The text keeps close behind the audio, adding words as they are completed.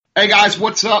Hey guys,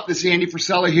 what's up? This is Andy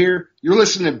Frisella here. You're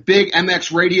listening to Big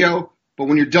MX Radio, but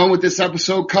when you're done with this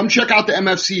episode, come check out the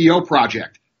MFCEO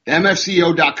project, the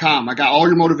MFCEO.com. I got all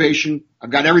your motivation. I've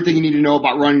got everything you need to know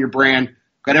about running your brand.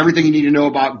 Got everything you need to know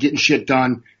about getting shit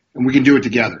done, and we can do it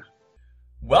together.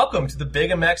 Welcome to the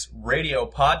Big MX Radio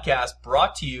podcast,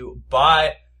 brought to you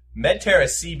by Medterra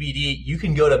CBD. You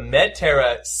can go to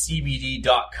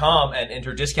medterracbd.com and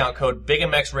enter discount code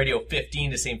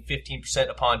BigMXRadio15 to save 15%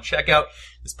 upon checkout.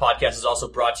 This podcast is also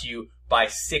brought to you by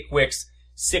Sickwix,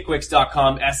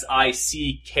 sickwix.com,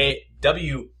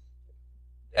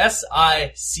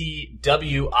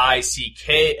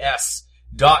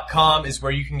 SICWICKS.com is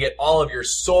where you can get all of your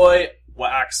soy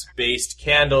wax-based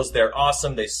candles. They're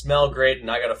awesome. They smell great, and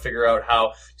I got to figure out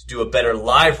how to do a better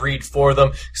live read for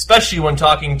them, especially when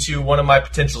talking to one of my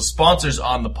potential sponsors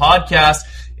on the podcast.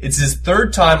 It's his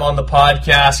third time on the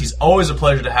podcast. He's always a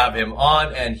pleasure to have him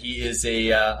on, and he is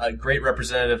a great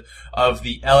representative of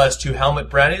the LS2 helmet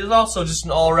brand. He's also just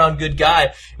an all-around good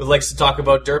guy who likes to talk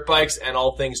about dirt bikes and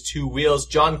all things two wheels.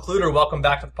 John Kluter, welcome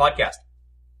back to the podcast.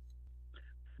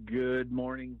 Good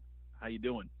morning. How you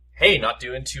doing? Hey, not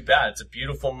doing too bad. It's a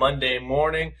beautiful Monday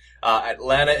morning.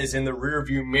 Atlanta is in the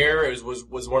rearview mirror. It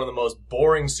was one of the most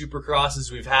boring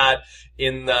supercrosses we've had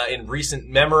in recent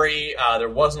memory. There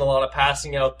wasn't a lot of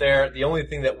passing out there. The only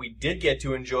thing that we did get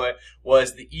to enjoy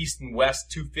was the East and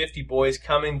West 250 boys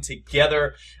coming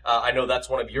together. I know that's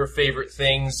one of your favorite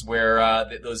things, where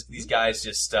these guys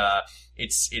just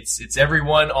it's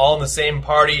everyone all in the same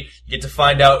party. You get to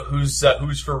find out who's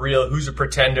for real, who's a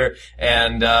pretender,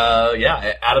 and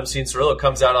Adam Cianciarulo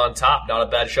comes out on top. Not a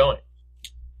bad showing.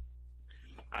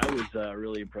 I was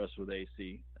really impressed with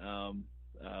AC.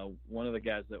 One of the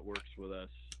guys that works with us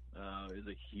is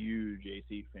a huge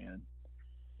AC fan,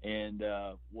 and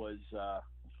was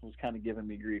kind of giving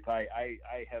me grief. I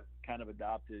have kind of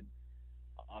adopted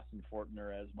Austin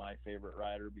Fortner as my favorite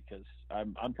rider because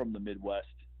I'm from the Midwest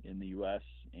in the U.S.,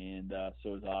 and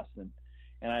so is Austin.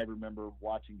 And I remember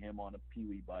watching him on a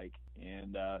Pee-wee bike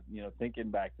and,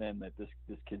 thinking back then that this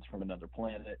kid's from another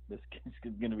planet. This kid's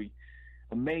going to be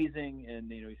amazing.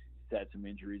 And, he's had some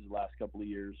injuries the last couple of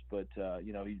years, but,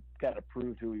 he kind of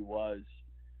proved who he was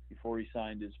before he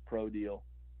signed his pro deal,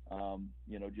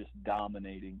 just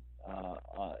dominating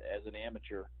as an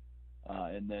amateur.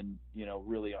 And then,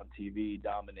 really on TV,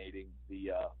 dominating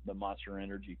the Monster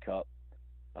Energy Cup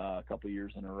a couple of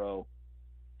years in a row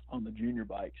on the junior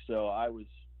bike. So I was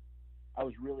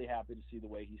really happy to see the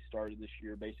way he started this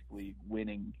year, basically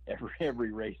winning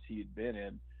every race he had been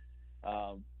in.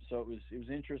 So it was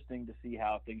interesting to see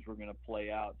how things were going to play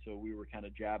out. So we were kind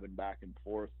of jabbing back and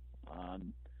forth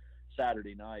on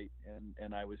Saturday night,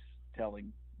 and I was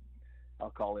telling, I'll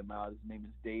call him out, his name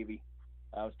is Davey.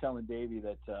 I was telling Davey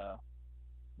that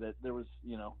there was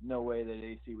no way that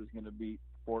AC was going to beat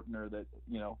Fortner. That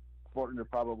Fortner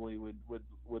probably would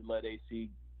let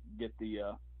AC get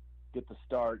the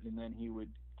start, and then he would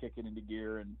kick it into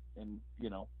gear and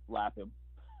lap him.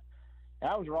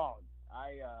 And I was wrong.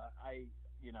 I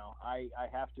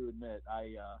have to admit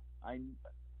I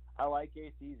like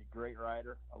AC. He's a great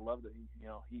rider. I love that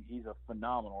he's a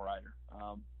phenomenal rider.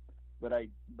 But I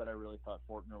really thought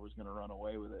Fortner was going to run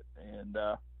away with it, and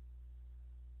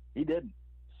he didn't.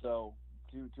 So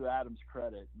to Adam's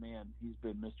credit, man, he's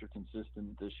been Mr.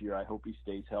 Consistent this year. I hope he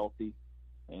stays healthy,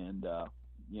 and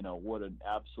what an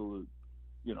absolute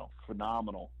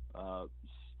phenomenal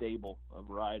stable of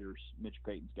riders Mitch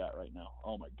Payton's got right now.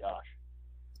 Oh my gosh.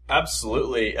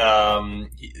 Absolutely.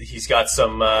 He's got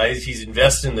some. He's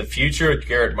invested in the future with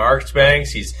Garrett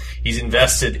Marchbanks. He's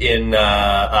invested in the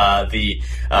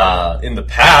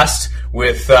past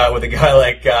with a guy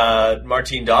like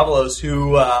Martin Davalos,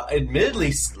 who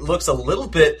admittedly looks a little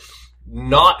bit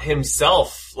not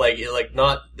himself.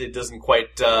 It doesn't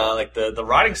quite the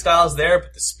riding style's there,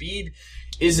 but the speed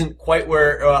isn't quite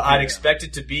where I'd expect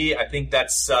it to be. I think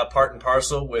that's part and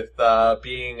parcel with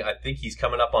being, I think he's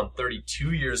coming up on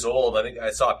 32 years old. I think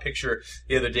I saw a picture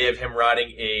the other day of him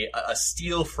riding a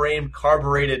steel-framed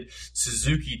carbureted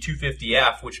Suzuki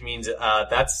 250F, which means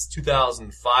that's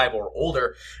 2005 or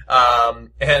older.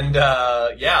 The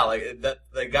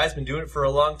guy's been doing it for a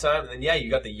long time. And then,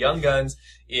 you got the young guns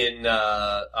in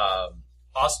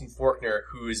Austin Forkner,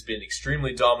 who has been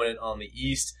extremely dominant on the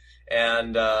East.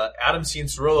 And Adam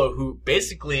Cianciarulo, who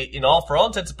basically, for all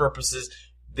intents and purposes,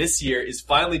 this year is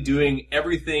finally doing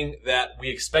everything that we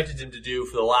expected him to do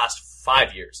for the last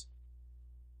 5 years.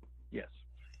 Yes,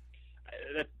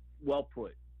 that's well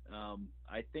put.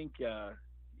 I think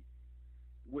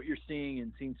what you're seeing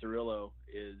in Cianciarulo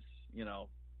is,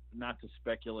 not to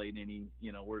speculate any,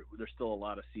 there's still a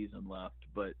lot of season left,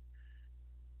 but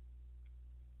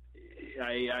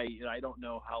I don't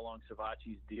know how long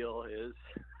Savachi's deal is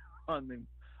on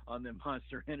the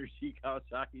Monster Energy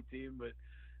Kawasaki team,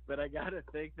 but I gotta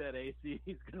think that AC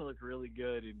is gonna look really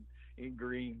good in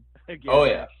green again. Oh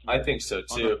yeah, I think so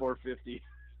too. On the 450.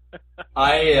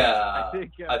 I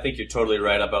think you're totally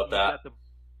right about that.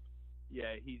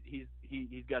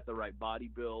 He's got the right body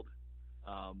build.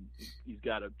 He's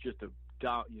got a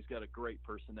great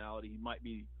personality. He might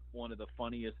be one of the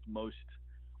funniest, most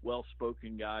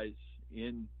well-spoken guys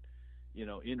in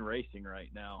racing right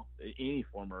now, any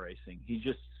form of racing. He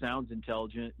just sounds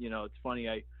intelligent. It's funny.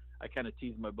 I kind of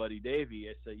tease my buddy Davey.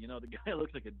 I say, the guy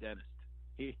looks like a dentist.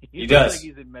 He looks does. like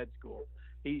he's in med school.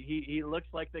 He looks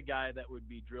like the guy that would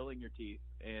be drilling your teeth,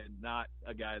 and not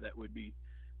a guy that would be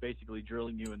basically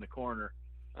drilling you in the corner.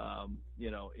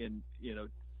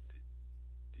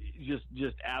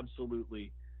 Just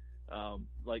absolutely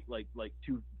like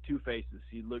two faces.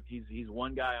 He's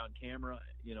one guy on camera,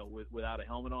 without a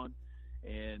helmet on,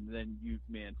 and then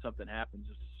something happens,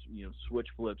 switch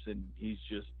flips, and he's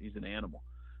an animal.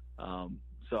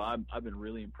 So I've been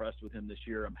really impressed with him this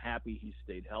year. I'm happy he's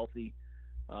stayed healthy.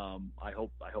 I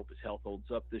hope his health holds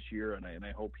up this year, and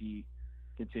I hope he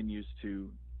continues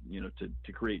to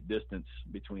create distance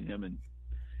between him and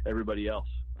everybody else.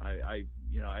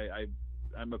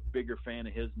 I'm a bigger fan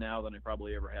of his now than I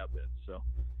probably ever have been. So,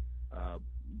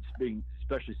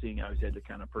 especially seeing how he's had to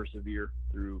kind of persevere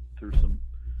through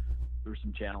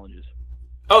some challenges.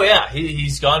 Oh yeah,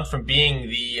 he's gone from being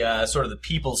the sort of the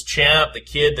people's champ, the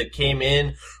kid that came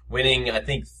in winning, I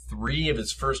think, 3 of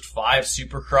his first 5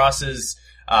 Supercrosses.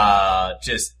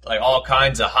 Just like all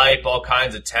kinds of hype, all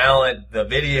kinds of talent, the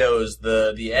videos,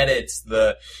 the edits,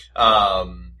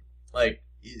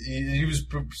 he was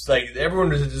like,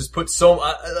 everyone just put so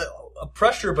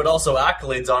pressure, but also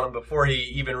accolades on him before he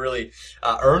even really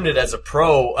earned it as a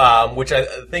pro. Which I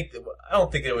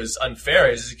don't think it was unfair,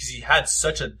 is because he had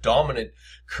such a dominant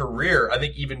career. I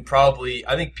think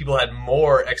people had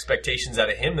more expectations out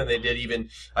of him than they did even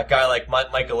a guy like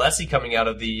Mike Alessi coming out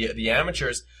of the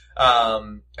amateurs.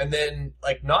 And then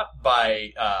not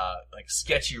by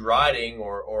sketchy riding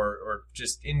or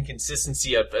just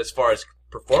inconsistency as far as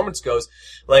performance goes,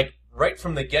 right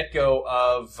from the get-go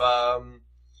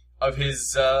of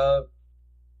his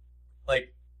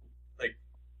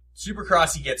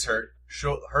Supercross, he gets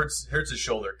hurts his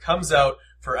shoulder, comes out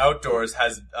for outdoors,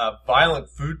 has violent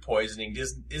food poisoning,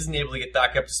 isn't able to get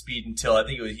back up to speed until, I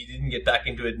think he didn't get back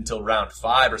into it until round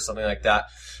 5 or something like that.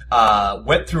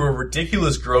 Went through a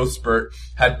ridiculous growth spurt,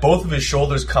 had both of his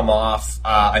shoulders come off.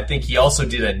 I think he also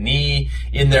did a knee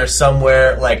in there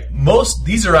somewhere.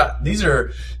 These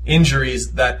are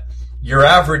injuries that your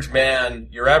average man,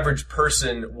 your average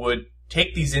person would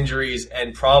take these injuries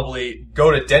and probably go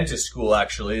to dentist school,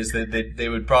 actually, is that they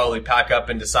would probably pack up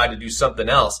and decide to do something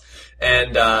else.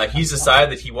 And he's decided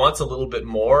that he wants a little bit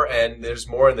more, and there's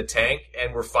more in the tank,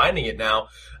 and we're finding it now.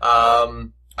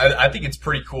 I think it's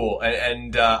pretty cool,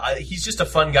 and he's just a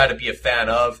fun guy to be a fan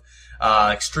of.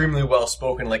 Extremely well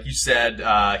spoken, like you said.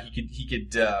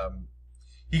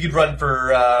 He could run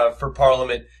for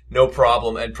Parliament, no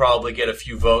problem, and probably get a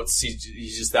few votes.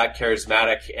 He's just that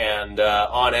charismatic and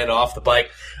on and off the bike.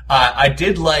 I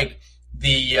did like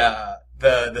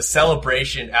the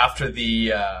celebration after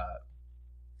the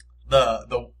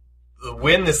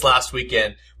win this last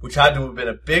weekend, which had to have been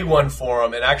a big one for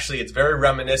him. And actually, it's very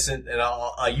reminiscent. And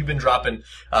you've been dropping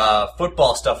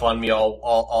football stuff on me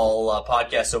all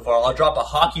podcast so far. I'll drop a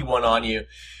hockey one on you.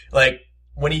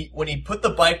 When he put the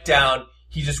bike down,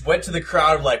 he just went to the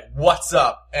crowd like, "What's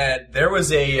up?" And there was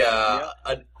there's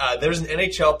an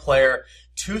NHL player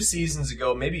 2 seasons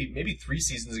ago, maybe 3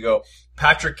 seasons ago,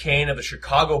 Patrick Kane of the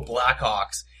Chicago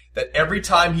Blackhawks, that every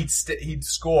time he'd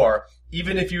score,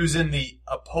 even if he was in the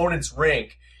opponent's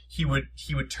rink, he would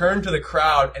turn to the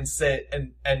crowd and say,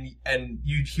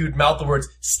 he would mouth the words,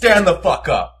 "Stand the fuck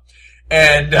up."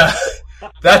 And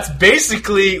that's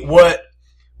basically what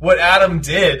Adam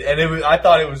did. And I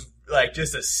thought it was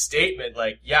just a statement,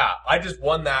 yeah, I just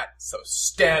won that, so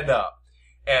stand up.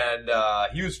 And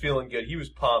he was feeling good. He was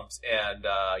pumped. And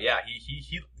I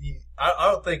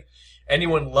don't think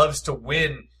anyone loves to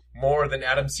win more than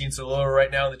Adam Cianciarulo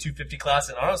right now in the 250 class.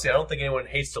 And honestly, I don't think anyone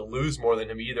hates to lose more than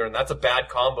him either. And that's a bad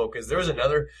combo, because there was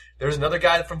another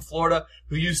guy from Florida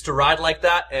who used to ride like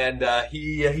that, and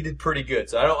he did pretty good.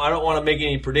 So I don't want to make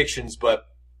any predictions, but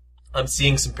I'm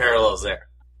seeing some parallels there.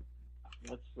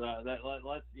 Let's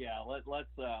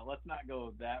not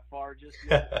go that far just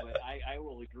yet. But I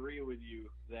will agree with you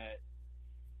that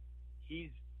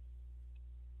he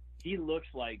looks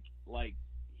like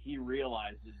he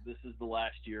realizes this is the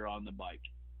last year on the bike,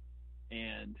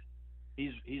 and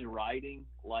he's riding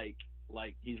like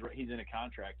like he's in a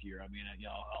contract year. I mean,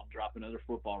 I'll drop another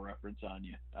football reference on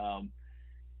you,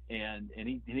 and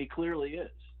he clearly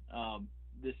is.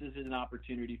 This is an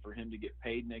opportunity for him to get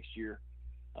paid next year,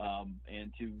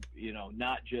 and to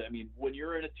not just. I mean, when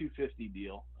you're in a 250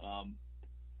 deal,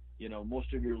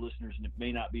 most of your listeners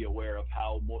may not be aware of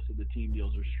how most of the team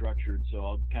deals are structured. So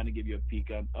I'll kind of give you a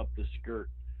peek up the skirt.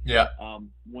 Yeah.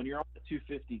 When you're on a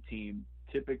 250 team,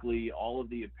 typically all of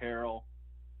the apparel,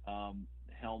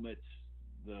 helmets,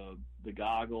 the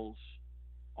goggles,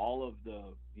 all of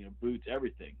the boots,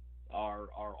 everything are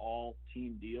all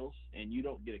team deals, and you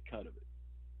don't get a cut of it.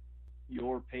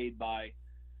 You're paid by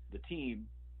the team,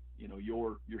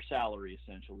 your salary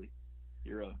essentially.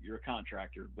 You're a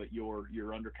contractor, but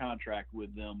you're under contract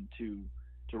with them to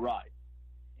ride,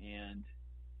 and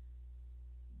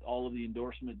all of the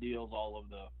endorsement deals, all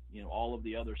of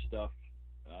the other stuff,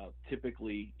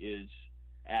 typically is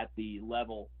at the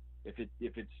level. If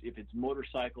it's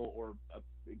motorcycle or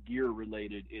gear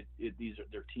related,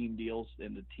 they're team deals,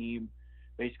 and the team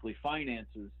basically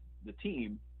finances the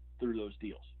team through those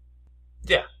deals.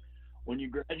 Yeah. When you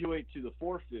graduate to the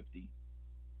 450,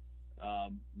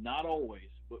 not always,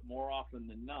 but more often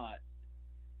than not,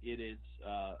 it is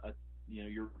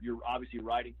you're obviously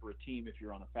riding for a team if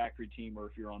you're on a factory team, or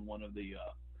if you're on one of the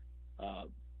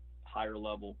higher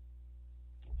level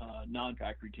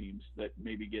non-factory teams that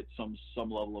maybe get some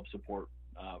level of support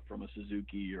from a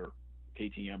Suzuki or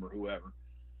KTM or whoever.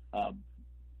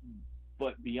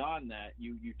 But beyond that,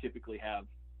 you typically have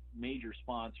major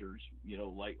sponsors,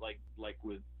 like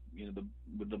with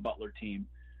the Butler team.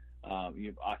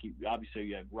 Obviously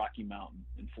you have Rocky Mountain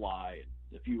and Fly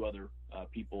and a few other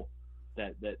people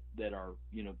that are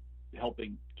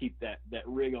helping keep that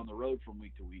rig on the road from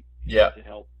week to week. Yeah.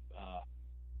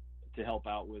 To help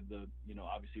out with the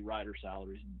obviously rider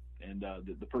salaries and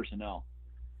the personnel.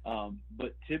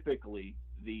 But typically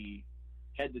the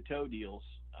head to toe deals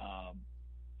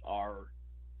are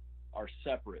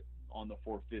separate on the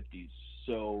 450s.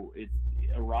 So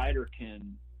a rider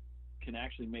can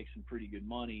actually make some pretty good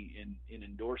money in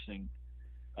endorsing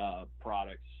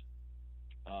products.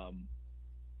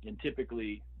 And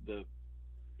typically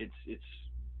it's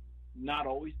not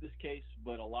always this case,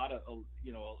 but a lot of,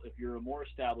 if you're a more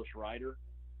established rider,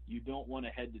 you don't want a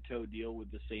head to toe deal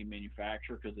with the same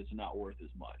manufacturer because it's not worth as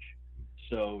much.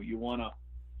 So you want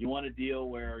a deal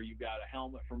where you got a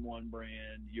helmet from one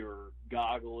brand, your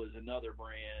goggle is another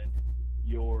brand,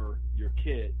 your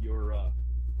kit, your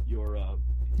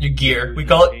gear. We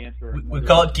call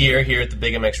it gear here at the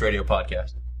Big MX Radio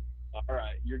Podcast. All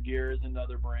right, your gear is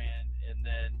another brand, and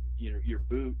then your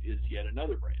boot is yet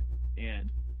another brand, and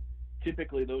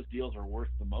typically those deals are worth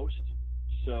the most.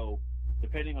 So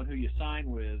depending on who you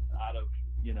sign with, out of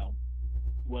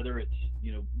whether it's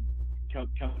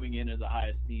coming in as a high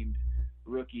esteemed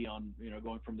rookie on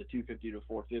going from the 250 to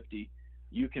 450,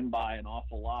 you can buy an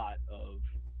awful lot of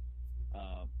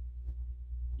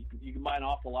you can buy an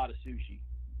awful lot of sushi.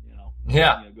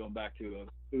 Going back to a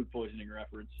food poisoning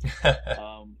reference,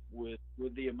 with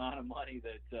the amount of money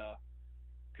that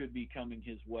could be coming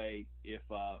his way if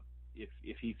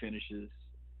he finishes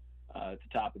at the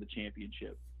top of the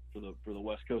championship for the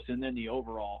West Coast, and then the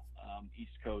overall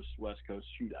East Coast West Coast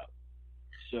shootout.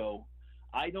 So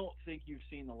I don't think you've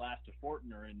seen the last of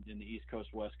Fortner in the East Coast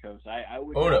West Coast. I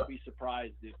would not be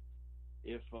surprised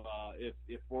if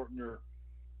Fortner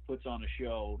puts on a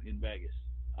show in Vegas.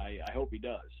 I hope he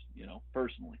does,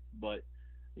 personally. But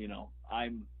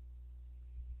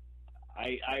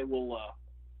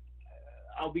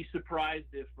I'll be surprised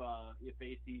if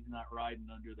AC's not riding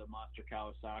under the Monster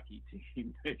Kawasaki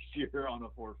team next year on a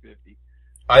 450.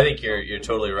 I think you're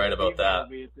totally right about that.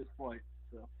 At this point,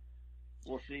 so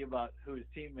we'll see about who his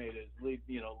teammate is.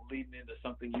 Leading into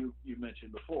something you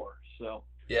mentioned before. So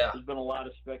yeah, there's been a lot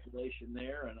of speculation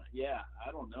there, and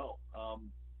I don't know.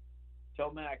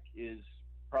 Tomac is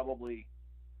probably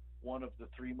one of the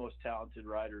three most talented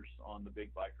riders on the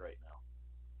big bike right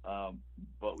now.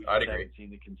 But we haven't seen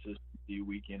the consistency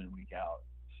week in and week out.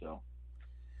 So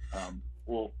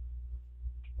we'll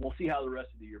see how the rest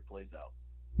of the year plays out.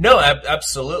 No,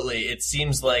 absolutely. It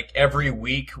seems like every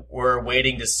week we're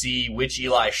waiting to see which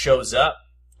Eli shows up.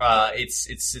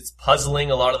 It's puzzling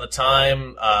a lot of the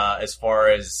time as far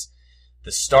as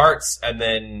the starts, and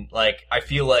then I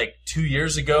feel like 2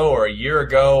 years ago or a year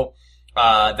ago,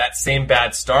 that same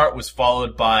bad start was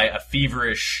followed by a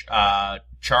feverish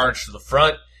charge to the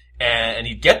front, and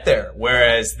he'd get there.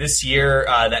 Whereas this year,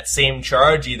 that same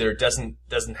charge either doesn't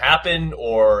happen,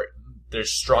 or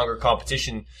there's stronger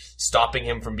competition stopping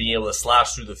him from being able to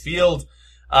slash through the field,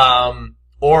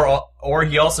 or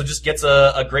he also just gets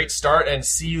a great start and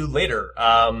see you later.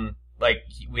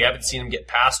 we haven't seen him get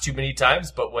past too many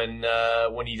times, but when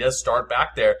he does start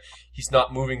back there, he's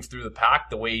not moving through the pack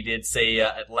the way he did, say,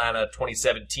 Atlanta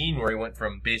 2017, where he went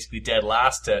from basically dead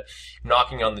last to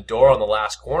knocking on the door on the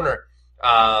last corner.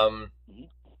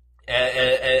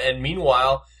 And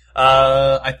meanwhile,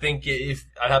 I think if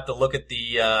I'd have to look at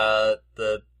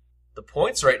the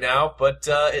points right now, but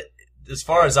as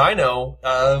far as I know,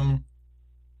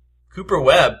 Cooper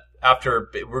Webb, after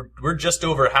we're just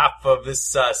over half of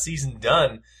this season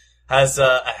done, has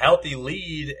a healthy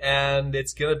lead, and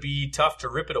it's going to be tough to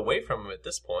rip it away from him at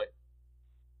this point.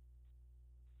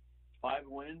 5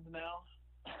 wins now.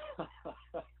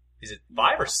 Is it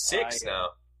 5 or 6 now?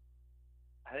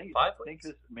 I think 5 I think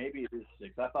this maybe it is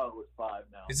 6. I thought it was 5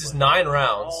 now. This is 9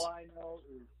 rounds. All I know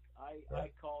is I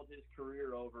called his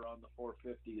career over on the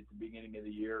 450 at the beginning of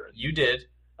the year. You did.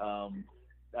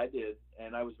 I did,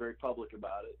 and I was very public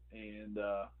about it, and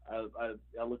I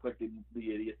look like the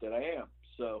idiot that I am.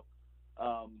 So,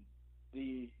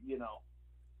 the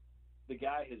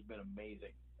guy has been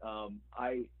amazing.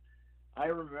 I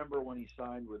remember when he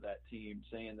signed with that team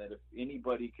saying that if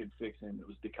anybody could fix him, it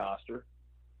was DeCoster.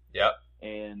 Yep.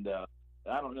 And I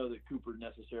don't know that Cooper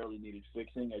necessarily needed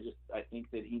fixing. I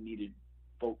think that he needed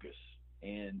focus,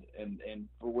 and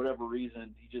for whatever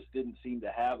reason, he just didn't seem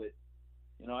to have it.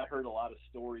 I heard a lot of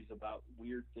stories about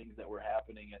weird things that were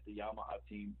happening at the Yamaha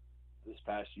team this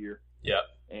past year. Yeah.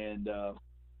 And, I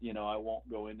won't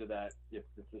go into that if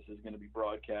this is going to be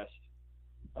broadcast.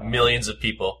 Millions of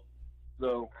people.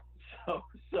 So I'll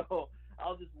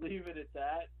just leave it at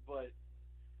that. But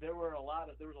there was a lot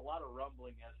of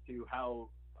rumbling as to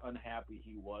how unhappy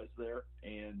he was there,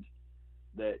 and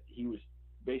that he was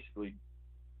basically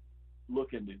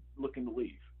looking to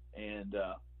leave. And,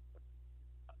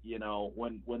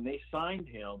 when they signed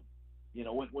him,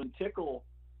 when Tickle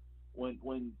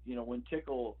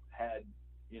had,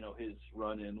 his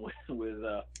run in with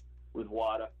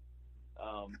WADA,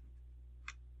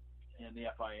 and the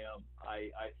FIM,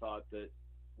 I thought that,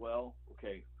 well,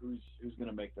 okay, who's going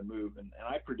to make the move? And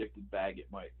I predicted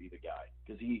Baggett might be the guy,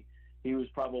 because he was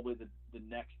probably the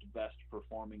next best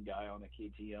performing guy on a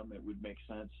KTM. It would make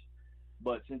sense.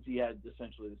 But since he had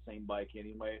essentially the same bike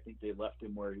anyway, I think they left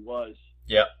him where he was.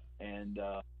 Yeah. And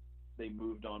they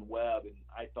moved on Webb, and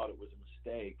I thought it was a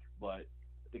mistake. But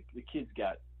the kid's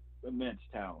got immense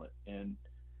talent, and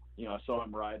I saw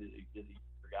him ride as a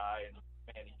younger guy, and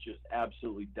man, he just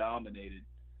absolutely dominated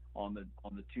on the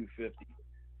 250.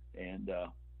 And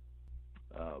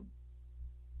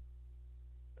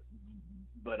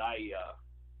but I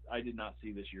did not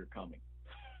see this year coming.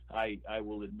 I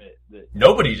will admit that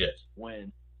nobody did.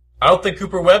 I don't think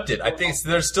Cooper Webb did. I think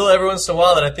there's still every once in a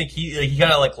while that I think he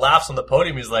kind of laughs on the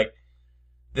podium. He's like,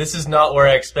 "This is not where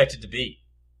I expected to be."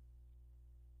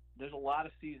 There's a lot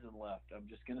of season left. I'm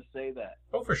just going to say that.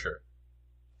 Oh, for sure.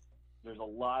 There's a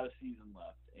lot of season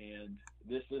left, and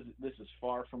this is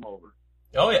far from over.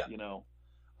 Oh yeah.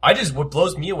 What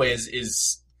blows me away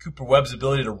is Cooper Webb's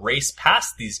ability to race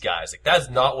past these guys. That's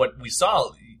not what we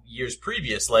saw years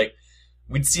previous.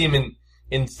 We'd see him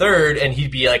in third, and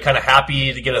he'd be kind of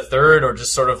happy to get a third, or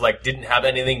just sort of didn't have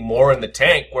anything more in the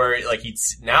tank. Where he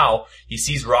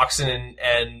sees Roczen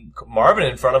and Marvin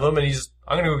in front of him, and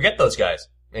I'm going to go get those guys,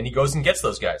 and he goes and gets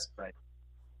those guys. Right.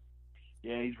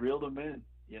 Yeah, he's reeled them in.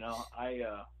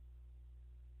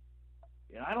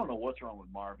 I don't know what's wrong with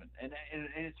Marvin, and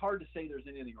it's hard to say there's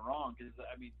anything wrong, because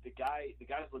the guys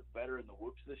look better in the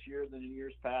whoops this year than in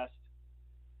years past.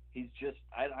 He's just,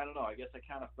 I don't know. I guess I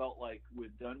kind of felt like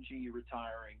with Dungey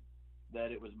retiring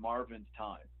that it was Marvin's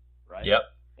time, right? Yep.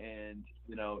 And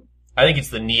I think it's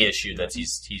the knee issue that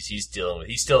he's dealing with.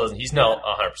 He still doesn't. He's not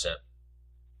 100%.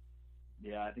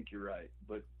 Yeah, I think you're right.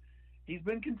 But he's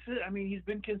been he's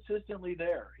been consistently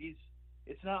there.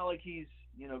 It's not like he's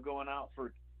going out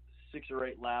for 6 or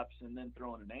 8 laps and then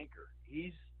throwing an anchor.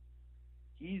 He's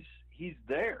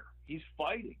there. He's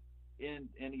fighting. And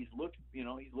he's looked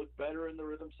better in the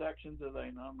rhythm sections. As I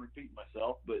know, I'm repeating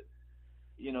myself, but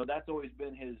that's always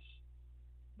been his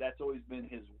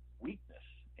weakness.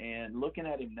 And looking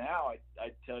at him now,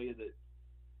 I'd tell you that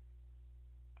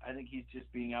I think he's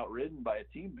just being outridden by a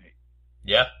teammate.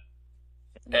 Yeah.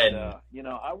 And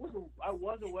I was a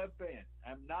Webb fan.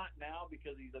 I'm not now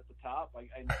because he's at the top. I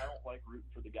don't like rooting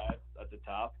for the guy at the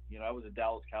top. I was a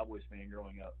Dallas Cowboys fan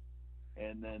growing up,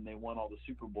 and then they won all the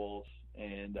Super Bowls.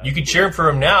 And you can cheer for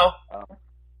him now.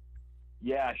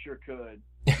 Yeah, I sure could.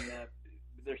 Yeah,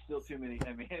 there's still too many.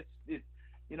 It's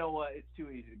you know what? It's too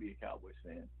easy to be a Cowboys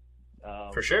fan.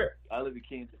 For sure. I live in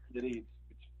Kansas City.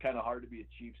 It's kind of hard to be a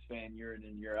Chiefs fan year in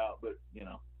and year out, but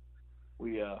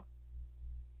we're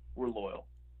loyal.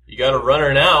 You got a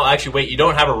runner now. Actually, wait, you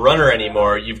don't have a runner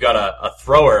anymore. You've got a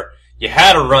thrower. You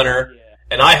had a runner,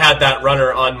 and I had that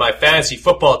runner on my fantasy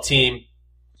football team.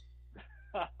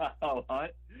 Oh,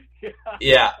 Hunt?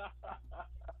 Yeah.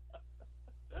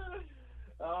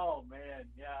 Oh, man.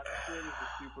 Yeah, there is a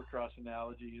Supercross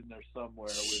analogy in there somewhere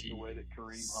with the way that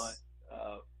Kareem Hunt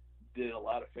did a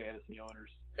lot of fantasy owners.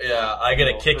 Yeah, I get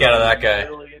a kick out of that guy.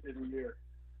 Early into the year.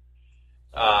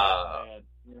 Man.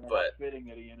 But fitting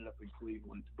that he ended up in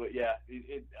Cleveland. But yeah,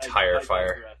 tire I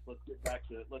fire. digress. Let's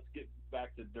get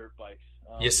back to dirt bikes.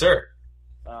 Yes, sir.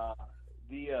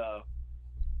 The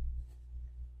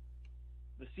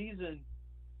season,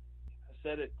 I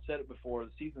said it before.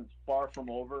 The season's far from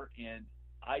over, and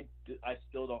I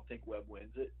still don't think Webb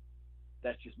wins it.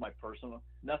 That's just my personal.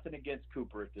 Nothing against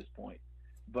Cooper at this point,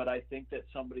 but I think that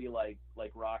somebody like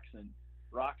Roxon's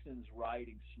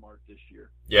riding smart this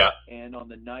year. Yeah. And on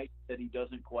the night that he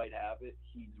doesn't quite have it,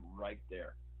 he's right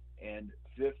there. And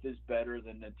fifth is better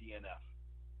than the DNF.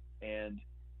 And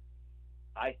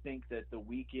I think that the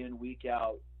week in, week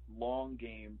out long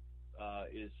game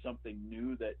is something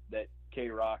new that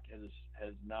K-Rock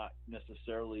has not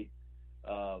necessarily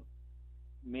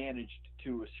managed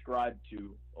to ascribe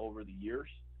to over the years.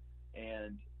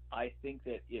 And I think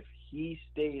that if he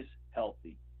stays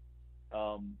healthy,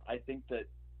 I think that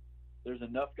there's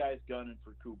enough guys gunning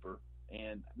for Cooper,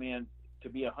 and man, to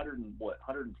be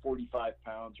 145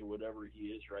 pounds or whatever he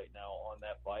is right now on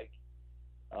that bike,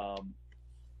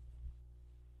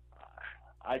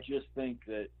 I just think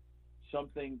that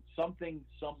something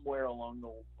somewhere along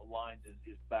the lines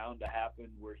is bound to happen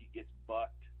where he gets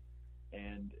bucked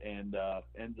and ends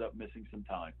up missing some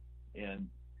time, and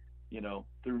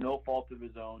through no fault of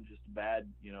his own, just bad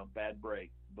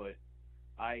break, but.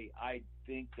 I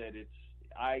think that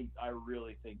I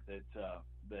really think that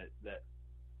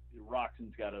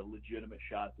Roxon's got a legitimate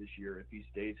shot this year if he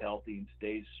stays healthy and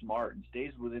stays smart and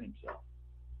stays within himself.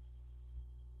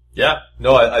 Yeah,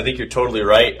 no, I think you're totally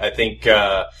right. I think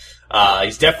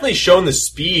he's definitely shown the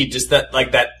speed, just that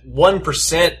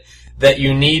 1% that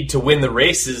you need to win the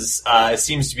races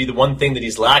seems to be the one thing that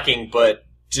he's lacking, but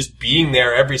just being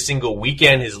there every single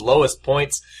weekend, his lowest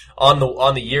points on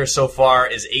the year so far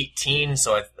is 18,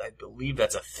 so I believe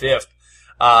that's a fifth.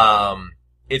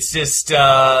 It's just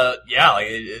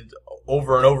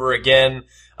over and over again.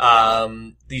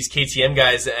 These KTM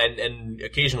guys and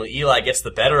occasionally Eli gets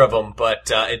the better of them, but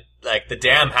the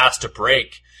dam has to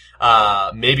break.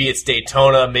 Maybe it's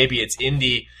Daytona, maybe it's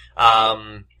Indy.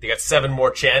 They got 7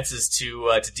 more chances to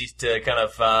kind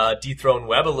of dethrone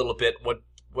Webb a little bit.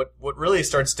 What really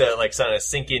starts to kind of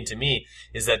sink into me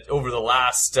is that over the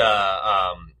last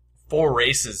 4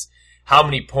 races, how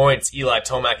many points Eli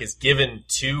Tomac has given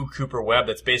to Cooper Webb?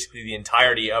 That's basically the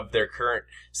entirety of their current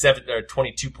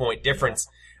 22-point difference.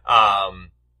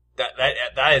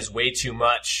 That is way too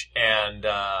much, and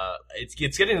it's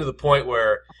getting to the point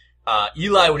where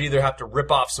Eli would either have to rip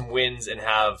off some wins and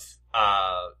have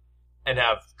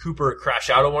Cooper crash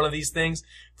out on one of these things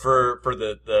for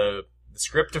the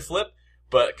script to flip.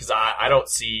 But because I don't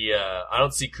see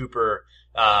Cooper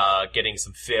getting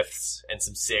some fifths and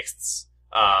some sixths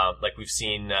like we've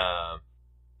seen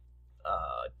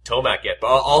Tomac get. But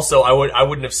also I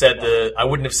wouldn't have said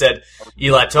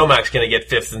Eli Tomac's going to get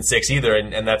fifth and sixth either,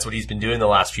 and that's what he's been doing the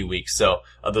last few weeks. So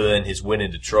other than his win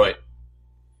in Detroit.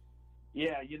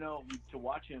 Yeah, to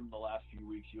watch him the last few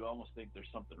weeks, you almost think there's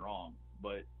something wrong.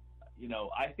 But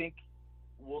I think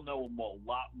we'll know a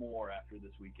lot more after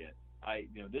this weekend.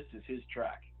 This is his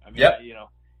track. I mean, yep.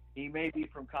 He may be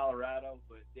from Colorado,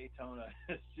 but Daytona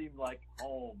seemed like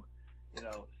home,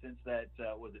 since that,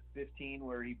 was it 15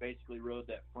 where he basically rode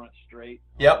that front straight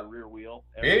yep. on the rear wheel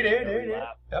every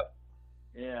lap. Yep.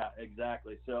 Yeah,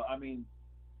 exactly. So, I mean,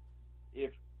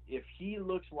 if he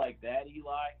looks like that,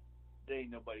 Eli, there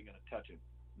ain't nobody going to touch him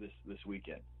this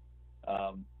weekend.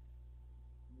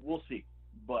 We'll see.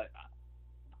 But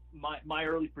my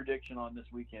early prediction on this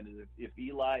weekend is if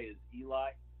Eli is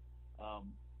Eli, I'll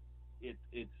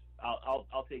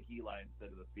take Eli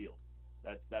instead of the field.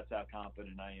 That's how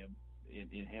confident I am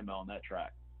in him on that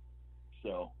track.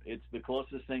 So it's the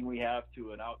closest thing we have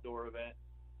to an outdoor event,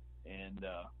 and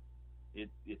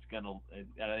it's gonna.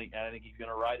 I think he's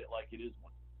gonna ride it like it is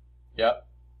one. Yep,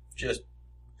 just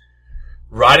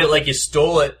ride it like you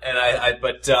stole it, and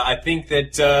I think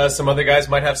that some other guys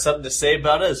might have something to say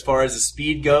about it as far as the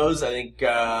speed goes. I think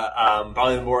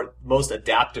probably the most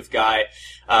adaptive guy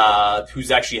who's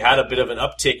actually had a bit of an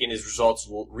uptick in his results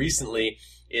recently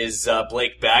is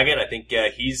Blake Baggett. I think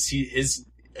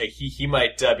he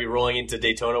might be rolling into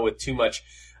Daytona with too much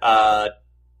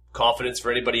confidence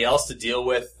for anybody else to deal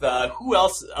with. Who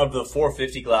else of the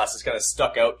 450 class has kind of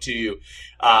stuck out to you?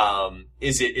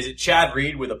 Is it Chad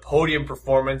Reed with a podium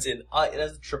performance it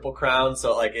has a Triple Crown,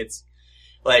 so like it's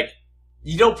like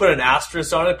you don't put an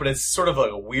asterisk on it, but it's sort of like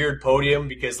a weird podium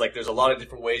because like there's a lot of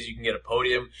different ways you can get a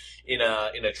podium in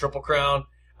a Triple Crown.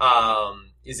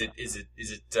 Is it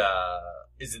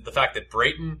the fact that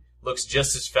Brayton looks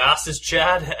just as fast as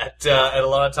Chad at a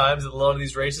lot of times at a lot of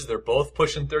these races? They're both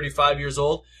pushing 35 years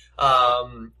old.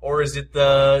 Or is it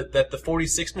that the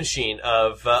 46 machine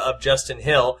of Justin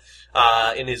Hill,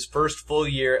 in his first full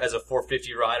year as a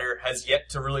 450 rider has yet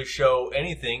to really show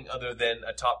anything other than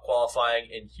a top qualifying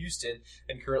in Houston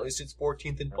and currently sits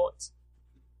 14th in points?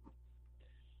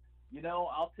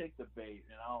 I'll take the bait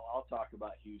and I'll talk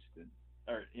about Houston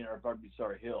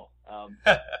Hill.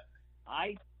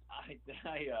 I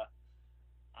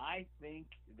think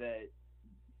that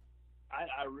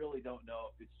I really don't know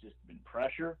if it's just been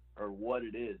pressure or what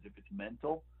it is, if it's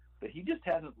mental, but he just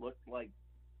hasn't looked like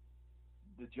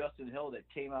the Justin Hill that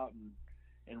came out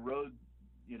and rode,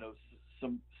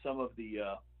 some of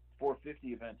the 450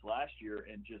 events last year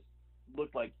and just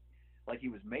looked like he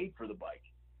was made for the bike.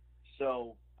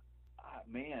 So,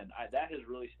 that has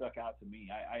really stuck out to me.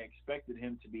 I expected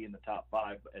him to be in the top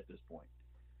 5 at this point.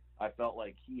 I felt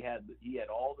like he had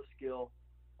all the skill.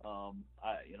 I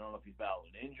don't know if he's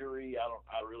battling injury. I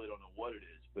really don't know what it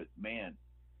is, but man,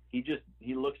 he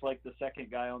looks like the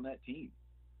second guy on that team.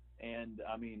 And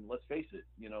I mean, let's face it,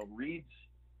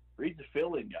 Reed's a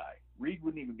fill-in guy. Reed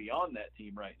wouldn't even be on that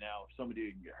team right now if somebody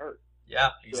didn't get hurt.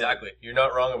 Yeah, exactly. So, you're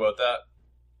not wrong about that.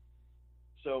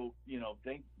 So,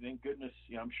 thank goodness,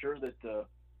 I'm sure that the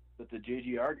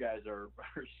JGR guys are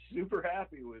super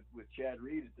happy with Chad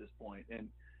Reed at this point. And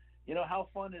how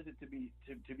fun is it to be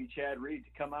Chad Reed,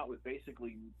 to come out with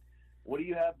basically, what do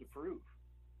you have to prove?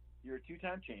 You're a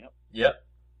 2-time champ. Yep.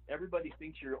 Everybody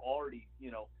thinks you're already,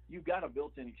 you've got a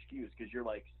built-in excuse because you're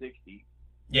like 60.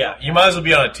 Yeah, you might as well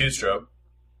be on a 2-stroke.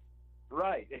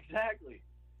 Right, exactly.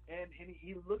 And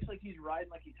he looks like he's riding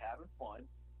like he's having fun.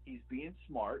 He's being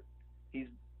smart. He's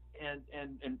and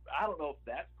I don't know if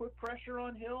that's put pressure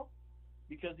on Hill,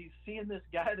 because he's seeing this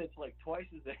guy that's like twice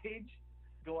his age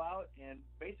go out and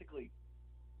basically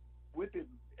whip him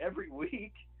every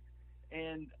week.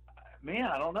 And man,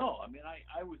 I don't know. I mean,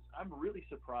 I'm really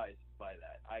surprised by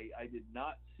that. I did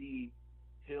not see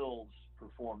Hill's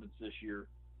performance this year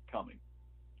coming.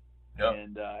 Yep.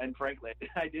 And frankly,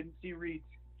 I didn't see Reed's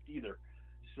either.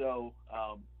 So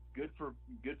good for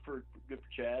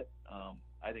Chad.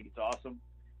 I think it's awesome.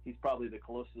 He's probably the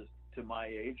closest to my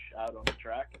age out on the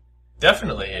track.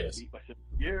 Definitely is. Beat by some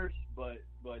years, but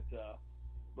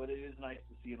it is nice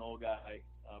to see an old guy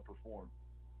perform.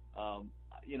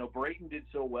 Brayton did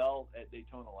so well at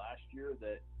Daytona last year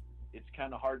that it's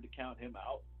kind of hard to count him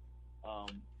out.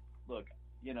 Look,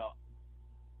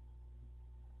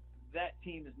 that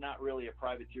team is not really a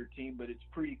privateer team, but it's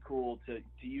pretty cool to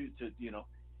use to,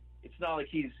 it's not like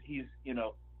he's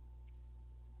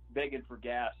begging for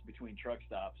gas between truck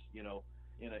stops, in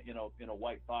a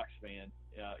white Fox fan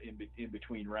in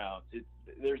between rounds.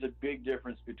 There's a big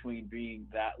difference between being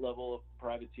that level of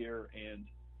privateer and,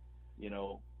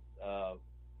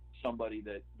 somebody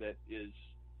that is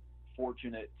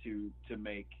fortunate to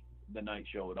make the night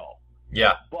show at all.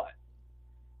 Yeah. But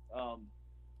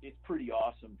it's pretty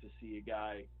awesome to see a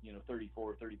guy,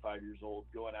 34, 35 years old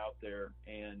going out there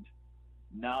and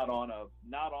not on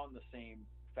the same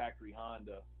factory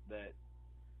Honda that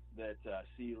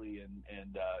Seeley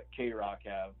and K-Rock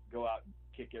have, go out and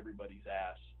kick everybody's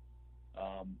ass.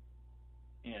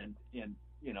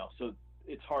 So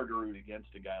it's hard to root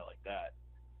against a guy like that.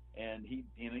 And he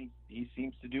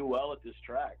seems to do well at this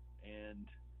track. And,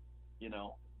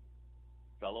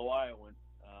 fellow Iowan,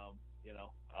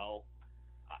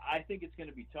 I think it's going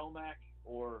to be Tomac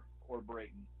or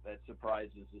Brayton that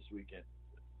surprises this weekend.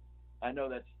 I know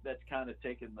that's kind of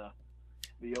taken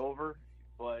the over,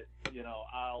 but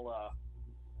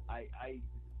I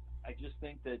just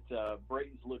think that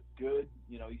Brayton's looked good.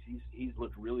 He's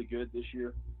looked really good this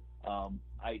year.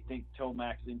 I think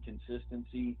Tomac's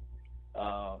inconsistency,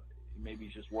 maybe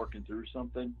he's just working through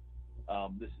something.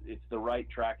 It's the right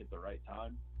track at the right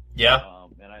time. Yeah.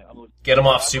 Get him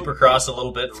off Supercross a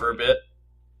little bit for a bit.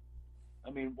 I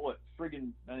mean, I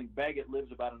think Baggett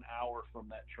lives about an hour from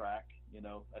that track.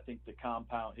 I think the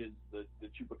compound, the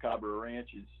Chupacabra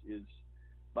Ranch is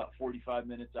about 45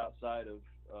 minutes outside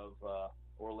of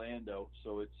Orlando.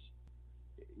 So it's,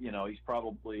 he's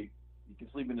probably, he can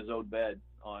sleep in his own bed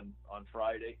on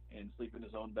Friday and sleep in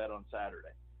his own bed on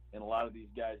Saturday. And a lot of these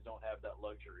guys don't have that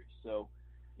luxury. So,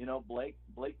 Blake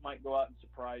might go out and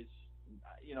surprise,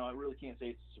 I really can't say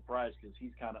it's a surprise because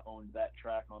he's kind of owned that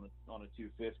track on a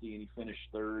 250, and he finished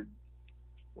third,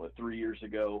 3 years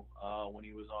ago when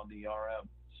he was on the RM.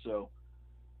 So,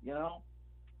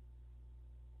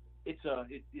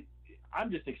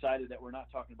 I'm just excited that we're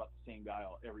not talking about the same guy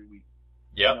every week.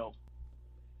 Yeah.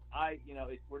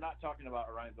 We're not talking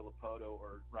about Ryan Villopoto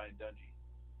or Ryan Dungey.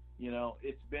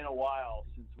 It's been a while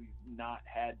since we've not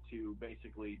had to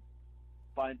basically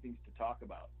find things to talk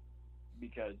about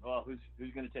because, who's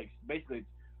going to take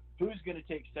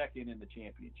second in the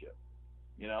championship?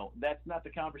 That's not the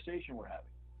conversation we're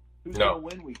having. Who's going to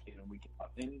win week in and week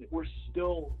out? And we're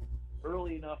still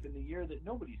early enough in the year that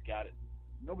nobody's got it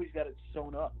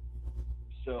sewn up.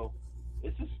 So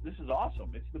this is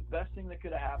awesome. It's the best thing that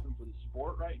could have happened for the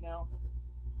sport right now,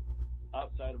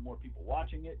 outside of more people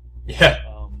watching it. Yeah.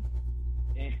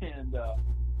 And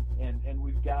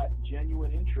we've got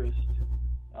genuine interest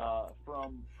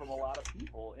from a lot of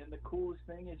people. And the coolest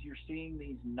thing is you're seeing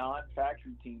these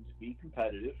non-factory teams be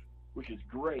competitive, which is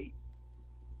great.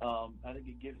 I think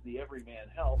it gives the everyman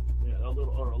a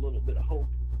little bit of hope.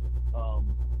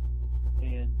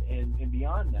 And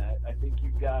beyond that, I think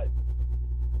you've got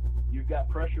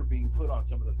pressure being put on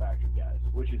some of the factory guys,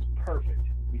 which is perfect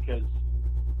because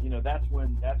that's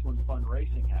when fun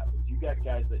racing happens. You got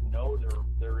guys that know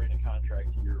they're in a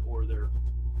contract year, or they're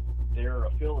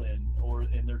a fill-in,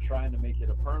 and they're trying to make it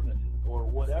a permanent, or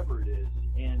whatever it is.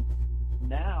 And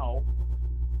now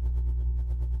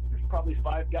there's probably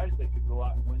 5 guys that could go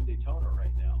out and win Daytona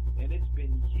right now, and it's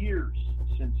been years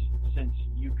since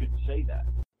you could say that.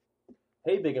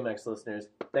 Hey, Big MX listeners,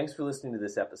 thanks for listening to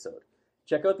this episode.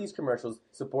 Check out these commercials,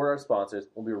 support our sponsors.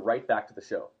 We'll be right back to the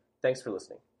show. Thanks for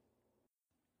listening.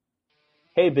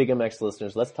 Hey, Big MX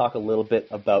listeners, let's talk a little bit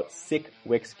about Sick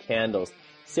Wicks candles.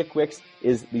 Sick Wicks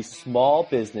is the small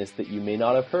business that you may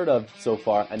not have heard of so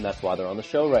far, and that's why they're on the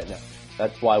show right now.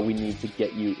 That's why we need to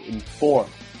get you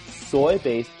informed.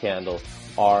 Soy-based candles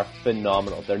are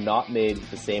phenomenal. They're not made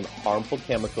with the same harmful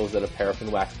chemicals that a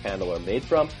paraffin wax candle are made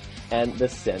from, and the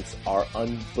scents are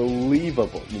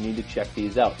unbelievable. You need to check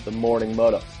these out. The Morning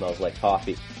Moto smells like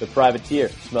coffee. The Privateer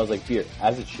smells like beer,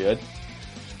 as it should.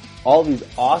 All these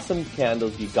awesome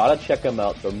candles, you gotta check them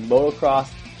out. They're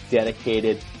motocross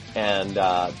dedicated, and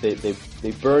they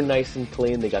burn nice and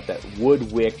clean. They got that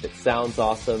wood wick that sounds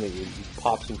awesome, and it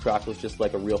pops and crackles just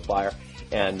like a real fire.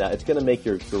 And it's going to make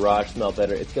your garage smell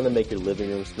better. It's going to make your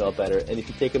living room smell better. And if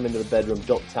you take them into the bedroom,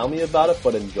 don't tell me about it,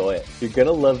 but enjoy it. You're going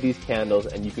to love these candles,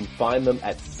 and you can find them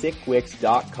at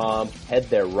sickwicks.com. Head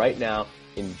there right now.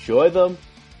 Enjoy them,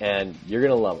 and you're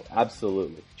going to love them.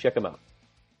 Absolutely. Check them out.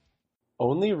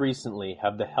 Only recently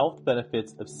have the health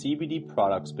benefits of CBD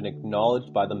products been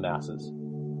acknowledged by the masses.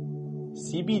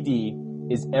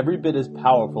 CBD is every bit as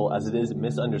powerful as it is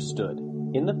misunderstood.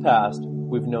 In the past,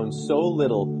 we've known so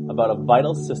little about a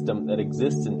vital system that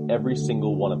exists in every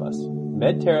single one of us.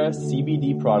 Medterra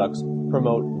CBD products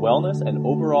promote wellness and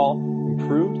overall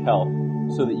improved health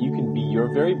so that you can be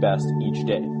your very best each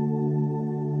day.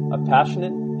 A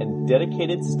passionate and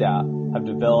dedicated staff have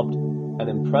developed an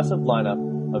impressive lineup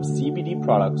of CBD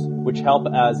products which help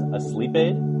as a sleep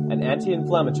aid, an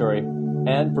anti-inflammatory,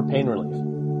 and for pain relief.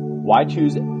 Why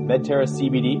choose Medterra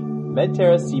CBD?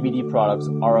 Medterra CBD products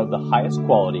are of the highest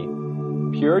quality.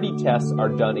 Purity tests are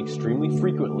done extremely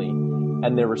frequently,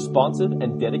 and their responsive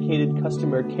and dedicated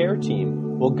customer care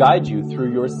team will guide you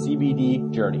through your CBD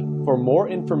journey. For more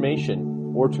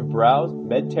information or to browse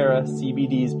Medterra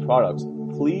CBD's products,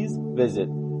 please visit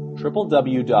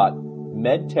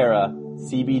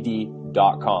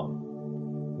www.medterracbd.com.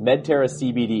 Medterra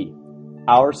CBD,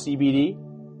 our CBD,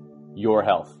 your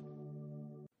health.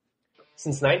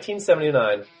 Since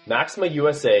 1979, Maxima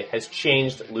USA has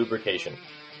changed lubrication.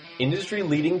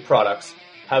 Industry-leading products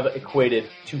have equated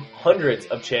to hundreds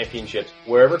of championships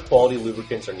wherever quality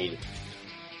lubricants are needed.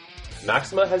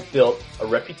 Maxima has built a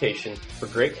reputation for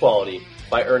great quality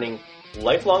by earning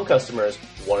lifelong customers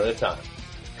one at a time.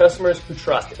 Customers who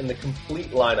trust in the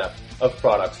complete lineup of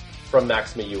products from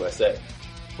Maxima USA.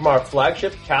 From our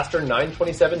flagship Castor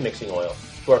 927 mixing oil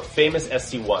to our famous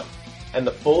SC1 and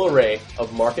the full array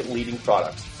of market-leading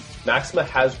products, Maxima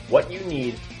has what you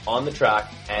need on the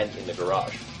track and in the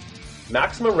garage.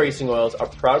 Maxima racing oils are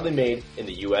proudly made in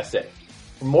the USA.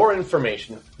 For more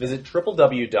information, visit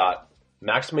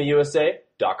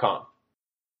www.maximausa.com.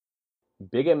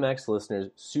 Big MX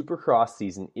listeners, Supercross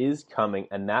season is coming,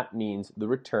 and that means the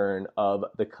return of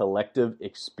the collective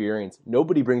experience.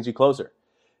 Nobody brings you closer.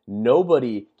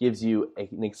 Nobody gives you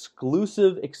an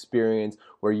exclusive experience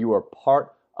where you are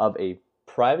part of a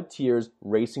privateer's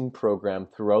racing program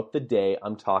throughout the day.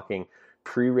 I'm talking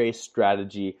pre-race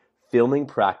strategy, filming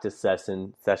practice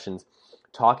sessions,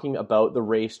 talking about the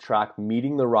racetrack,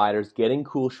 meeting the riders, getting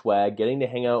cool swag, getting to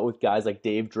hang out with guys like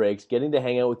Dave Drakes, getting to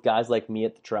hang out with guys like me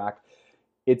at the track.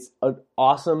 It's an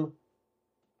awesome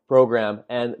program,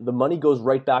 and the money goes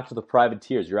right back to the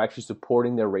privateers. You're actually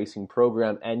supporting their racing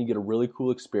program, and you get a really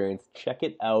cool experience. Check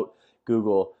it out.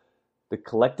 Google The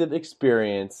Collective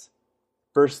Experience.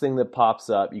 First thing that pops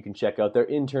up, you can check out their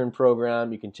intern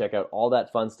program. You can check out all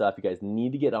that fun stuff. You guys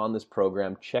need to get on this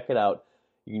program. Check it out.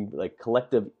 You can like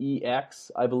Collective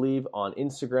EX, I believe, on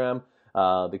Instagram.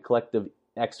 The Collective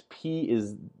XP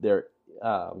is their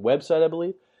website, I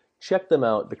believe. Check them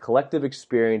out. The Collective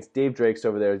Experience. Dave Drake's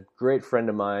over there, great friend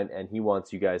of mine, and he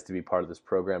wants you guys to be part of this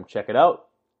program. Check it out.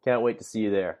 Can't wait to see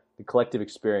you there. The Collective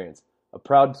Experience, a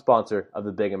proud sponsor of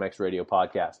the Big MX Radio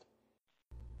podcast.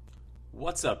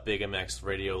 What's up, Big MX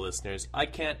Radio listeners? I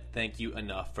can't thank you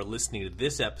enough for listening to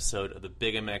this episode of the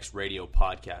Big MX Radio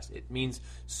podcast. It means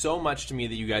so much to me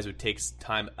that you guys would take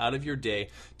time out of your day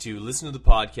to listen to the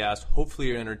podcast. Hopefully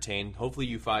you're entertained. Hopefully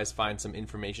you guys find some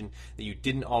information that you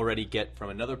didn't already get from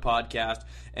another podcast.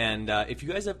 And if you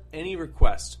guys have any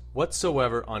requests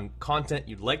whatsoever on content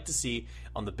you'd like to see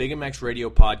on the Big MX Radio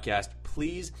podcast,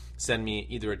 please send me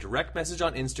either a direct message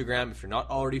on Instagram. If you're not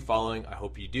already following, I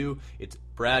hope you do. It's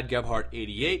Brad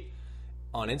Gebhardt88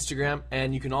 on Instagram.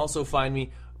 And you can also find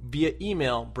me via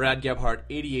email,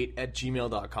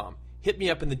 bradgebhardt88@gmail.com. Hit me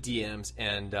up in the DMs.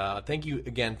 And thank you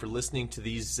again for listening to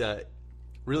these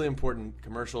really important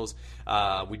commercials.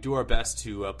 We do our best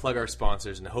to plug our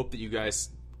sponsors, and I hope that you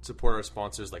guys support our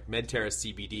sponsors like Medterra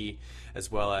CBD,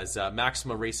 as well as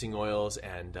Maxima Racing Oils,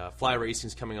 and Fly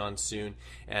Racing's coming on soon,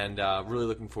 and really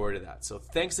looking forward to that. So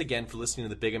thanks again for listening to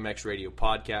the Big MX Radio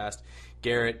podcast.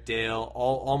 Garrett, Dale,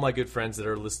 all my good friends that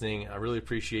are listening, I really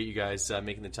appreciate you guys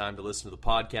making the time to listen to the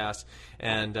podcast,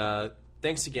 and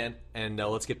thanks again, and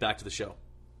let's get back to the show.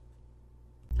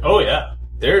 Oh yeah,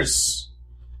 there's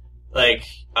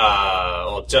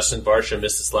well, Justin Barcia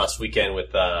missed this last weekend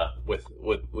with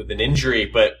an injury,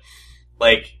 but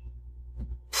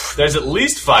there's at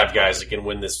least 5 guys that can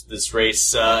win this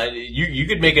race. You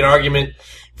could make an argument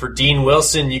for Dean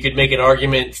Wilson. You could make an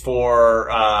argument for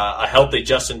a healthy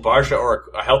Justin Barcia or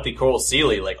a healthy Cole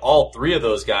Seeley. Like, all 3 of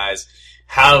those guys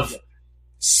have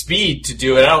speed to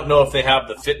do it. I don't know if they have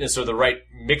the fitness or the right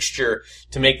mixture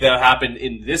to make that happen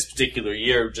in this particular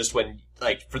year. Just when,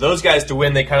 for those guys to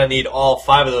win, they kind of need all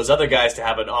 5 of those other guys to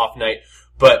have an off night.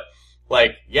 But,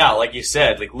 like you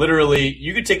said, literally,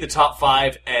 you could take the top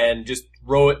 5 and just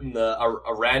throw it in a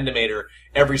randomator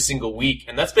every single week.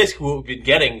 And that's basically what we've been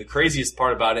getting. The craziest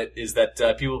part about it is that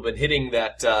people have been hitting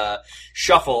that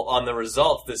shuffle on the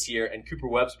results this year, and Cooper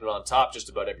Webb's been on top just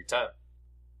about every time.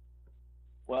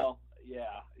 Well,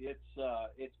 yeah, it's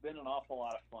been an awful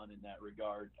lot of fun in that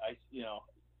regard.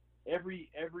 Every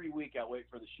week I wait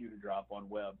for the shoe to drop on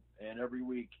Webb, and every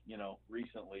week,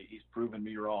 recently he's proven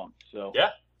me wrong. So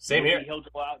yeah, same here. He'll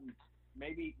go out and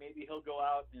maybe he'll go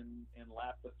out and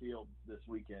lap the field this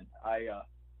weekend. I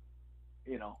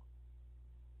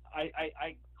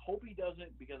hope he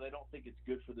doesn't, because I don't think it's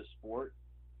good for the sport.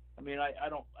 I mean, I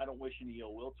don't wish any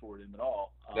ill will toward him at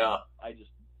all. No.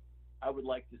 I would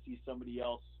like to see somebody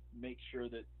else make sure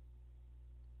that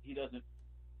he doesn't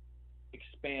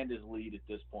expand his lead at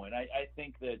this point. I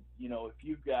think that, if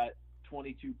you've got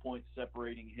 22 points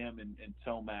separating him and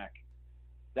Tomac,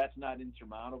 that's not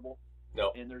insurmountable.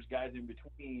 No. And there's guys in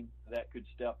between that could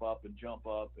step up and jump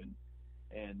up,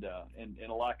 and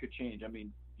a lot could change. I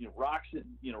mean,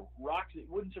 Roczen, it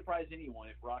wouldn't surprise anyone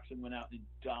if Roczen went out and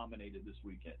dominated this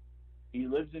weekend. He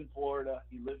lives in Florida.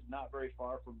 He lives not very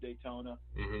far from Daytona.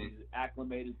 Mm-hmm. He's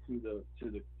acclimated to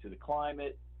the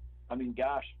climate. I mean,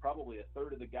 gosh, probably a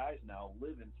third of the guys now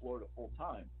live in Florida full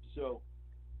time. So,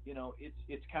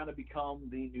 it's kind of become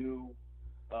the new,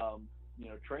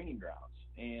 training grounds,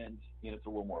 and it's a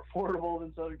little more affordable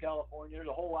than Southern California. There's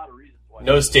a whole lot of reasons why.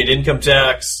 No state income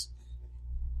tax.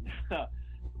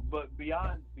 But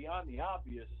beyond the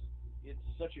obvious, it's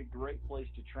such a great place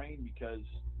to train because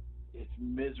it's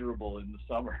miserable in the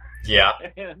summer. Yeah.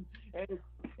 and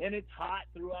it's hot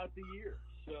throughout the year.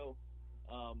 So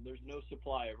there's no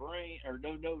supply of rain, or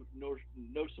no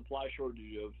supply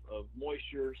shortage of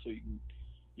moisture. So you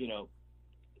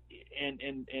can,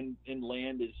 and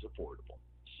land is affordable.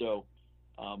 So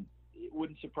it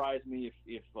wouldn't surprise me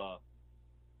if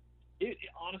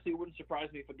honestly, it wouldn't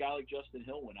surprise me if a guy like Justin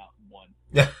Hill went out and won.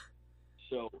 Yeah.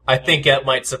 So I think that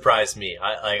might surprise me.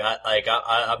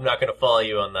 I'm not going to follow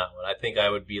you on that one. I think I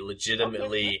would be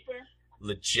legitimately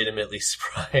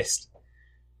surprised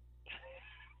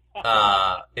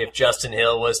if Justin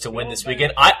Hill was to win this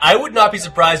weekend. I would not be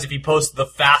surprised if he posted the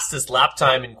fastest lap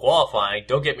time in qualifying.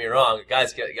 Don't get me wrong,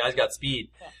 guys got speed.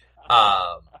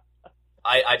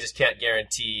 I just can't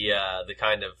guarantee the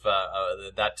kind of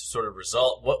that sort of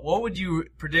result. What would you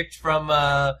predict from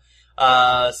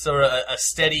sort of a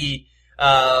steady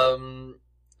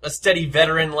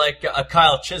veteran like a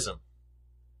Kyle Chisholm?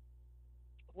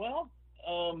 Well,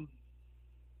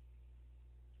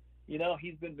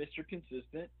 he's been Mr.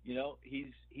 Consistent.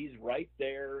 He's right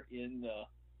there in the,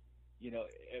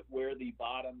 at where the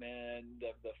bottom end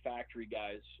of the factory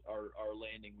guys are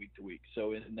landing week to week.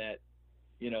 So in that,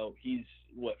 he's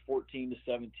 14 to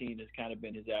 17 has kind of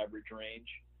been his average range.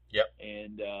 Yep.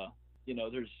 And,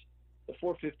 there's the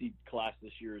 450 class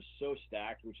this year is so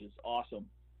stacked, which is awesome.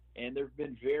 And there've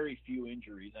been very few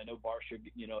injuries. I know Barsha,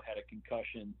 had a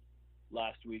concussion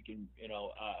last week in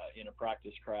a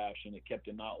practice crash, and it kept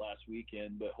him out last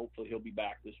weekend, but hopefully he'll be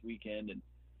back this weekend. And,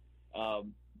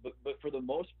 but for the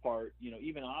most part,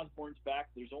 even Osborne's back.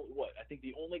 There's only I think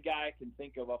the only guy I can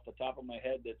think of off the top of my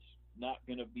head that's not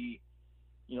going to be,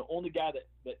 only guy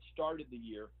that started the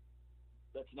year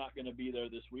that's not going to be there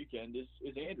this weekend is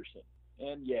Anderson.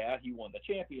 And yeah, he won the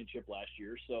championship last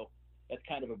year, so that's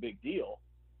kind of a big deal.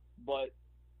 But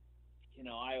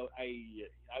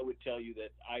I would tell you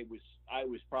that I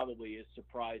was probably as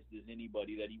surprised as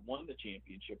anybody that he won the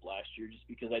championship last year, just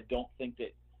because I don't think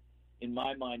that, in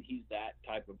my mind, he's that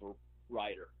type of a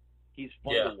rider. He's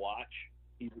fun to watch.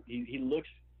 He looks,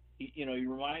 he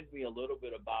reminds me a little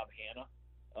bit of Bob Hanna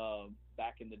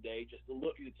back in the day. Just the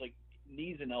look, it's like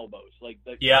knees and elbows. Like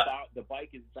the bike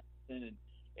is bouncing and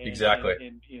exactly.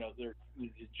 And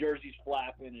his jersey's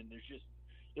flapping, and there's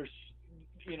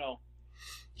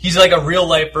he's like a real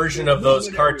life version of those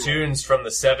cartoons from the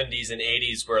 70s and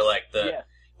 80s where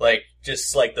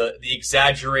just the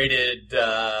exaggerated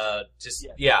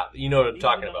you know what I'm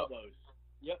talking about. Those.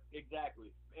 Yep,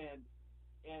 exactly. And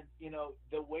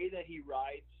the way that he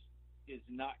rides is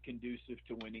not conducive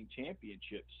to winning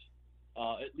championships.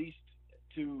 At least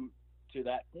to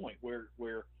that point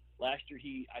where last year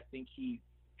I think he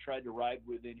tried to ride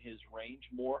within his range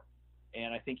more.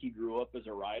 And I think he grew up as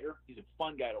a rider. He's a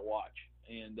fun guy to watch.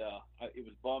 And it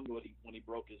was bummed when he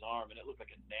broke his arm, and it looked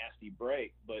like a nasty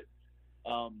break. But,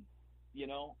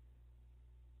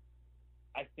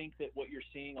 I think that what you're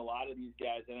seeing a lot of these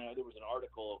guys, and I know there was an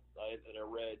article that I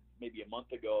read maybe a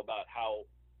month ago about how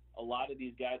a lot of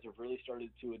these guys have really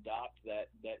started to adopt that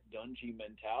Dungey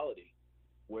mentality,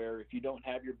 where if you don't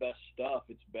have your best stuff,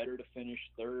 it's better to finish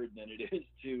third than it is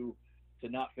to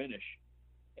not finish.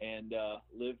 And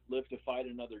live to fight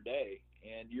another day.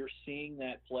 And you're seeing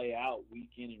that play out week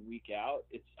in and week out.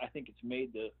 I think it's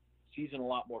made the season a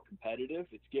lot more competitive.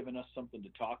 It's given us something to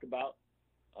talk about,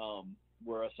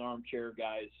 where us armchair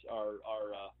guys are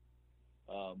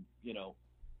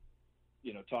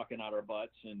talking out our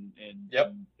butts and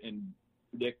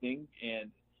predicting.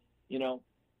 And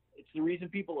it's the reason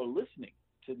people are listening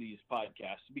to these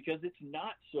podcasts, because it's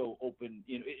not so open.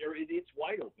 It's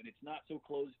wide open. It's not so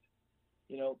closed.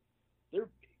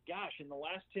 In the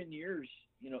last 10 years,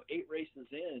 8 races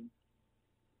in,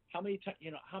 how many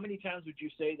times would you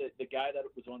say that the guy that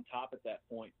was on top at that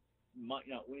point might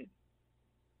not win?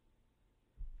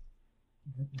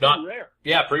 Not rare.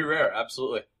 Yeah, pretty rare.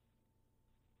 Absolutely.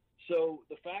 So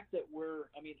the fact that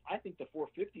I think the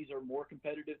 450s are more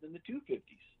competitive than the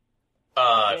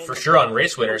 250s. For sure on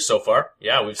race winners so far.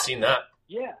 Yeah, we've seen that.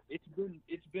 Yeah, it's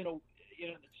been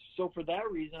so for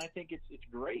that reason, I think it's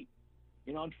great.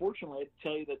 Unfortunately, I'd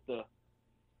tell you that the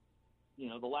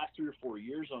last 3 or 4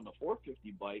 years on the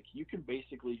 450 bike, you can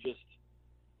basically just,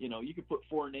 you could put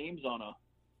 4 names on a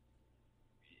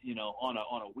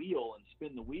wheel and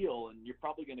spin the wheel, and you're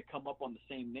probably going to come up on the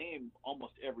same name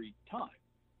almost every time.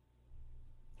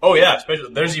 Oh yeah,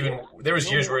 especially there was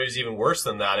years where it was even worse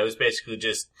than that. It was basically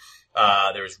just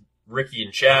there was Ricky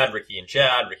and Chad, right.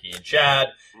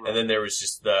 And then there was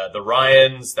just the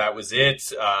Ryans. That was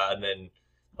it, and then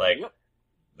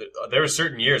there were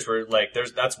certain years where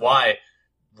that's why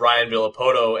Ryan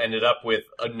Villopoto ended up with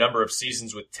a number of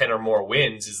seasons with 10 or more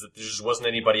wins, is that there just wasn't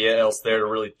anybody else there to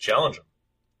really challenge him.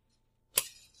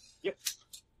 Yep.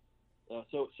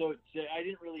 So I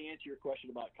didn't really answer your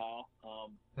question about Kyle.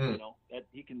 That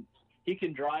he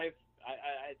can drive.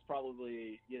 It's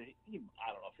probably I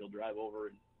don't know if he'll drive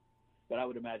over, but I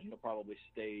would imagine he'll probably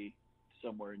stay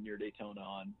somewhere near Daytona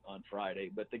on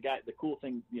Friday. But the cool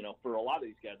thing, for a lot of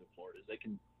these guys in Florida is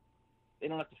they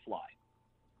don't have to fly.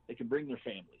 They can bring their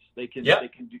families. They can do,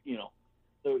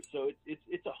 So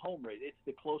it's a home race. It's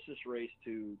the closest race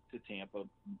to Tampa,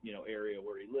 area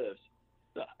where he lives.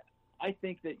 So I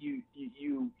think that you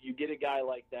get a guy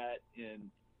like that, and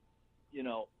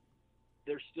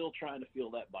they're still trying to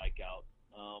feel that bike out.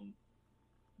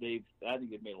 I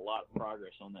think they've made a lot of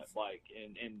progress on that bike,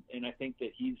 and I think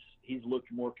that he's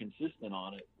looked more consistent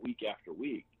on it week after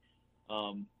week.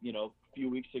 A few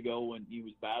weeks ago when he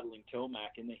was battling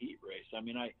Tomac in the heat race, I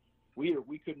mean,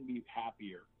 we couldn't be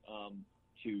happier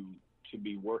to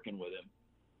be working with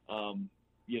him.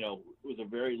 It was a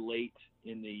very late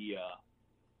in the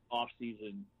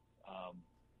off-season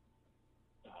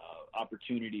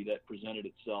opportunity that presented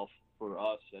itself for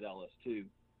us at LS2.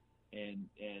 And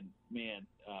man,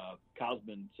 Kyle's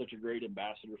been such a great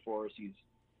ambassador for us. He's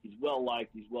well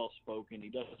liked. He's well spoken. He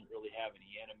doesn't really have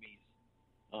any enemies.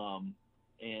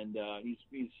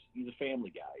 He's a family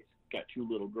guy. He's got 2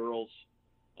 little girls.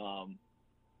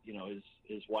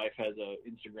 His wife has a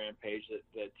Instagram page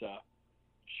that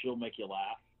she'll make you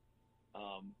laugh.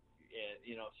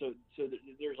 So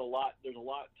there's a lot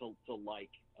to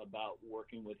like about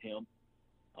working with him.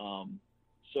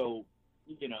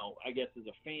 I guess as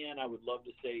a fan, I would love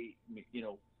to say,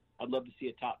 I'd love to see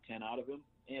a top 10 out of him.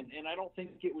 And I don't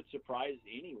think it would surprise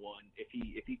anyone if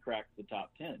he cracked the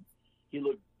top 10. He's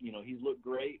looked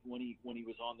great when he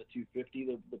was on the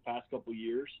 250 the past couple of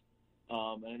years.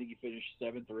 And I think he finished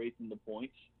 7th or 8th in the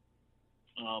points.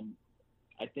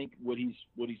 I think what he's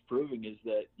proving is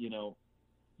that,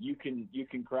 you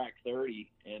can crack 30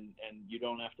 and you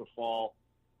don't have to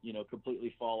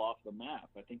completely fall off the map.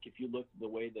 I think if you look at the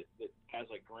way that guys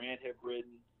like Grant have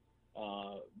ridden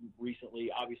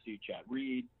recently, obviously Chad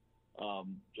Reed,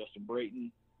 Justin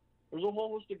Brayton, there's a whole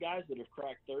host of guys that have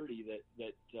cracked 30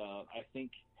 that I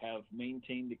think have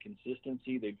maintained the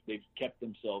consistency. They've kept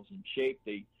themselves in shape.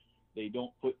 They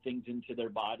don't put things into their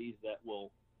bodies that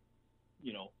will,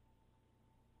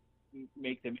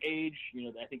 make them age.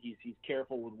 I think he's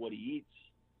careful with what he eats.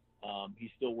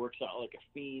 He still works out like a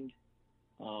fiend.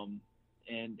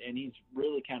 And he's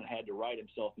really kind of had to ride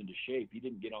himself into shape. He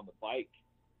didn't get on the bike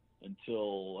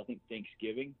until I think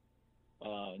Thanksgiving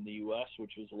in the U.S.,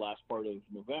 which was the last part of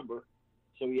November.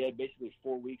 So he had basically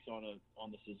 4 weeks on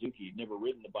the Suzuki. He'd never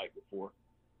ridden the bike before,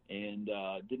 and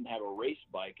didn't have a race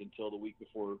bike until the week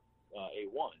before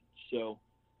A1. So,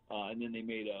 and then they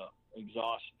made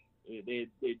exhaust. They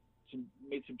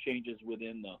made some changes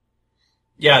within the.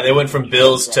 Yeah, they went from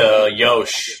Bills to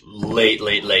Yosh late.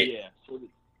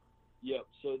 Yeah.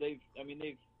 So they've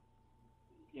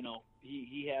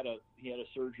he had a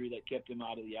surgery that kept him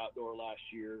out of the outdoor last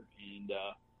year and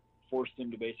forced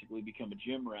him to basically become a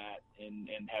gym rat and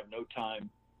have no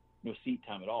seat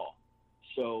time at all.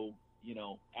 So,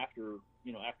 after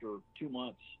 2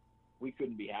 months, we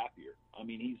couldn't be happier. I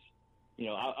mean, he's,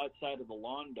 outside of the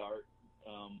lawn dart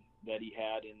that he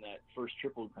had in that first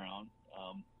Triple Crown,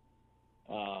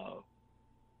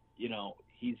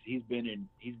 he's been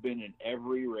in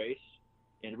every race,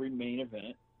 in every main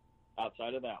event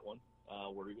outside of that one,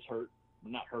 where he was hurt.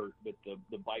 Not hurt, but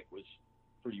the bike was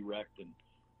pretty wrecked and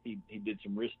he did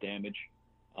some wrist damage.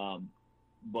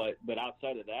 But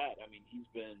outside of that, I mean,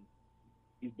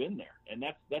 he's been there, and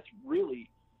that's really,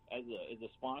 as a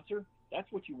sponsor,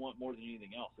 that's what you want more than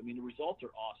anything else. I mean, the results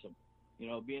are awesome.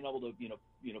 Being able to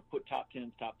put top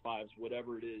 10s, top 5s,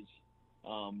 whatever it is,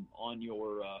 on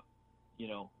your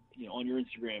on your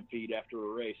Instagram feed after a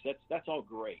race. That's all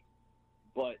great.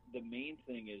 But the main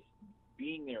thing is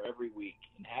being there every week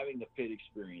and having the pit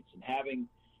experience and having,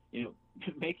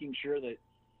 making sure that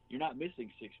you're not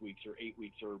missing 6 weeks or 8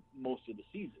 weeks or most of the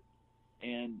season.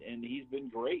 And he's been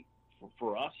great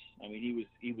for us. I mean,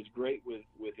 he was great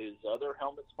with his other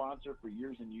helmet sponsor for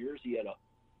years and years. He had a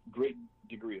great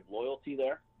degree of loyalty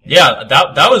there. Yeah,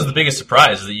 that was the biggest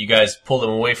surprise, that you guys pulled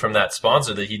him away from that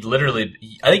sponsor. That he'd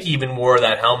literally, I think he even wore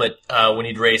that helmet when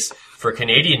he'd race for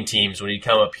Canadian teams when he'd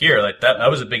come up here. Like that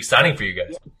was a big signing for you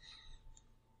guys.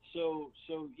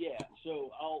 Yeah.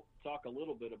 So I'll talk a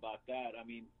little bit about that. I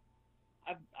mean,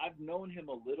 I've known him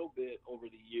a little bit over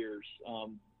the years.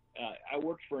 I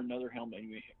worked for another helmet.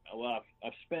 Well,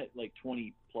 I've spent like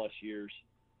 20 plus years.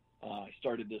 I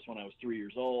started this when I was 3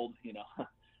 years old.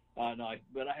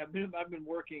 But I've been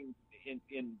working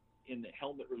in the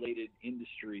helmet related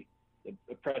industry, the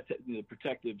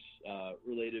protectives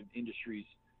related industries,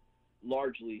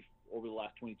 largely over the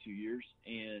last 22 years.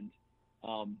 And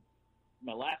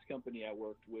my last company I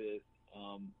worked with,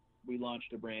 we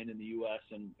launched a brand in the U.S.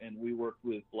 and we worked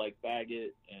with Blake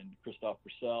Baggett and Christophe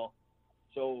Purcell.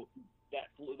 So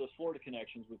those Florida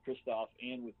connections with Christophe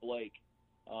and with Blake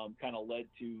kind of led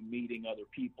to meeting other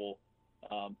people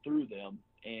through them.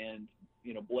 And,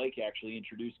 Blake actually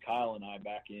introduced Kyle and I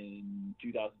back in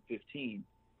 2015.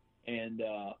 And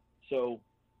so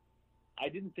I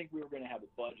didn't think we were going to have a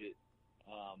budget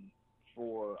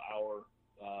for our,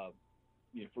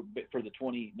 for the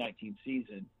 2019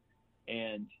 season.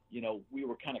 And, we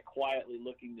were kind of quietly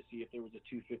looking to see if there was a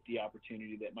 250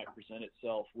 opportunity that might present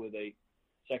itself with a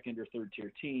second or third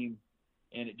tier team.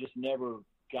 And it just never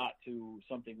got to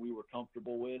something we were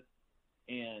comfortable with.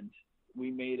 And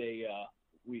we made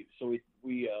we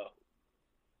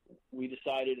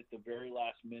decided at the very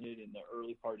last minute in the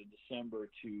early part of December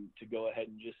to go ahead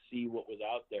and just see what was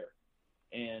out there.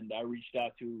 And I reached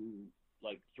out to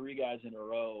like 3 guys in a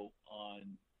row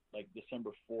on like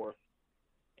December 4th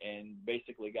and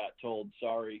basically got told,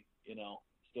 sorry,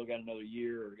 still got another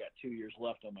year or got 2 years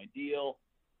left on my deal.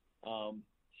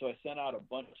 So I sent out a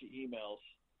bunch of emails.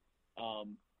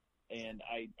 And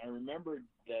I remembered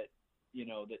that,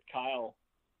 that Kyle,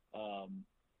 Kyle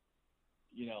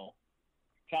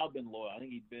had been loyal. I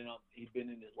think he'd been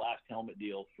in his last helmet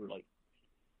deal for like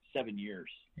 7 years.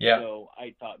 Yeah. So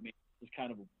I thought maybe it's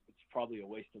probably a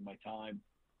waste of my time.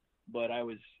 But I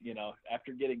was,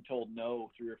 after getting told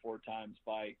no 3 or 4 times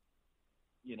by,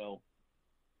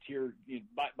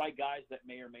 by guys that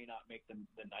may or may not make the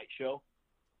night show,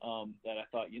 that I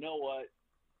thought, you know what?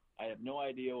 I have no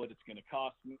idea what it's going to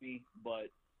cost me, but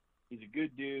he's a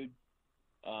good dude.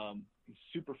 He's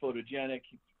super photogenic.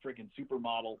 He's freaking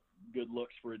supermodel, good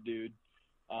looks for a dude.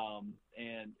 And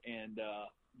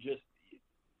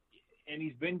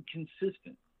he's been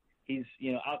consistent. He's,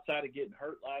 outside of getting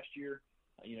hurt last year,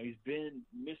 he's been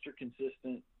Mr.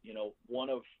 Consistent, one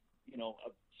of,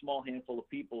 a small handful of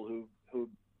people who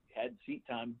had seat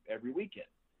time every weekend.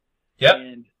 Yep.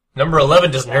 And number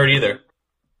 11 doesn't hurt either.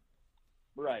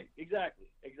 Right. Exactly.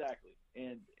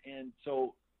 And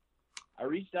so I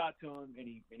reached out to him and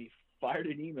he fired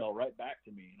an email right back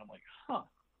to me. And I'm like, huh.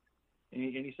 And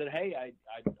he said, hey, I'd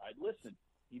listen.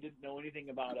 He didn't know anything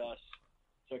about us.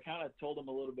 So I kind of told him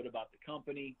a little bit about the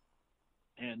company.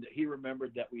 And he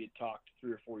remembered that we had talked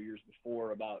 3 or 4 years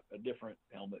before about a different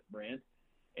helmet brand.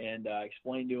 And I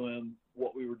explained to him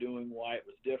what we were doing, why it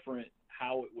was different,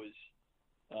 how it was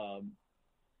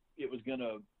going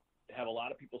to have a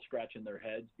lot of people scratching their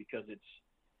heads because it's,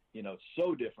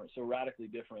 so different, so radically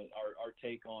different, our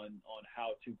take on how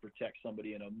to protect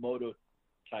somebody in a moto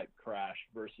type crash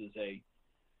versus a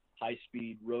high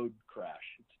speed road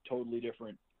crash. It's a totally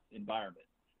different environment.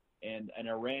 And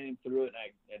I ran him through it and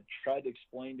I tried to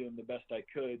explain to him the best I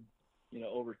could,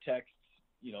 over texts,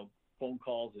 phone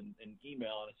calls and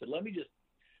email. And I said, let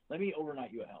me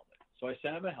overnight you a helmet. So I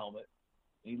sent him a helmet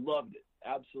and he loved it.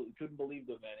 Absolutely couldn't believe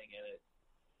the venting in it.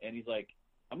 And he's like,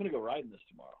 I'm going to go riding this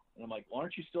tomorrow. And I'm like, well,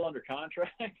 aren't you still under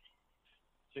contract?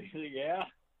 So he's like, yeah.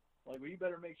 I'm like, well, you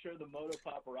better make sure the moto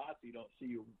paparazzi don't see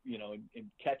you,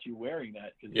 and catch you wearing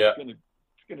that because it's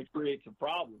going to create some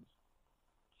problems.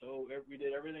 So we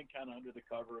did everything kind of under the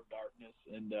cover of darkness,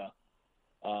 and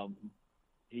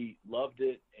he loved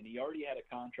it. And he already had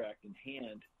a contract in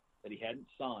hand that he hadn't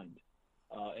signed,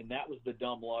 and that was the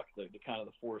dumb luck, the kind of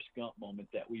the Forrest Gump moment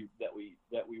that we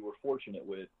were fortunate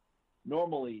with.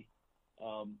 Normally,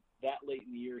 that late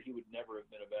in the year, he would never have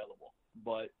been available.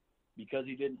 But because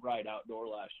he didn't ride outdoor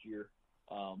last year,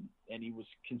 and he was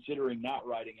considering not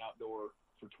riding outdoor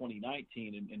for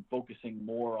 2019 and focusing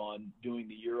more on doing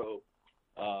the Euro,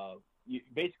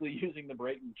 basically using the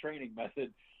Brayton training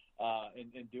method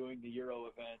and doing the Euro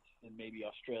events and maybe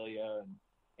Australia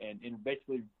and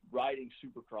basically riding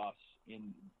Supercross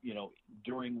in,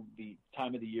 during the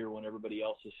time of the year when everybody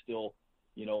else is still,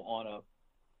 on a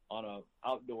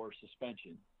outdoor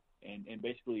suspension and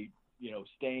basically,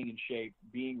 staying in shape,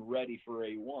 being ready for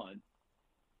A1.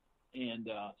 And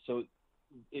so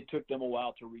it took them a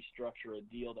while to restructure a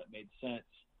deal that made sense.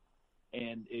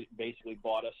 And it basically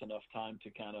bought us enough time to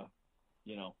kind of,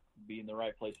 be in the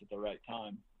right place at the right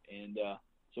time. And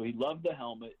so he loved the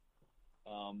helmet,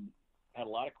 had a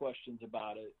lot of questions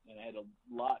about it, and I had a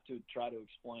lot to try to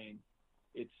explain.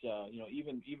 It's,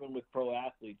 even with pro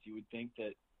athletes, you would think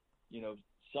that,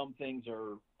 some things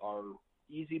are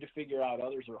easy to figure out,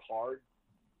 others are hard,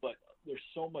 but there's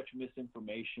so much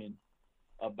misinformation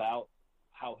about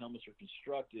how helmets are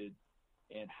constructed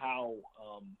and how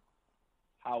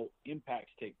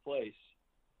impacts take place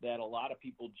that a lot of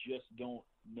people just don't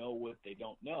know what they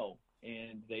don't know.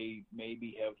 And they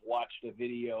maybe have watched a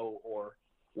video or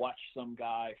watched some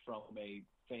guy from a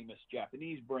famous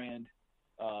Japanese brand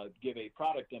give a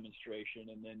product demonstration,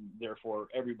 and then therefore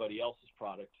everybody else's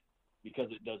product,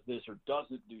 because it does this or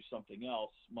doesn't do something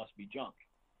else, must be junk.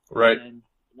 Right. And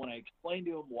when I explained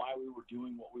to him why we were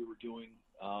doing what we were doing,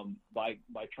 by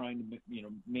trying to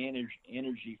manage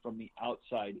energy from the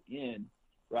outside in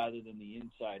rather than the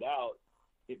inside out,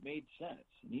 it made sense.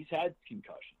 And he's had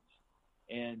concussions,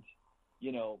 and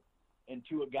and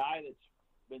to a guy that's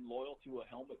been loyal to a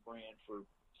helmet brand for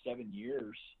 7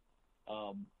 years,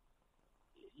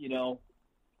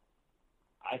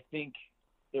 I think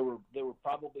there were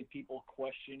probably people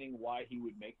questioning why he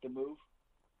would make the move,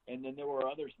 and then there were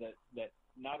others that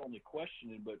not only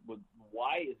questioned it, but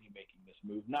why is he making this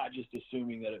move? Not just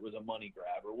assuming that it was a money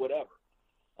grab or whatever.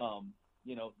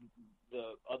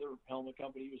 The other helmet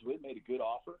company he was with made a good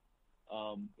offer.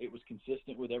 It was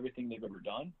consistent with everything they've ever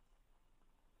done.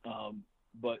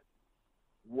 But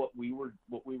what we were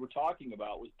talking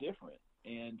about was different,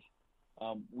 and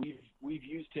we've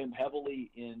used him heavily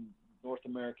in North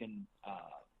American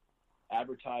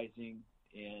advertising,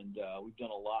 and we've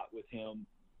done a lot with him,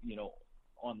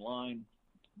 online,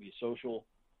 via social,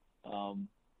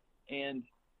 and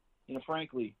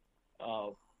frankly,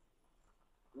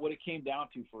 what it came down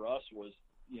to for us was,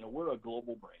 we're a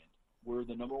global brand. We're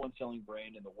the number one selling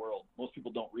brand in the world. Most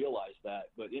people don't realize that,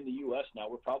 but in the U.S. now,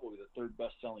 we're probably the third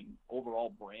best selling overall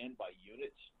brand by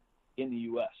units in the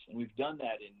U.S. And we've done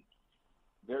that in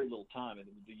very little time. And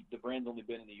the brand's only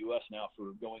been in the U.S. now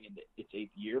for going into its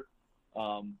 8th year.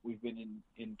 We've been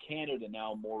in Canada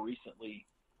now more recently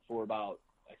for about,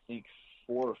 I think,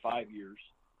 4 or 5 years.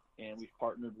 And we've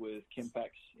partnered with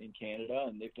Kimpex in Canada,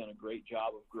 and they've done a great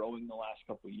job of growing the last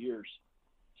couple of years.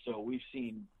 So we've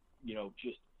seen,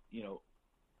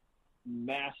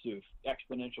 massive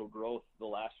exponential growth the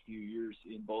last few years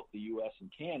in both the U.S.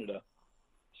 and Canada.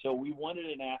 So we wanted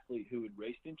an athlete who had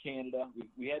raced in Canada.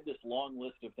 We had this long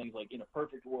list of things like, in a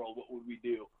perfect world, what would we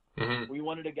do? Mm-hmm. We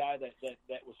wanted a guy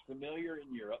that was familiar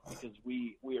in Europe, because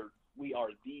we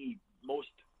are the most,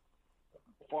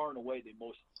 far and away, the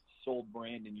most sold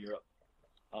brand in Europe.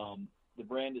 The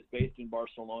brand is based in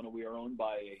Barcelona. We are owned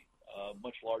by a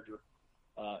much larger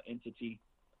entity,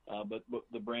 but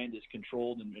the brand is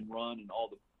controlled and run, and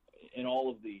all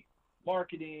of the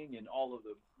marketing and all of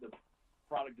the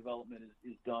product development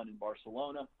is done in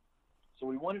Barcelona. So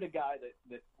we wanted a guy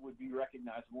that would be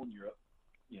recognizable in Europe.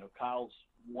 Kyle's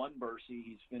won Bercy.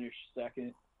 He's finished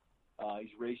second.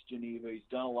 He's raced Geneva. He's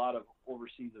done a lot of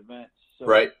overseas events. So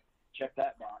right. Check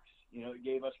that box. It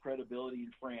gave us credibility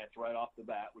in France right off the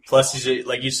bat. Plus, he's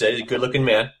like you said, he's a good-looking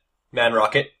man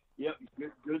rocket. Yep,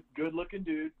 good-looking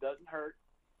dude. Doesn't hurt.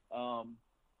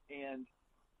 And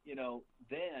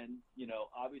then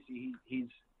obviously he's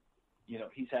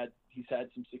had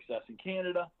some success in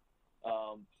Canada.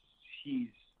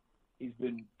 He's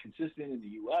been consistent in the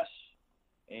U.S.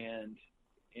 and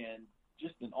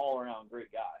just an all-around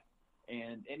great guy.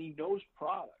 And he knows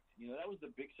product. That was the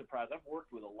big surprise. I've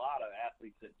worked with a lot of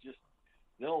athletes that just,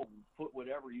 they'll put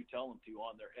whatever you tell them to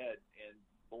on their head, and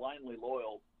blindly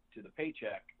loyal to the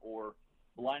paycheck, or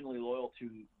blindly loyal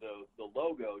to the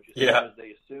logo, just because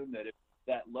they assume that if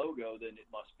that logo, then it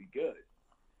must be good.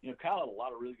 Kyle had a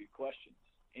lot of really good questions.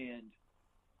 And,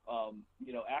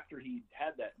 after he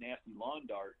had that nasty lawn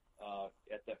dart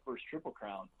at that first Triple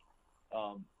Crown,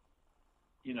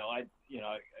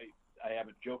 I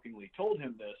haven't jokingly told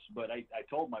him this, but I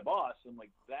told my boss, I'm like,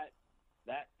 that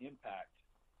impact,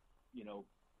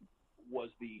 was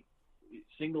the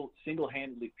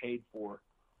single-handedly paid for,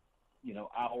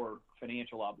 our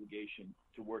financial obligation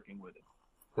to working with him.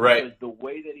 Right. Because the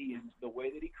way that he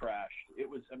crashed, it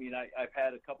was, I've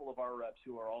had a couple of our reps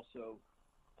who are also,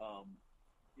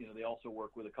 they also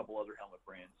work with a couple other helmet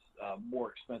brands,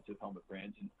 more expensive helmet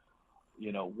brands. And,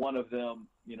 one of them,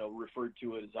 referred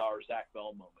to it as our Zach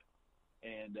Bell moment.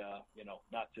 And,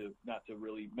 not to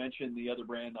really mention the other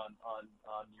brand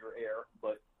on your air,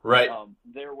 but right.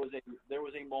 There was a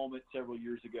moment several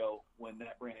years ago when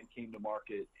that brand came to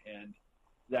market, and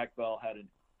Zach Bell had an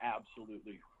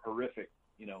absolutely horrific,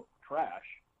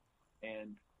 crash,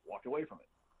 and walked away from it.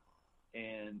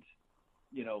 And,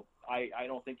 I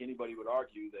don't think anybody would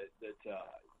argue that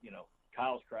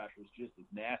Kyle's crash was just as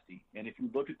nasty. And if you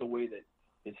look at the way that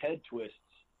his head twists,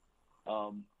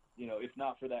 if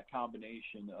not for that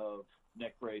combination of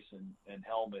neck brace and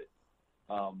helmet,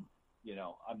 I'm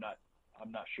not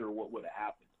sure what would have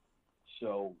happened.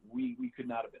 So we could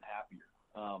not have been happier.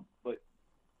 But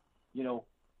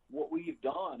what we've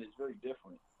done is very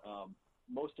different.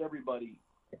 Most everybody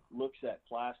looks at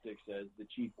plastics as the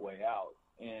cheap way out,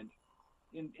 and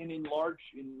in large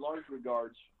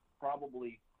regards,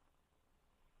 probably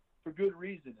for good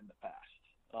reason in the past.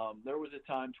 There was a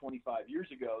time 25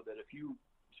 years ago that if you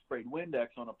sprayed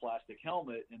Windex on a plastic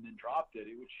helmet and then dropped it,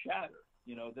 it would shatter.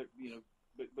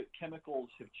 But chemicals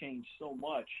have changed so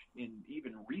much in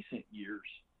even recent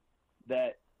years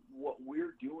that what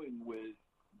we're doing with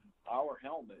our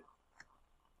helmet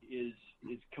is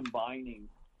combining,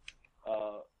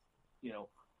 a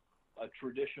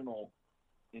traditional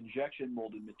injection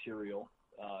molded material,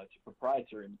 it's a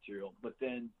proprietary material, but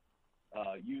then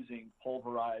using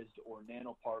pulverized or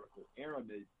nanoparticle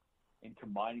aramid and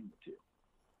combining the two.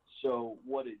 So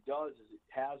what it does is it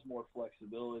has more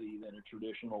flexibility than a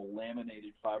traditional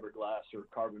laminated fiberglass or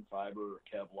carbon fiber or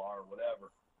Kevlar or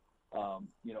whatever.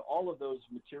 All of those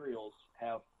materials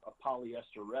have a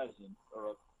polyester resin or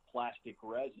a plastic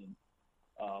resin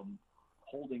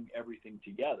holding everything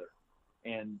together.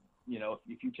 And,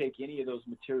 if you take any of those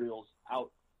materials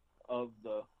out of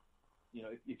the,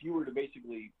 if you were to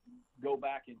basically go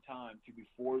back in time to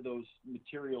before those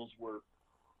materials were,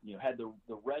 had the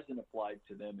resin applied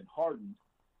to them and hardened,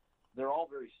 they're all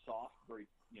very soft,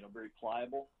 very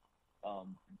pliable.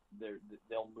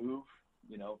 They'll move,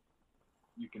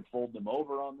 you can fold them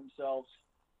over on themselves.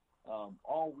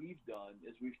 All we've done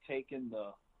is we've taken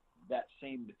that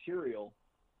same material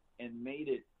and made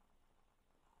it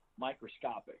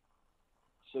microscopic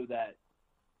so that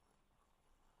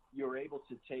you're able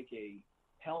to take a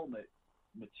helmet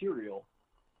material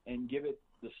and give it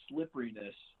the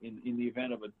slipperiness in the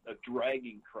event of a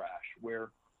dragging crash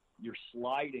where you're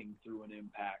sliding through an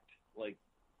impact, like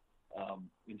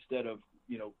instead of,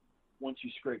 once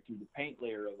you scrape through the paint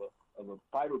layer of a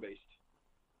fiber-based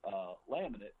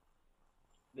laminate,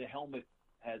 the helmet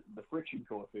has the friction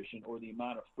coefficient, or the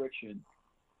amount of friction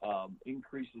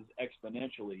increases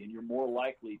exponentially, and you're more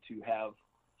likely to have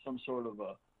some sort of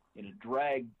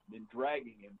dragging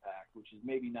impact, which is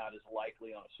maybe not as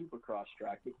likely on a supercross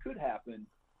track, but could happen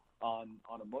on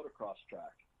a motocross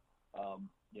track.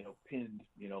 Pinned,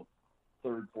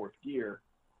 third, fourth gear,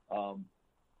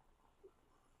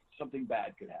 something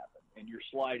bad could happen, and you're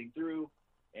sliding through,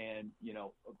 and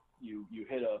you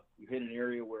hit an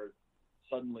area where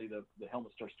suddenly the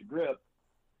helmet starts to grip,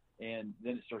 and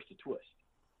then it starts to twist.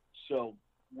 So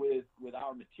with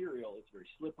our material, it's very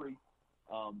slippery.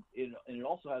 And it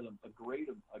also has a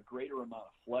greater amount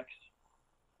of flex.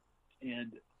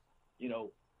 And,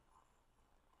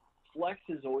 flex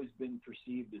has always been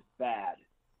perceived as bad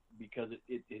because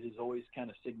it has always kind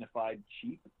of signified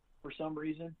cheap for some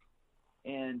reason.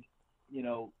 And,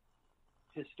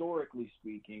 historically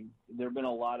speaking, there have been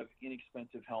a lot of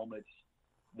inexpensive helmets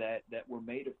that were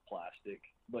made of plastic,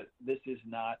 but this is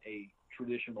not a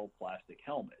traditional plastic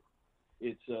helmet.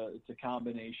 It's a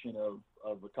combination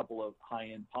of a couple of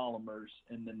high-end polymers,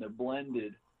 and then they're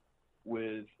blended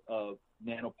with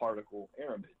nanoparticle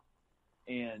aramid.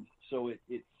 And so it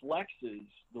flexes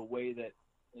the way that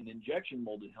an injection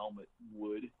molded helmet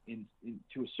would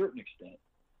to a certain extent,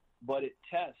 but it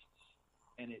tests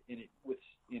and it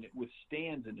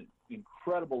withstands an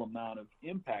incredible amount of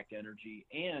impact energy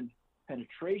and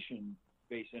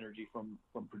penetration-based energy from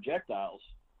projectiles,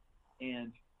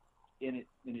 and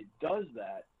it does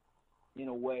that in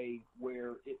a way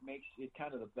where it makes it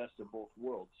kind of the best of both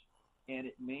worlds, and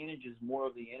it manages more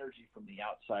of the energy from the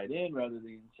outside in rather than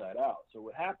the inside out. So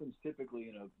what happens typically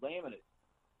in a laminate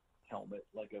helmet,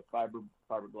 like a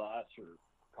fiberglass or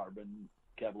carbon,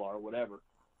 Kevlar, whatever,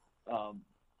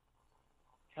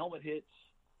 helmet hits,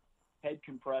 head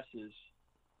compresses,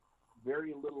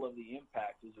 very little of the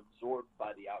impact is absorbed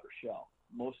by the outer shell.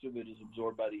 Most of it is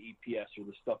absorbed by the EPS, or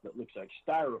the stuff that looks like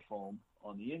styrofoam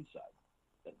on the inside.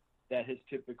 That has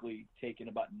typically taken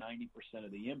about 90%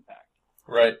 of the impact.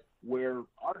 Right. Where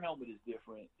our helmet is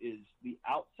different is the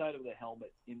outside of the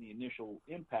helmet in the initial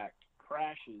impact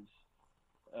crashes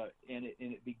and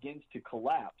it begins to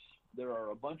collapse. There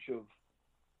are a bunch of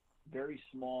very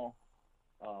small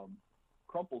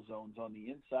crumple zones on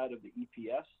the inside of the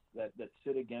EPS that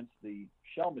sit against the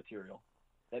shell material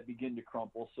that begin to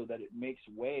crumple, so that it makes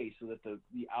way so that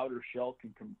the outer shell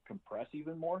can compress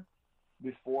even more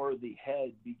before the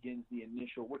head begins the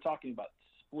initial. We're talking about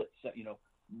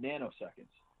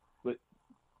nanoseconds. But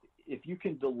if you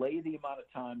can delay the amount of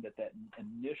time that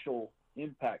initial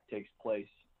impact takes place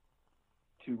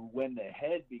to when the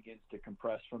head begins to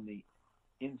compress from the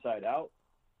inside out,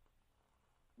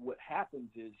 what happens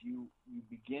is you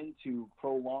begin to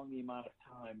prolong the amount of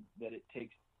time that it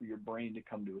takes for your brain to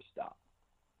come to a stop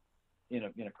in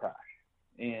a crash.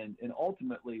 And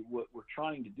ultimately what we're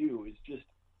trying to do is just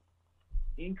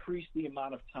increase the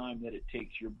amount of time that it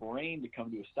takes your brain to come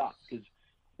to a stop, because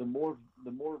the more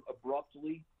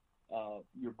abruptly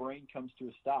your brain comes to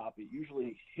a stop, it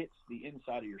usually hits the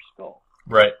inside of your skull.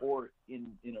 Right. Or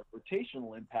in a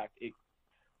rotational impact,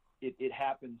 it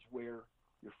happens where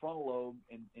your frontal lobe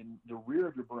and the rear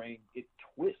of your brain, it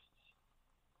twists.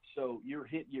 So you're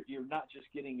not just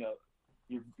getting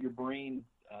your brain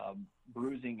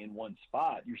bruising in one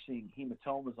spot. You're seeing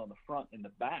hematomas on the front and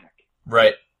the back.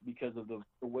 Right. Because of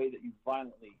the way that you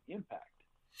violently impact.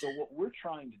 So what we're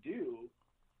trying to do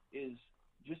is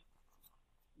just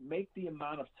make the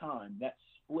amount of time, that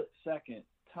split second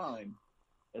time,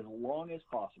 as long as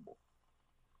possible.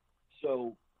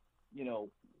 So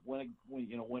when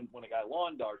a guy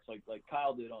lawn darts like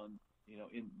Kyle did on,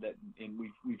 and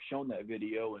we've shown that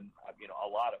video, and a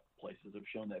lot of places have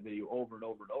shown that video over and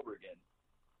over and over again.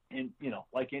 And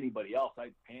like anybody else, I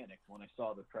panicked when I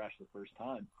saw the crash the first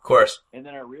time. Of course. And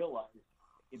then I realized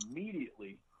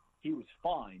immediately he was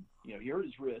fine. He hurt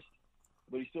his wrist,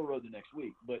 but he still rode the next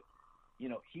week. But he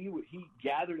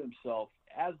gathered himself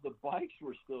as the bikes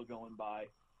were still going by,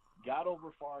 got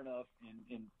over far enough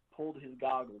and pulled his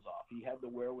goggles off. He had the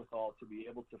wherewithal to be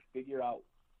able to figure out,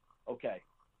 okay,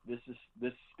 this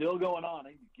is still going on.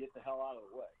 I need to get the hell out of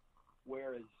the way.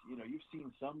 Whereas, you've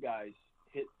seen some guys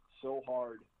hit so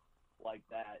hard like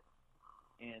that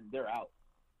and they're out,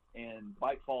 and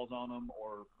bike falls on them,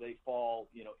 or they fall,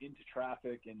 into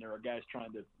traffic, and there are guys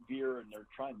trying to veer and they're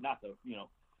trying not to,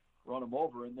 run them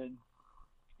over. And then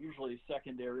usually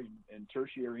secondary and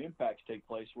tertiary impacts take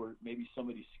place where maybe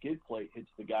somebody's skid plate hits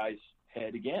the guy's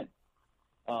head again.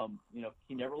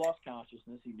 He never lost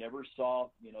consciousness. He never saw,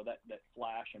 that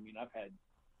flash. I mean, I've had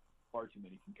far too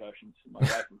many concussions. My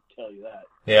wife would tell you that.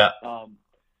 Yeah.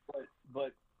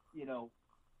 But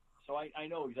so I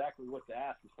know exactly what to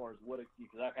ask as far as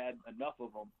because I've had enough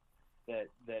of them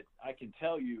that I can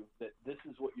tell you that this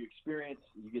is what you experience.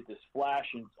 You get this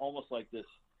flash, and it's almost like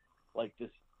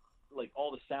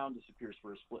all the sound disappears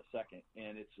for a split second,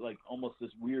 and it's like almost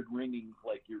this weird ringing,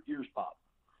 like your ears pop.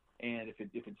 And if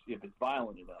it's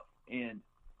violent enough, and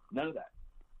none of that,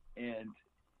 and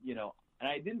and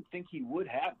I didn't think he would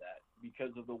have that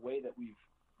because of the way that we've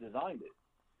designed it.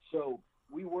 So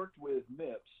we worked with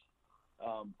MIPS.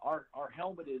 Our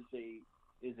helmet is a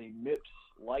MIPS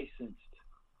licensed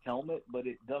helmet, but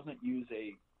it doesn't use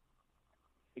a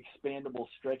expandable,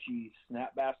 stretchy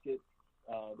snap basket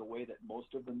the way that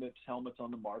most of the MIPS helmets on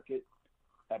the market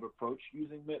have approached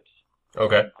using MIPS.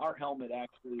 Okay. Our helmet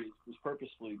actually was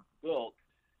purposefully built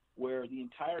where the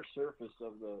entire surface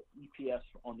of the EPS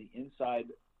on the inside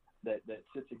that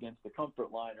sits against the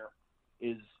comfort liner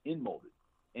is in-molded.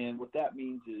 And what that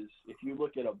means is if you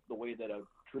look at the way that a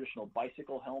traditional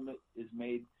bicycle helmet is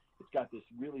made, it's got this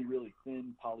really, really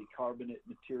thin polycarbonate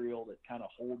material that kind of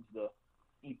holds the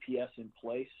EPS in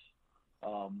place.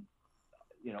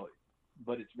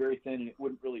 But it's very thin, and it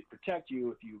wouldn't really protect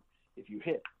you if you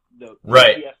hit. The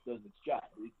right. EPS does its job.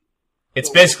 It's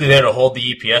basically there to hold the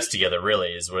EPS together,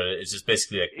 really, is what it's just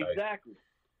basically exactly.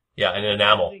 An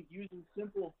enamel.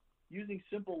 Using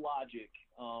simple logic,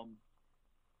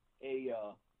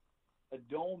 a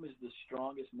dome is the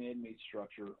strongest man-made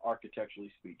structure, architecturally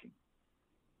speaking,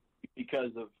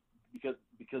 because of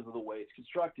the way it's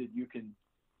constructed. You can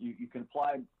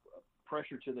apply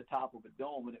pressure to the top of a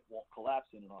dome, and it won't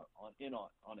collapse in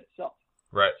on itself.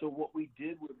 Right. So what we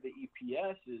did with the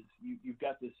EPS is you've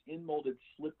got this in-molded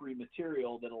slippery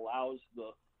material that allows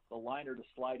the liner to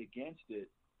slide against it,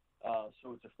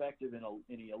 so it's effective in a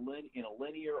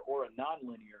linear or a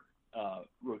non-linear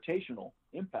rotational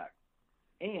impact.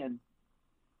 And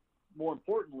more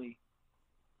importantly,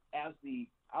 as the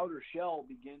outer shell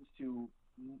begins to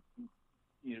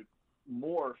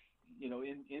morph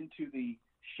into the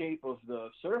shape of the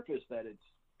surface that it's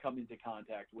come into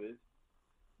contact with,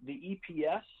 the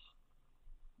EPS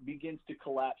begins to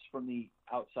collapse from the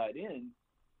outside in,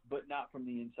 but not from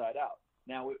the inside out.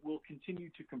 Now, it will continue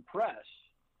to compress,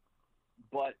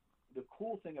 but the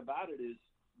cool thing about it is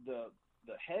the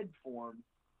head form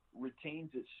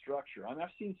retains its structure. I mean, I've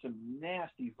seen some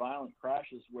nasty, violent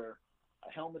crashes where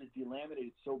a helmet is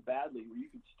delaminated so badly where you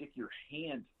can stick your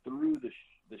hand through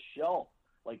the shell,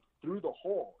 like through the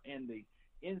hole, and the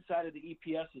inside of the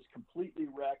EPS is completely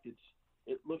wrecked.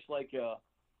 It looks like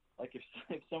if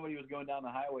somebody was going down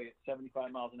the highway at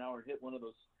 75 miles an hour and hit one of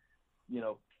those,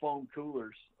 foam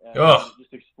coolers and it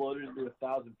just exploded into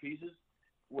 1,000 pieces,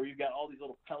 where you've got all these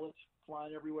little pellets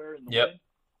flying everywhere in the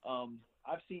wind.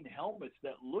 I've seen helmets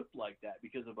that looked like that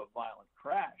because of a violent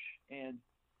crash. And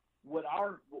what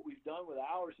we've done with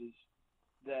ours is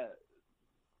that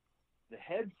the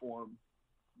head form,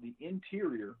 the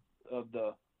interior of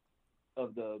the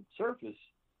surface,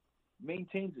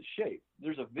 maintains its shape.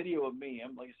 There's a video of me.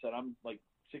 I'm like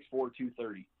 6'4",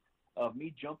 230, of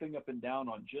me jumping up and down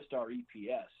on just our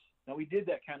EPS. Now, we did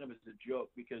that kind of as a joke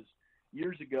because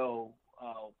years ago,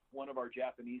 one of our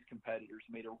Japanese competitors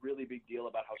made a really big deal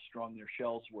about how strong their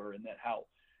shells were, and that how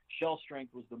shell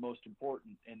strength was the most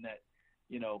important, and that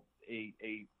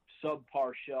a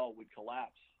subpar shell would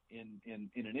collapse in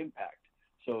an impact.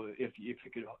 So if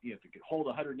it could hold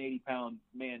a 180-pound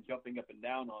man jumping up and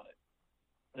down on it,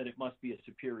 that it must be a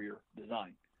superior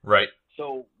design. Right.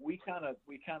 So we kind of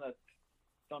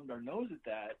thumbed our nose at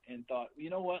that and thought, you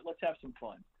know what, let's have some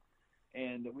fun.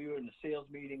 And we were in a sales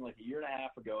meeting like a year and a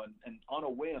half ago, and on a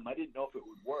whim, I didn't know if it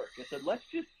would work. I said, let's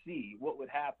just see what would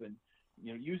happen,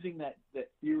 using that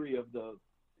theory of the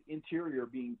interior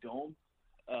being domed,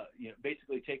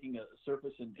 basically taking a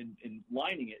surface and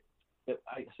lining it. That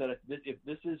I said,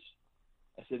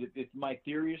 if my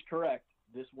theory is correct,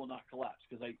 this will not collapse,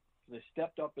 because I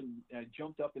stepped up and I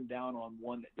jumped up and down on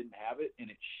one that didn't have it, and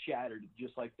it shattered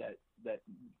just like that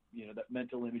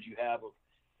mental image you have of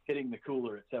hitting the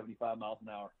cooler at 75 miles an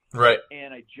hour. Right.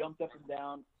 And I jumped up and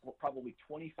down probably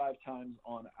 25 times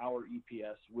on our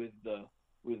EPS with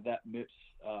that MIPS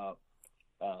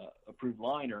approved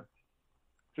liner.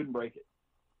 Couldn't break it.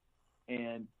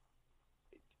 And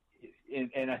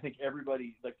I think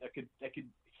everybody, like, I could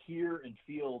hear and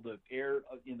feel the air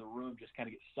in the room just kind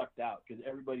of get sucked out, because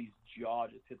everybody's jaw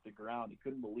just hit the ground. He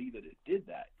couldn't believe that it did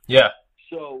that. Yeah.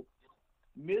 So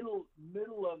middle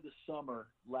of the summer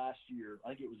last year, I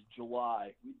think it was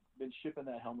July, we'd been shipping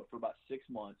that helmet for about 6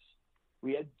 months.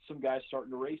 We had some guys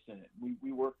starting to race in it.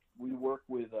 We worked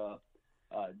with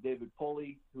David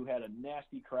Pulley, who had a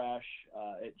nasty crash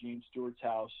at James Stewart's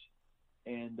house,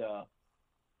 and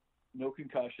no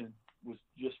concussion, was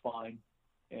just fine,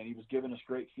 and he was giving us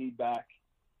great feedback.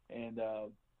 And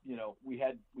we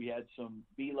had some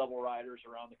B-level riders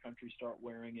around the country start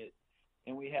wearing it,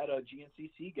 and we had a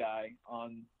GNCC guy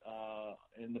on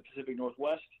in the Pacific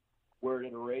Northwest wear it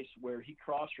at a race where he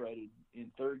cross-rided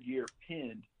in third gear,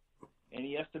 pinned, and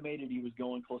he estimated he was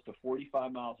going close to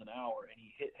 45 miles an hour, and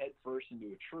he hit head first into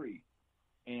a tree.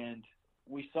 And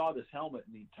we saw this helmet,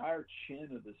 and the entire chin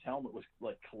of this helmet was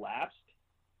like collapsed,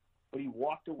 but he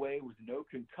walked away with no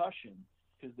concussion,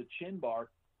 because the chin bar,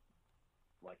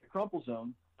 like a crumple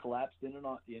zone, collapsed in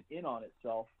on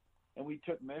itself. And we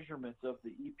took measurements of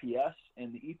the EPS,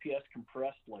 and the EPS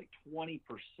compressed like 20%.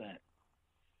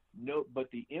 No,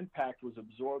 but the impact was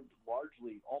absorbed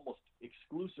largely, almost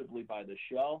exclusively, by the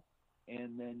shell,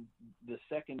 and then the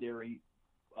secondary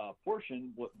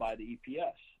portion by the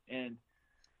EPS. And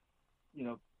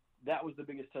that was the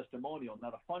biggest testimonial.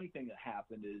 Now, the funny thing that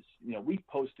happened is, we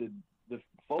posted the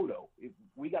photo.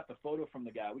 We got the photo from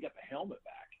the guy. We got the helmet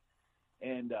back.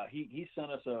 And he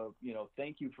sent us a,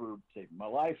 thank you for saving my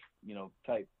life,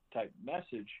 type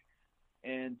message.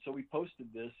 And so we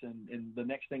posted this, and the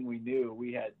next thing we knew,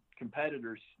 we had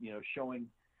competitors, showing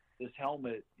this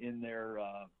helmet in their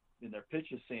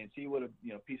pitches, saying, see what a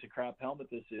piece of crap helmet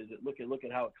this is. Look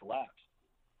at how it collapsed.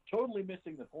 Totally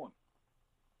missing the point.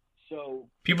 So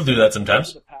people do that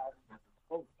sometimes.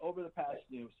 Over the past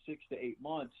 6 to 8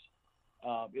 months,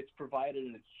 it's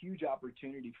provided a huge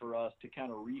opportunity for us to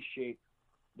kind of reshape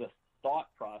the thought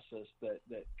process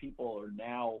that people are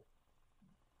now,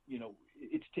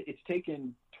 it's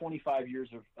taken 25 years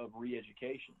of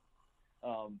re-education.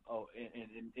 And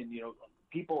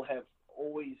people have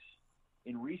always,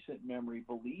 in recent memory,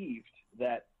 believed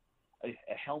that a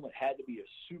helmet had to be a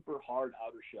super hard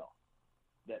outer shell,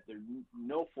 that there's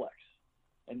no flex,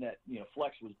 and that,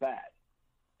 flex was bad.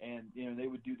 And, they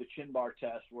would do the chin bar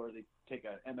test where they take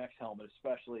a MX helmet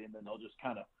especially, and then they'll just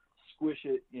kind of squish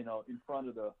it, in front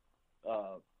of the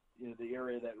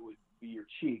area that would be your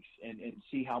cheeks, and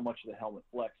see how much the helmet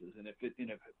flexes. And if it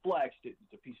flexed,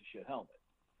 it's a piece of shit helmet.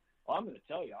 Well, I'm going to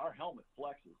tell you, our helmet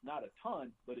flexes, not a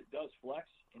ton, but it does flex,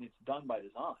 and it's done by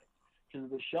design, because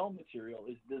the shell material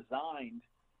is designed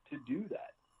to do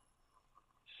that.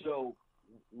 So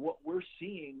what we're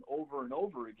seeing over and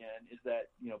over again is that,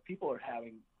 people are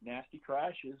having nasty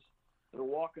crashes. They're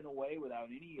walking away without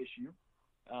any issue.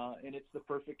 And it's the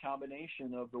perfect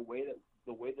combination of the way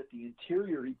that the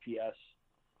interior EPS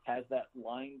has that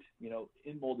lined,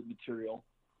 in-molded material,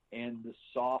 and the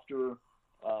softer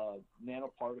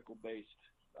nanoparticle based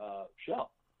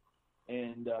shell.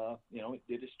 And it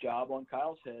did its job on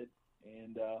Kyle's head.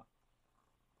 And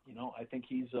I think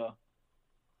he's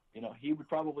he would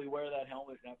probably wear that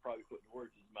helmet, not probably putting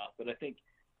words in his mouth, but I think,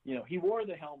 he wore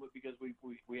the helmet because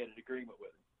we had an agreement with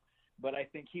him. But I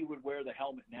think he would wear the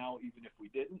helmet now, even if we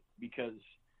didn't, because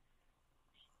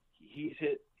he's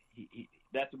hit,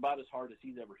 that's about as hard as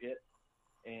he's ever hit.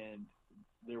 And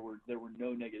there were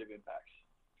no negative impacts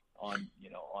on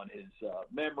his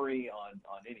memory, on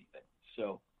anything.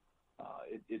 So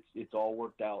it's all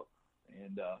worked out,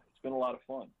 and it's been a lot of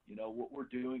fun. What we're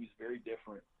doing is very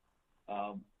different.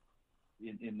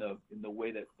 In the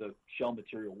way that the shell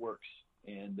material works,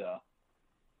 and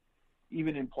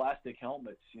even in plastic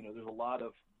helmets, there's a lot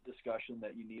of discussion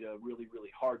that you need a really, really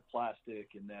hard plastic,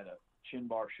 and that a chin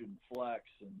bar shouldn't flex,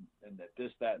 and that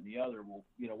this, that, and the other. Well,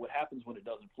 what happens when it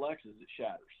doesn't flex is it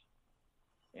shatters,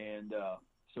 and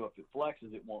so if it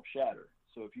flexes, it won't shatter.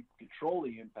 So if you control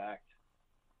the impact,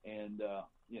 and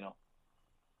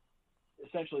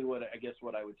essentially what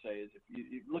I would say is,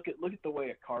 if you look at the way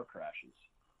a car crashes,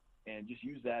 and just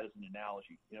use that as an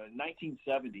analogy. In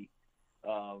 1970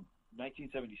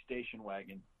 station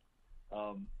wagon,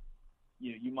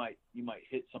 you might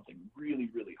hit something really,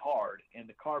 really hard, and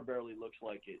the car barely looks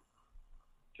like it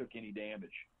took any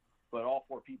damage, but all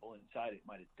four people inside it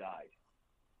might have died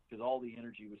because all the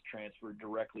energy was transferred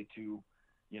directly to,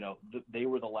 they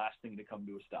were the last thing to come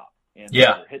to a stop, and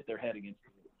hit their head against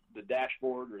the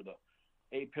dashboard or the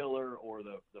A-pillar or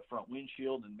the front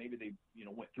windshield, and maybe they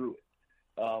went through it.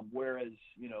 Whereas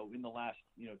in the last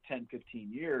 10,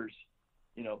 15 years,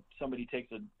 somebody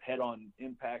takes a head-on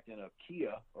impact in a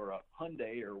Kia or a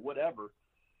Hyundai or whatever,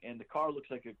 and the car looks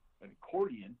like an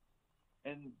accordion,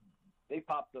 and they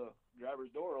pop the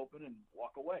driver's door open and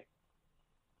walk away.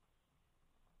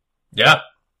 Yeah,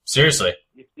 seriously.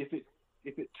 If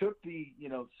it took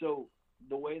so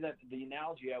the way that the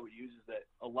analogy I would use is that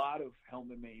a lot of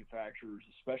helmet manufacturers,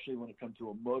 especially when it comes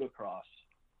to a motocross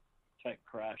type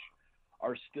crash,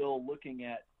 are still looking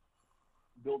at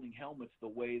building helmets the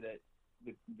way that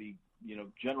the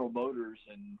General Motors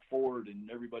and Ford and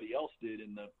everybody else did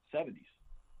in the 70s,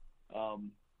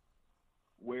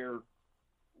 where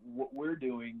what we're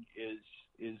doing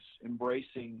is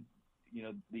embracing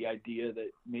the idea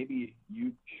that maybe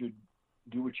you should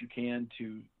do what you can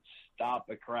to stop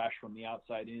a crash from the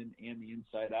outside in and the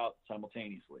inside out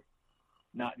simultaneously,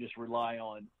 not just rely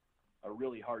on a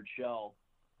really hard shell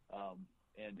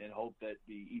and hope that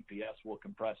the EPS will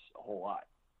compress a whole lot.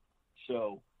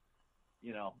 So,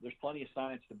 there's plenty of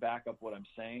science to back up what I'm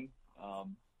saying.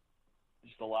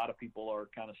 Just a lot of people are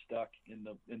kind of stuck in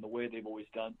the way they've always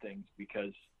done things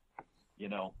because,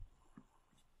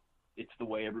 it's the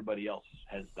way everybody else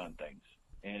has done things,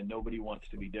 and nobody wants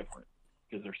to be different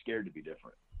because they're scared to be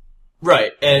different.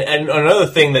 Right. And another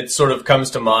thing that sort of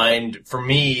comes to mind for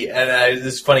me, and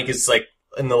this is funny because like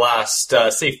in the last,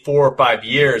 say 4 or 5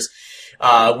 years,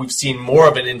 we've seen more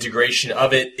of an integration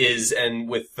of it and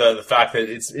with the fact that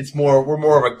we're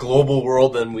more of a global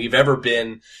world than we've ever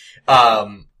been.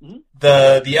 The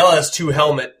LS2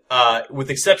 helmet, with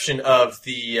exception of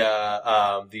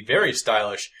the very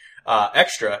stylish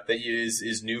Extra that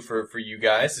is new for you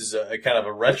guys, is a kind of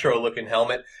a retro looking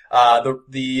helmet.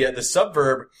 The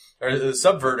Subverb or the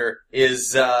Subverter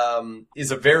is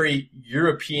a very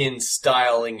European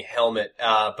styling helmet,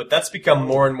 but that's become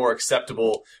more and more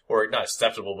acceptable, or not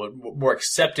acceptable, but more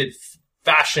accepted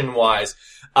fashion wise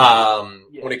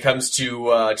when it comes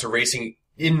to racing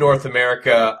in North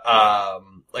America.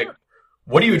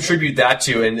 What do you attribute that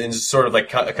to? And sort of like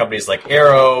companies like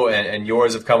Aero and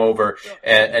yours have come over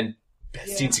and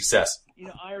seen success.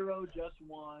 Aero, Just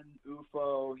One,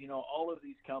 UFO, all of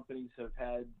these companies have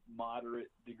had moderate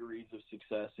degrees of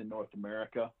success in North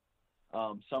America.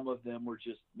 Some of them were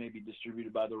just maybe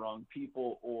distributed by the wrong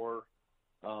people or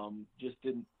just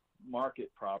didn't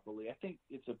market properly. I think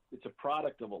it's a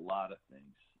product of a lot of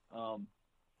things.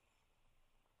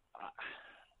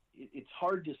 It's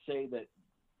hard to say that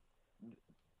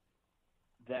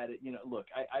look,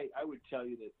 I would tell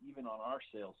you that even on our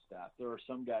sales staff, there are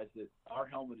some guys that our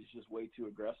helmet is just way too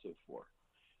aggressive for.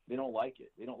 They don't like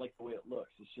it. They don't like the way it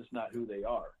looks. It's just not who they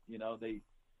are.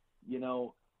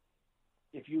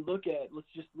 If you look at,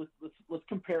 let's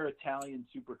compare Italian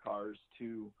supercars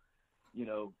to,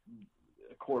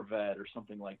 a Corvette or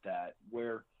something like that,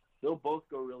 where they'll both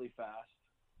go really fast.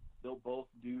 They'll both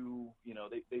do,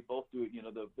 they both do it,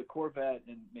 the Corvette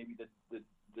and maybe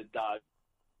the Dodge.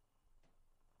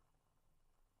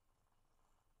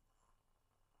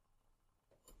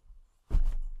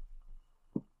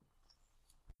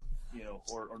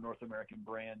 Or North American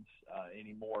brands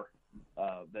anymore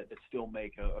that still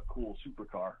make a cool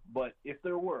supercar. But if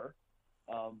there were,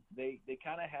 they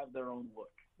kind of have their own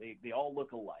look. They all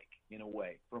look alike in a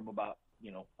way from about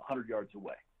 100 yards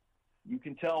away. You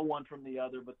can tell one from the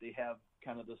other, but they have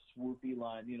kind of the swoopy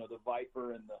line. The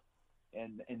Viper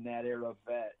and that era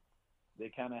Vet, they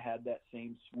kind of had that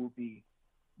same swoopy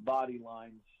body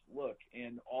lines look,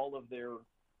 and all of their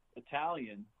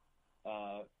Italian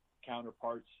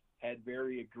counterparts had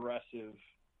very aggressive,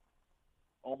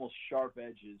 almost sharp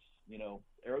edges,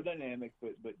 aerodynamic,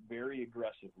 but very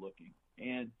aggressive looking.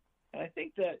 And I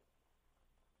think that,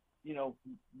 the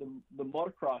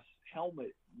motocross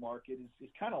helmet market is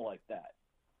kind of like that.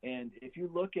 And if you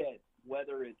look at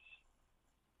whether it's,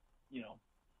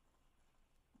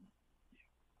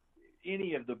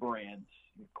 any of the brands,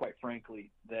 quite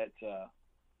frankly, that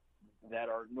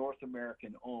are North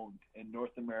American owned and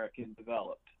North American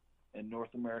developed and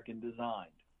North American designed,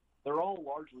 they're all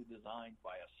largely designed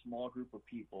by a small group of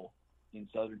people in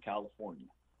Southern California.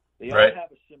 They Right. all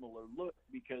have a similar look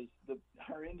because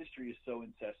our industry is so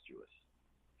incestuous.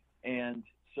 And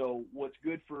so what's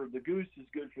good for the goose is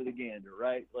good for the gander,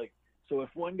 right? Like, so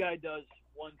if one guy does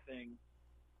one thing,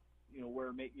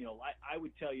 I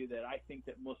would tell you that I think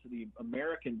that most of the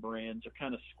American brands are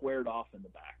kind of squared off in the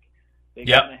back. They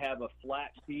Yep. kind of have a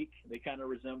flat peak. They kind of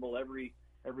resemble every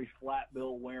flat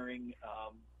bill wearing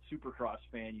Supercross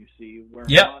fan you see wearing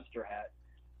Yep. a Monster hat.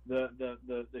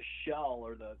 The shell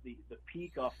or the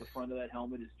peak off the front of that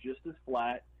helmet is just as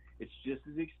flat. It's just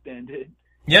as extended.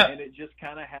 Yeah. And it just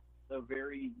kind of has a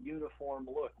very uniform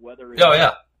look, whether it's Oh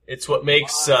yeah. It's what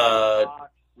makes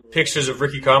pictures of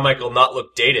Ricky Carmichael not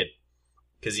look dated,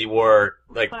 because he wore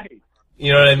like, right.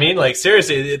 you know what I mean? Like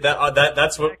seriously,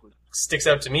 that's what Exactly. sticks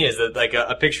out to me is that like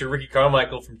a picture of Ricky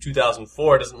Carmichael from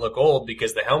 2004 doesn't look old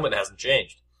because the helmet hasn't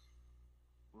changed.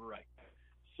 Right.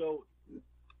 So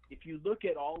if you look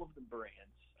at all of the brands,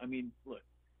 I mean, look,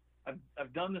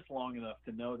 I've done this long enough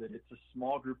to know that it's a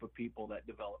small group of people that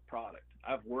develop product.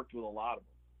 I've worked with a lot of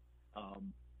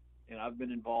them. And I've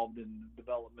been involved in the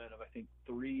development of, I think,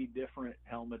 3 different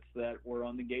helmets that were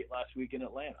on the gate last week in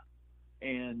Atlanta.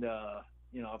 And,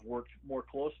 I've worked more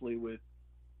closely with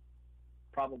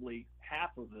probably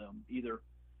half of them, either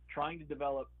trying to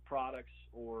develop products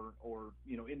or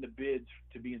in the bids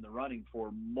to be in the running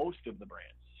for most of the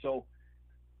brands. So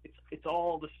it's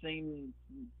all the same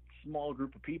small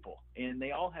group of people, and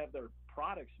they all have their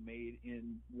products made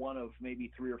in one of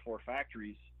maybe 3 or 4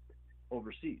 factories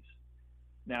overseas.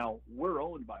 Now, we're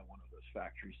owned by one of those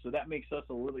factories, so that makes us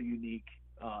a little unique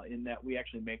in that we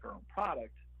actually make our own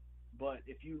product. But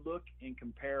if you look and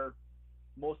compare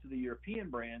most of the European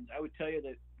brands, I would tell you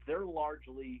that they're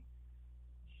largely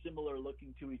similar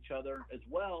looking to each other as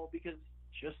well, because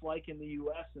just like in the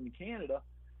U.S. and Canada,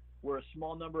 where a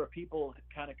small number of people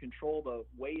kind of control the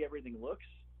way everything looks,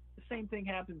 the same thing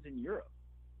happens in Europe.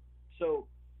 So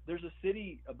there's a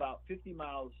city about 50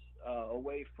 miles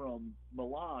away from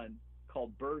Milan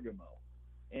called Bergamo,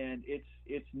 and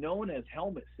it's known as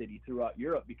Helmet City throughout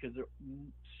Europe because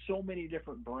so many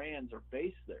different brands are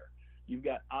based there. You've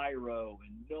got Iro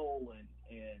and Nolan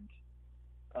and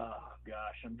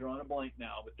I'm drawing a blank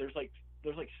now, but there's like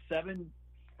 7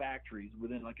 factories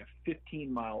within like a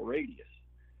 15-mile radius,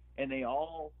 and they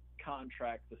all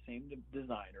contract the same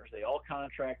designers. They all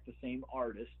contract the same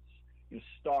artists,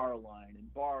 Starline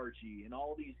and Bargy and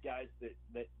all these guys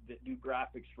that do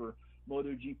graphics for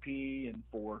MotoGP and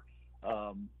for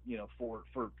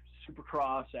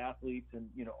Supercross athletes, and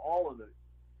all of it.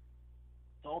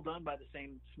 It's all done by the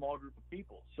same small group of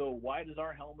people. So why does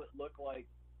our helmet look like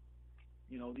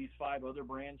these 5 other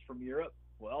brands from Europe?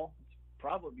 Well, it's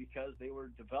probably because they were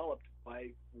developed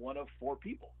by one of 4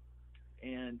 people,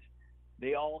 and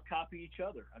they all copy each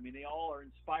other. I mean, they all are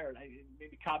inspired.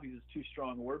 Maybe copies is too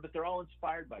strong a word, but they're all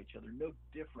inspired by each other. No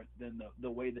different than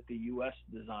the way that the U.S.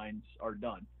 designs are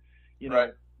done.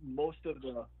 Right. Most of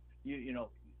the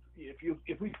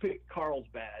if we pick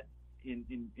Carlsbad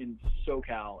in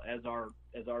SoCal as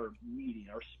our meeting,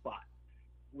 our spot,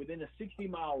 within a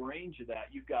 60-mile range of that,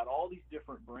 you've got all these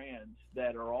different brands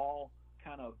that are all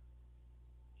kind of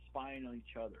spying on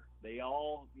each other. They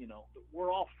all,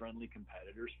 we're all friendly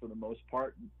competitors for the most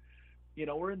part.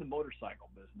 We're in the motorcycle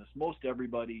business. Most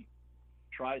everybody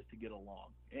tries to get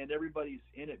along, and everybody's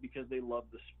in it because they love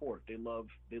the sport. They love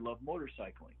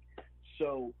motorcycling.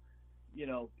 So,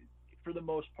 for the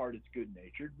most part, it's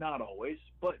good-natured. Not always,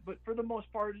 but for the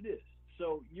most part, it is.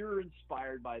 So you're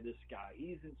inspired by this guy.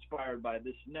 He's inspired by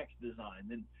this next design.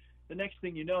 Then the next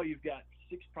thing you know, you've got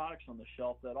 6 products on the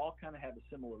shelf that all kind of have a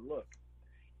similar look.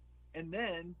 And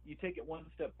then you take it one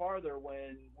step farther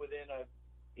when within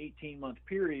a 18-month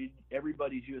period,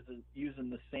 everybody's using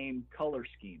the same color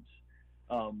schemes.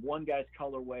 One guy's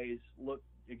colorways look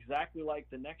exactly like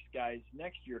the next guy's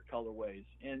next year colorways.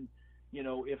 And,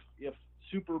 if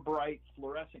super bright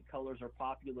fluorescent colors are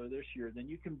popular this year, then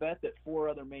you can bet that 4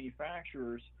 other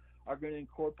manufacturers are going to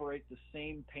incorporate the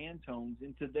same Pantones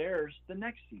into theirs the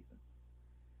next season.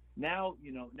 Now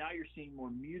you're seeing more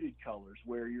muted colors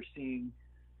where you're seeing,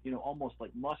 almost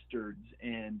like mustards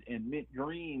and mint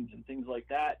greens and things like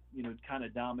that, kind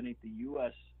of dominate the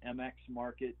U.S. MX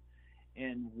market.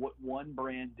 And what one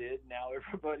brand did, now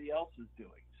everybody else is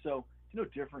doing. So it's no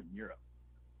different in Europe.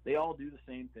 They all do the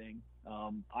same thing.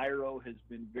 Iro has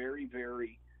been very,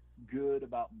 very good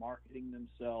about marketing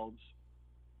themselves,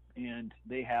 and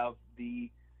they have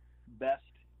the best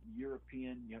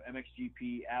European,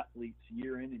 MXGP athletes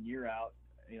year in and year out.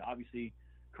 Obviously,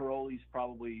 Caroli's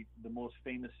probably the most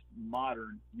famous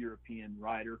modern European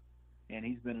rider, and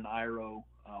he's been an Iro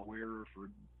wearer for,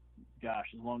 as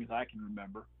long as I can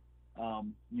remember.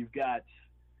 You've got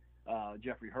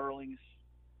Jeffrey Hurlings,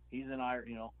 he's an Irish.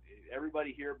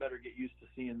 Everybody here better get used to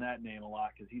seeing that name a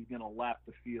lot because he's going to lap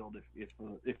the field if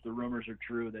the rumors are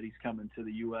true that he's coming to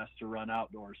the U.S. to run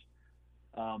outdoors.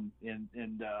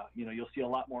 You'll see a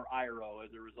lot more IRO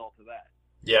as a result of that.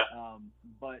 Yeah.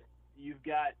 But you've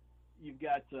got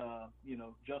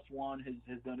Just One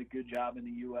has done a good job in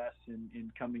the U.S.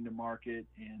 in coming to market,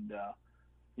 and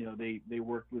they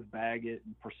worked with Baggett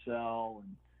and Purcell,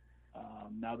 and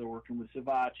now they're working with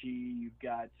Savachi. You've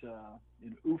got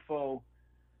UFO.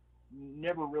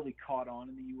 Never really caught on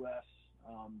in the U.S.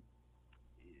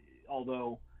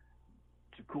 Although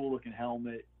it's a cool looking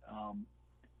helmet,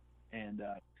 and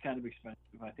it's kind of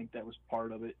expensive. I think that was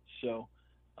part of it. So,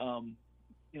 but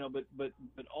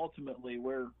ultimately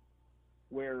where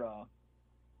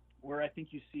I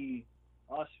think you see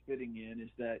us fitting in is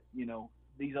that,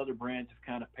 these other brands have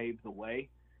kind of paved the way.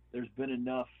 There's been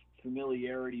enough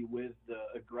familiarity with the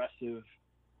aggressive,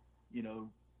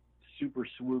 super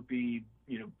swoopy,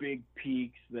 big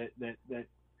peaks that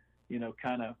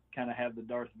kind of have the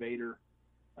Darth Vader,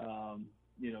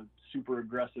 super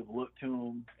aggressive look to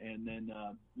them, and then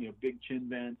big chin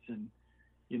vents, and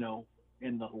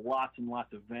the lots and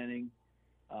lots of venting.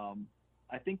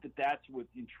 I think that's what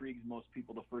intrigues most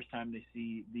people the first time they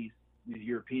see these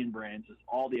European brands, is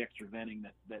all the extra venting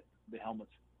that the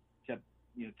helmets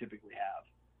typically have,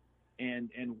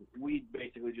 and we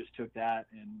basically just took that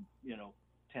and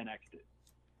 10x'd it.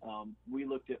 We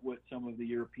looked at what some of the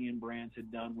European brands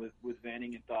had done with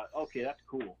venting and thought, okay, that's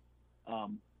cool.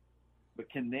 But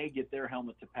can they get their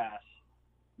helmet to pass,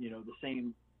 the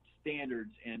same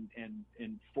standards and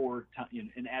add 4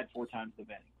 times the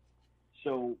venting?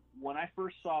 So when I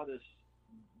first saw this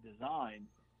design,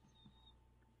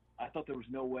 I thought there was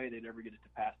no way they'd ever get it to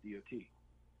pass DOT.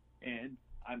 And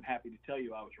I'm happy to tell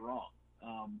you I was wrong.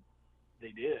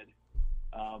 They did.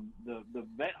 The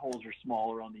vent holes are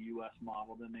smaller on the U.S.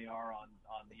 model than they are on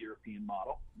the European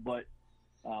model, but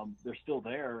they're still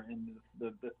there, and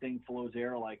the thing flows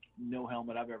air like no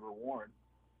helmet I've ever worn.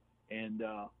 And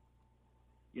I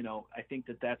think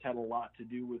that's had a lot to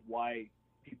do with why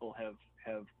people have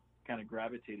kind of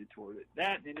gravitated toward it.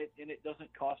 That and it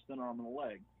doesn't cost an arm and a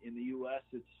leg. In the U.S.,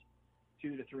 it's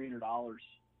 $200 to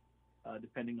 $300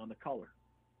 depending on the color,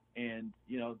 and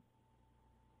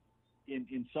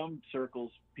in some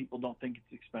circles, people don't think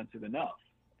it's expensive enough.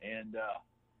 And,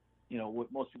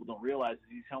 what most people don't realize is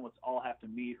these helmets all have to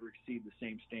meet or exceed the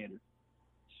same standard.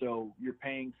 So you're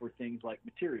paying for things like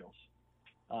materials,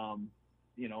 and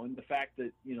the fact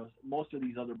that, most of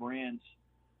these other brands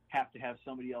have to have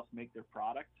somebody else make their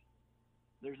product.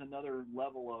 There's another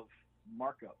level of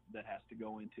markup that has to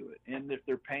go into it. And if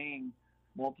they're paying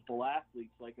multiple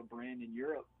athletes, like a brand in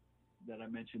Europe that I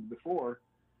mentioned before,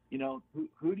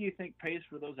 who do you think pays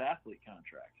for those athlete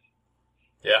contracts?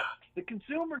 Yeah. The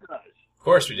consumer does. Of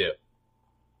course we do.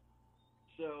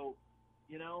 So,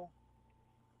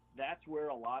 that's where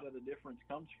a lot of the difference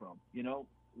comes from.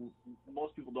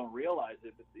 Most people don't realize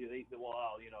it, but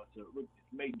it's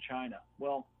made in China.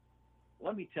 Well,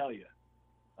 let me tell you,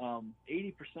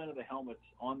 80% of the helmets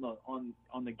on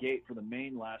the gate for the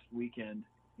main last weekend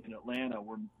in Atlanta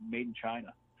were made in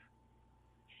China.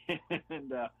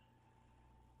 And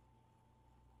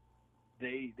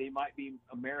they might be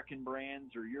American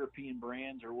brands or European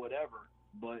brands or whatever,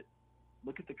 but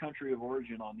look at the country of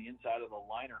origin on the inside of the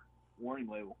liner warning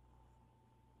label.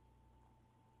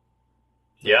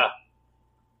 Yeah.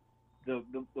 The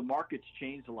market's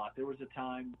changed a lot. There was a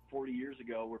time 40 years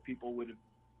ago where people would have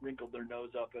wrinkled their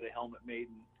nose up at a helmet made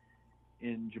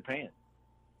in Japan,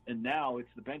 and now it's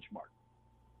the benchmark.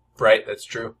 Right, that's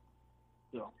true.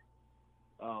 So,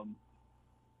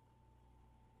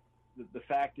 the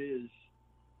fact is,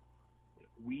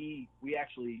 we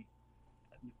actually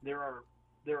there are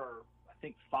I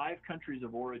think 5 countries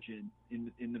of origin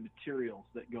in the materials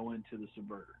that go into the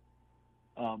Subverter.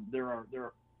 There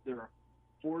are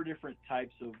 4 different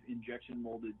types of injection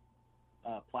molded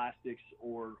plastics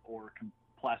or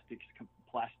plastics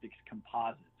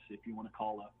composites, if you want to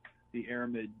call the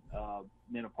aramid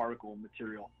nanoparticle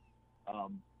material.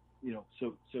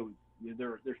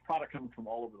 There's product coming from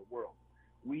all over the world.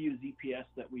 We use EPS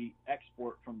that we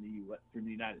export from the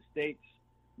United States.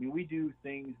 I mean, we do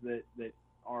things that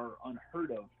are unheard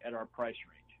of at our price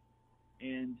range,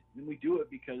 and we do it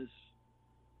because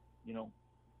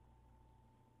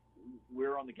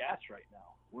we're on the gas right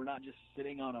now. We're not just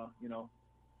sitting on on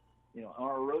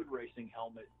our road racing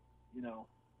helmet. We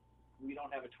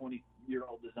don't have a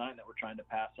 20-year-old design that we're trying to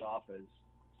pass off as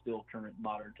still current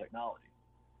modern technology,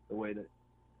 the way that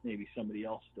maybe somebody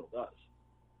else still does.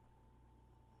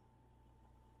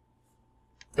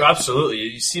 Absolutely.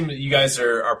 You seem that you guys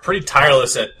are pretty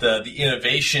tireless at the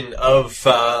innovation of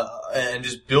and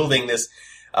just building this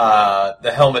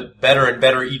the helmet better and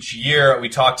better each year. We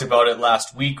talked about it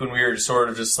last week when we were sort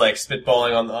of just like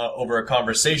spitballing on over a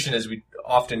conversation, as we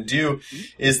often do,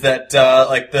 is that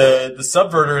like the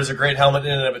Subverter is a great helmet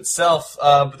in and of itself,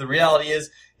 but the reality is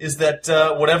that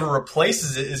whatever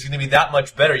replaces it is going to be that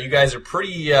much better. You guys are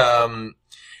pretty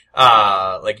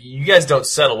like you guys don't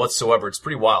settle whatsoever. It's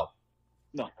pretty wild.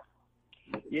 No.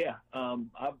 Yeah.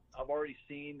 I've already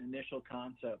seen initial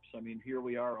concepts. I mean, here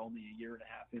we are only a year and a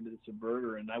half into the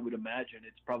Subverter, and I would imagine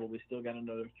it's probably still got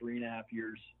another 3.5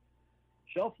 years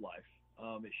shelf life.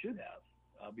 It should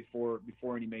have before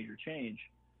any major change.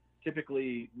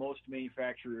 Typically, most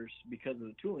manufacturers, because of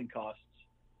the tooling costs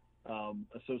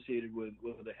associated with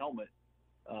the helmet,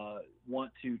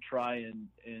 want to try and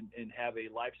have a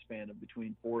lifespan of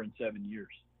between 4 and 7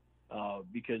 years,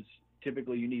 because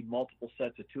typically you need multiple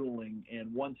sets of tooling,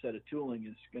 and one set of tooling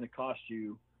is going to cost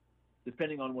you,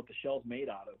 depending on what the shell's made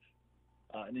out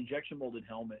of. An injection molded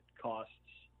helmet costs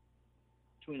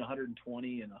between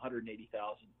 $120,000 and $180,000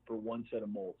 for one set of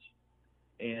molds,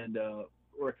 and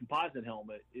or a composite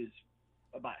helmet is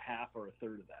about half or a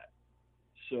third of that.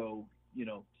 So, you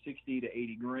know, 60 to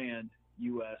 80 grand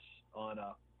US on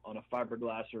a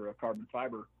fiberglass or a carbon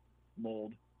fiber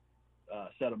mold,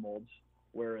 set of molds,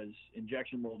 whereas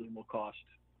injection molding will cost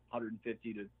 $150,000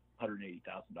 to $180,000.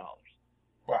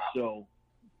 Wow. So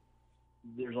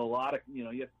there's a lot of, you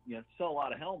have to sell a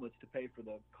lot of helmets to pay for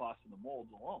the cost of the molds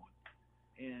alone.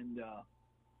 And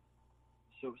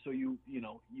so you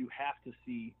have to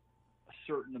see a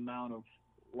certain amount of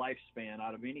lifespan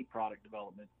out of any product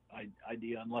development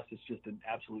idea, unless it's just an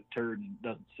absolute turd and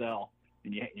doesn't sell,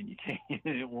 and you can't,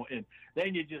 and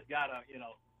then you just gotta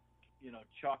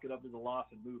chalk it up as a loss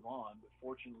and move on. But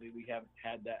fortunately, we haven't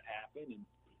had that happen,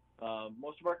 and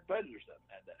most of our competitors haven't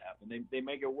had that happen. They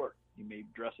make it work. You may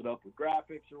dress it up with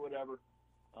graphics or whatever.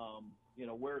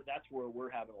 That's where we're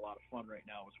having a lot of fun right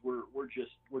now. Is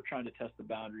we're trying to test the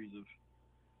boundaries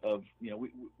of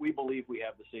we believe we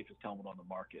have the safest helmet on the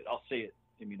market. I'll say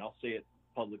it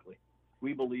publicly.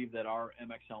 We believe that our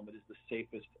MX helmet is the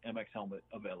safest MX helmet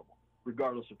available,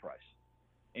 regardless of price.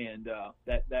 And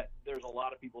that there's a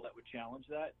lot of people that would challenge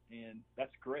that, and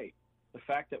that's great. The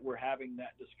fact that we're having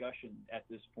that discussion at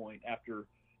this point, after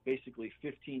basically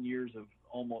 50 years of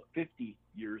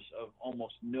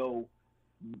almost no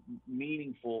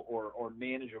meaningful or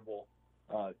manageable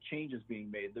changes being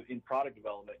made in product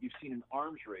development. You've seen an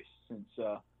arms race since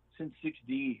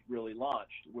 6D really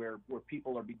launched, where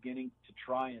people are beginning to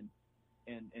try and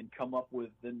come up with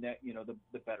the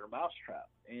better mousetrap,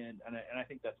 and I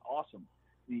think that's awesome.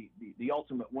 The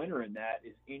ultimate winner in that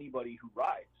is anybody who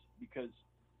rides, because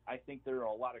I think there are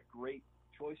a lot of great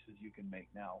choices you can make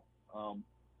now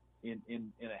in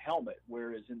a helmet,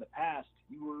 whereas in the past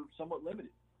you were somewhat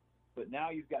limited. But now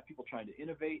you've got people trying to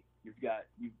innovate. You've got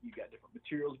different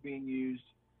materials being used.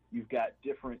 You've got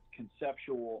different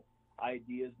conceptual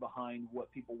ideas behind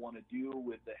what people want to do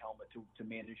with the helmet to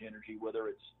manage energy, whether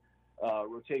it's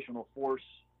rotational force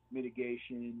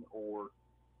mitigation or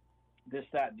this,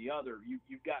 that, and the other.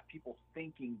 You've got people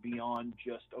thinking beyond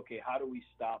just, okay, how do we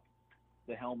stop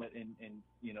the helmet and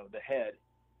the head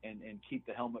and keep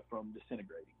the helmet from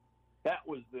disintegrating? That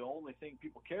was the only thing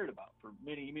people cared about for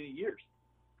many, many years.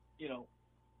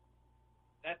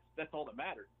 That's all that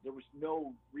mattered. There was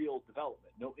no real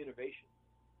development, no innovation,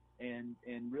 and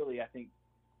really, I think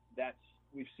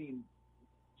we've seen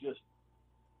just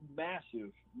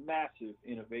massive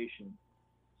innovation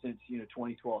since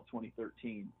 2012,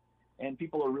 2013, and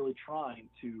people are really trying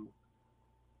to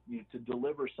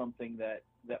deliver something that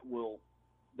will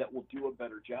do a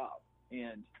better job,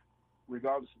 and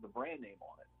regardless of the brand name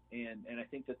on it. And I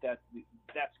think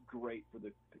that's great for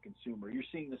the consumer. You're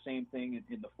seeing the same thing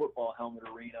in the football helmet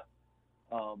arena.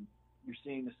 You're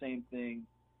seeing the same thing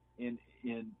in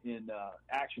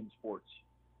action sports.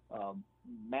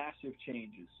 Massive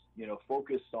changes.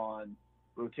 Focus on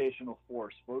rotational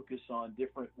force. Focus on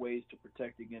different ways to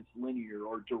protect against linear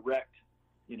or direct,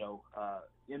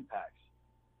 impacts.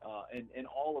 And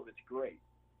all of it's great.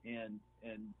 And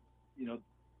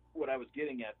what I was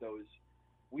getting at though is,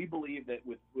 we believe that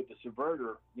with the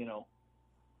Subverter,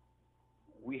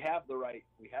 we have the right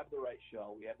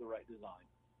shell, we have the right design,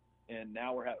 and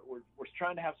now we're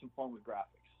trying to have some fun with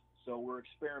graphics. So we're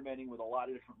experimenting with a lot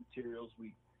of different materials.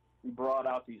 We brought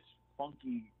out these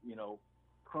funky,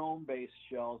 chrome-based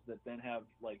shells that then have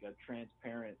like a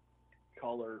transparent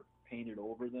color painted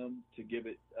over them to give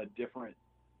it a different,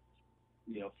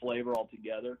 flavor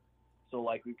altogether. So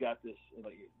like we've got this,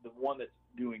 like, the one that's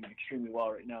doing extremely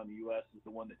well right now in the U.S. is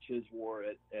the one that Chiz wore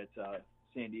at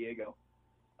San Diego,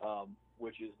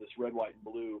 which is this red, white, and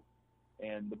blue.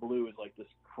 And the blue is like this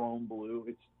chrome blue.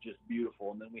 It's just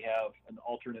beautiful. And then we have an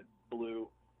alternate blue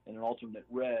and an alternate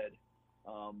red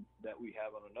that we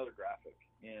have on another graphic.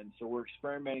 And so we're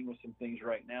experimenting with some things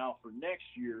right now for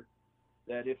next year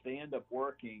that, if they end up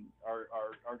working, are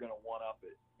going to one up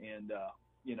it. And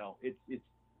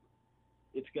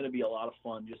it's going to be a lot of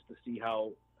fun just to see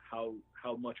how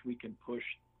much we can push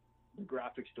the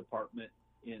graphics department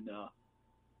in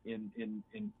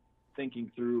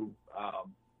thinking through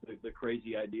the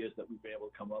crazy ideas that we've been able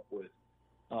to come up with.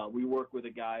 We work with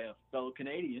a guy, a fellow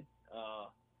Canadian,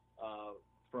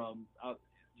 from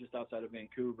just outside of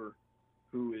Vancouver,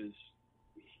 who is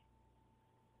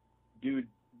dude's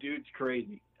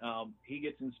crazy. He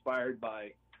gets inspired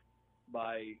by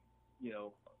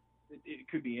it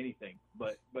could be anything,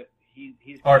 but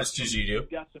he's artists usually do. He's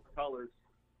got some colors.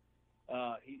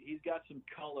 He's got some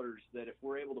colors that, if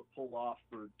we're able to pull off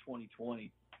for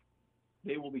 2020,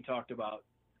 they will be talked about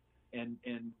and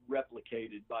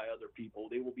replicated by other people.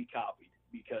 They will be copied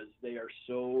because they are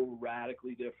so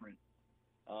radically different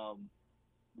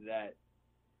that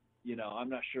I'm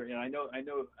not sure. And I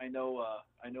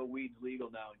know weed's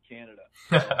legal now in Canada.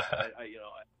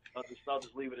 So I'll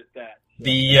just leave it at that.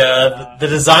 The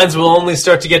designs will only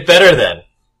start to get better then.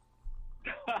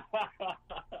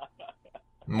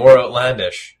 More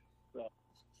outlandish.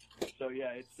 So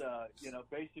yeah, it's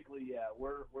basically, yeah,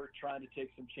 we're trying to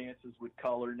take some chances with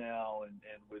color now and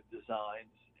with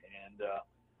designs, and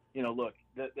look,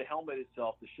 the helmet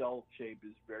itself, the shell shape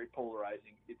is very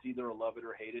polarizing. It's either a love it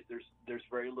or hate it. There's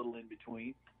very little in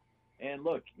between. And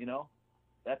look,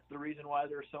 that's the reason why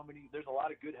there's a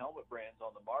lot of good helmet brands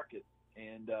on the market.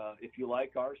 And if you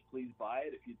like ours, please buy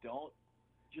it. If you don't,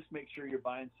 just make sure you're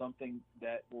buying something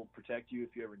that will protect you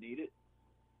if you ever need it.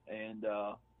 And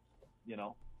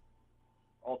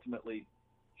ultimately,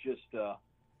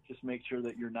 just make sure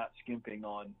that you're not skimping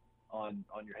on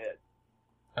your head.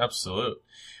 Absolutely.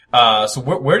 So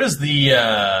where does the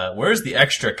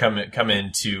extra come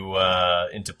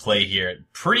into play here?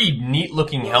 Pretty neat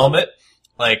looking helmet,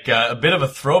 like a bit of a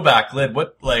throwback lid.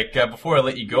 Before I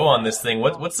let you go on this thing,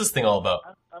 what's this thing all about?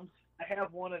 I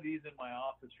have one of these in my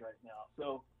office right now.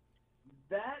 So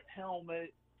that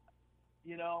helmet,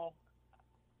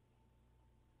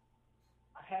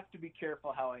 I have to be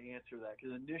careful how I answer that,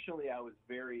 because initially I was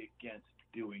very against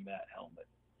doing that helmet.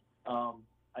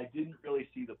 I didn't really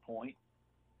see the point.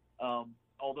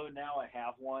 Although now I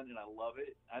have one and I love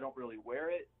it. I don't really wear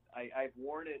it. I've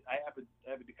worn it. I have a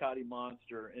Ducati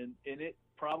Monster, and it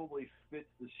probably fits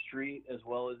the street as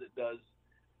well as it does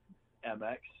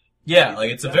MX. Yeah,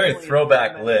 it's a very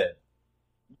throwback lid.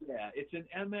 Yeah, it's an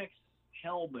MX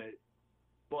helmet,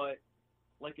 but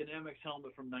like an MX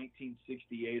helmet from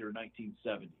 1968 or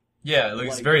 1970. Yeah,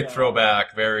 it's very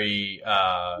throwback, very...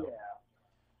 Yeah.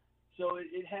 So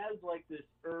it has like this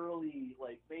early,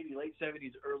 maybe late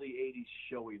 70s, early 80s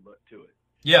showy look to it.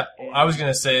 Yeah, I was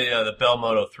going to say the Bell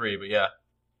Moto 3, but yeah.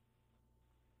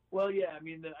 Well, yeah, I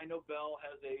mean, I know Bell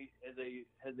has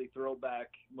a throwback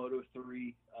Moto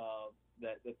 3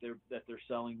 that they're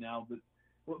selling now. But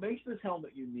what makes this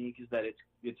helmet unique is that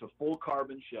it's a full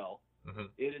carbon shell. Mm-hmm.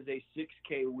 It is a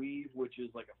 6K weave, which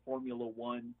is like a Formula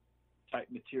One type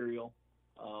material.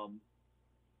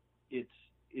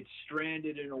 It's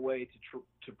stranded in a way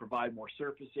to provide more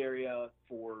surface area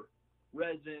for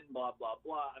resin, blah blah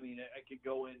blah. I mean, I could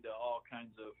go into all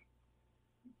kinds of.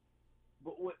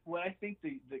 But what I think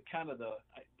there's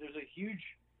a huge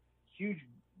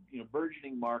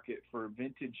burgeoning market for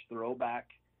vintage throwback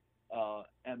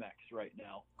MX right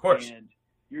now. Of course. And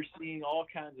you're seeing all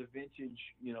kinds of vintage,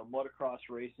 motocross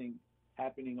racing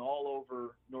happening all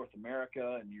over North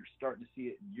America, and you're starting to see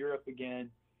it in Europe again,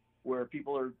 where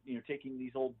people are, taking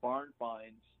these old barn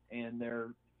finds and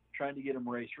they're trying to get them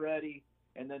race ready,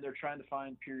 and then they're trying to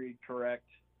find period correct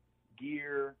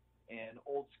gear and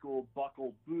old school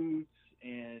buckled boots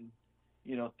and,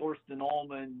 Thorsten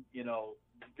Ullman,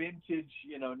 vintage,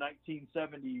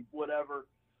 1970 whatever,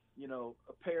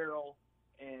 apparel.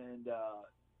 And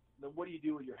then what do you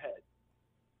do with your head?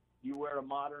 Do you wear a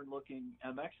modern looking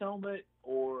MX helmet,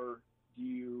 or do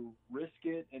you risk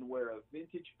it and wear a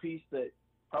vintage piece that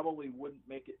probably wouldn't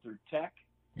make it through tech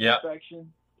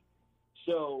inspection?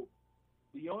 So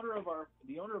the owner of our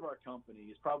company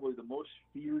is probably the most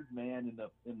feared man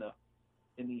in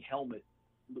the helmet,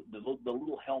 the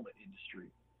little helmet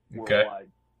industry worldwide.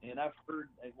 And I've heard,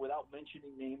 without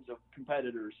mentioning names of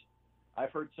competitors,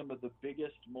 I've heard some of the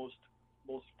biggest, most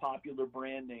popular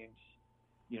brand names,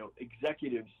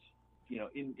 executives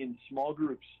in small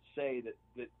groups say that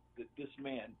this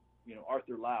man,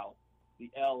 Arthur Lau,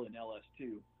 the L in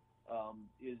LS2,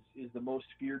 is the most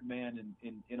feared man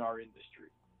in our industry,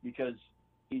 because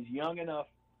he's young enough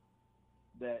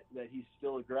that he's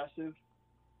still aggressive,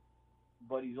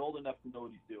 but he's old enough to know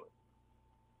what he's doing.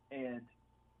 And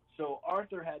so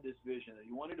Arthur had this vision that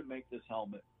he wanted to make this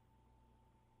helmet,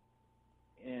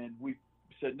 and we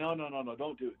said, no,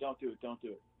 don't do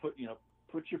it.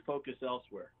 Put your focus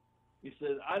elsewhere. He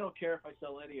said, I don't care if I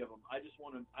sell any of them. I just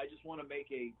want to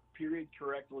make a period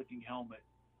correct looking helmet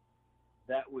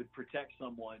that would protect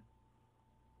someone,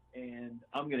 and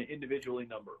I'm going to individually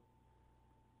number them.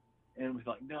 And we was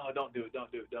like, no, don't do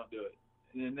it.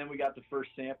 And then we got the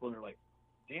first sample, and we're like,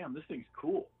 damn, this thing's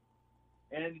cool.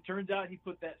 And it turns out he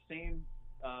put that same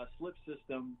slip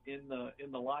system in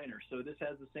the liner. So this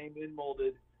has the same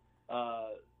in-molded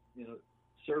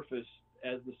surface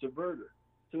as the Subverter.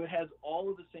 So it has all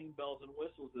of the same bells and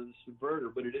whistles as the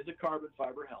Subverter, but it is a carbon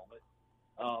fiber helmet.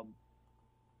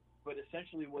 But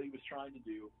essentially what he was trying to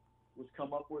do was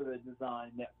come up with a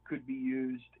design that could be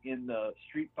used in the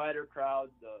Street Fighter crowd,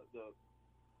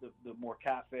 the more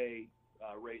cafe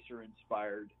racer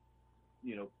inspired,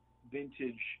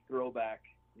 vintage throwback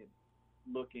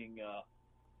looking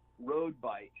road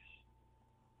bikes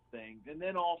thing, and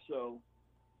then also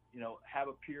have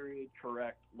a period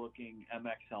correct looking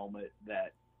MX helmet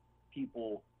that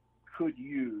people could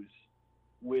use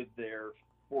with their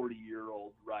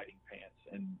 40-year-old riding pants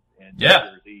and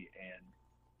jersey, and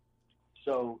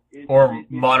so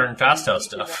modern fast house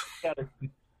stuff.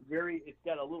 It's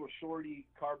got a little shorty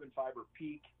carbon fiber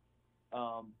peak,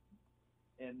 and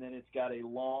then it's got a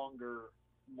longer,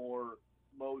 more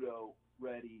moto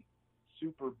ready,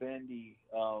 super bendy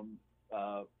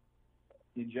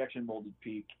injection molded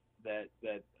peak that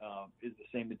is the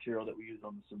same material that we use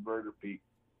on the Subverter peak.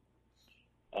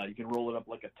 You can roll it up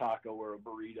like a taco or a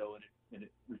burrito, and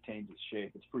it retains its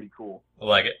shape. It's pretty cool. I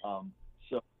like it.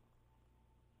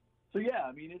 So yeah,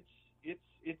 I mean,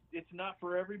 it's not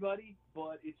for everybody,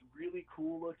 but it's really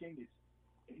cool looking.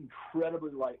 It's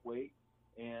incredibly lightweight,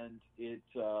 and it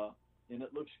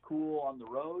looks cool on the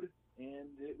road, and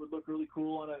it would look really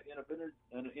cool in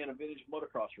a vintage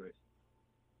motocross race.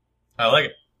 I like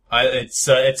it.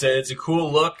 It's a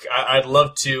cool look. I'd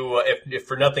love to, if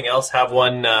for nothing else, have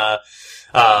one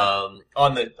on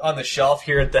the shelf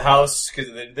here at the house,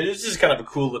 because there's just kind of a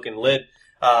cool looking lid.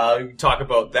 We can talk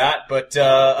about that, but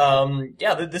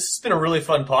this has been a really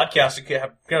fun podcast to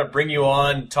kind of bring you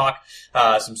on, talk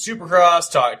some Supercross,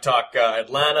 talk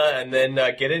Atlanta, and then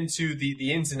get into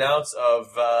the ins and outs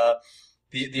of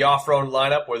the off-road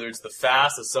lineup, whether it's the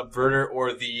Fast, the Subverter,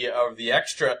 or the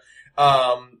Extra.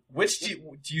 Which do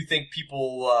you think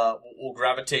people will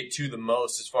gravitate to the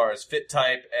most as far as fit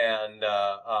type and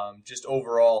just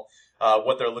overall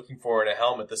what they're looking for in a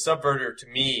helmet? The Subverter, to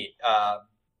me,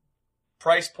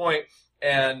 price point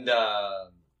and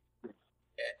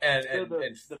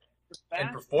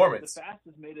performance. The Fast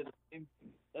is made of the same.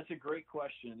 That's a great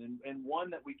question, and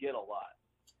one that we get a lot.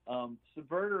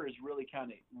 Subverter has really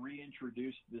kind of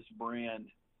reintroduced this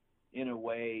brand in a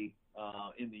way,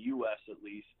 in the U.S. at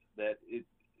least, that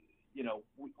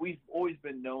we've always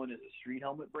been known as a street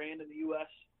helmet brand in the U.S.,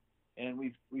 and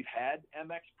we've had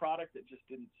MX product that just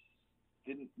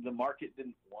the market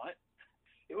didn't want.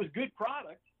 It was good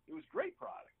product. It was great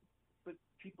product, but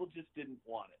people just didn't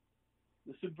want it.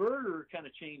 The Subverter kind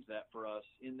of changed that for us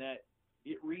in that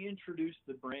it reintroduced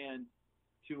the brand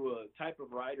to a type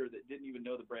of rider that didn't even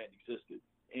know the brand existed,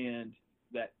 and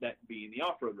that being the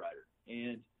off-road rider.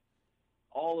 And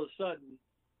all of a sudden,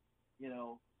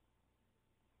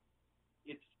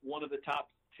 it's one of the top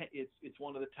 10, it's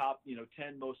one of the top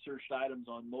 10 most searched items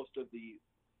on most of the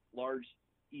large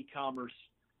e-commerce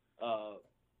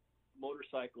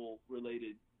motorcycle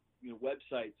related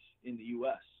websites in the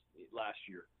U.S. last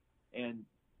year, and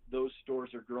those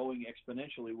stores are growing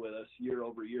exponentially with us year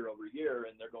over year over year,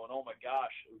 and they're going, oh my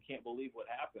gosh, we can't believe what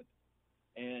happened.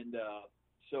 And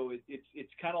so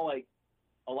it's kind of like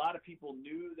a lot of people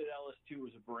knew that LS2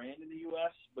 was a brand in the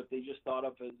U.S., but they just thought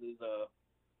of it as a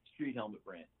street helmet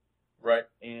brand. Right.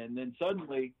 And then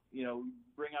suddenly,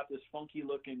 bring out this funky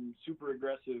looking, super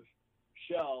aggressive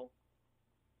shell,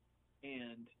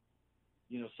 and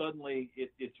suddenly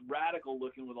it's radical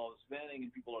looking with all this venting,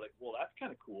 and people are like, well, that's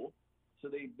kind of cool. So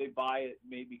they buy it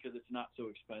maybe because it's not so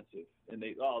expensive, and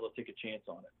they'll take a chance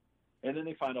on it. And then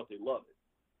they find out they love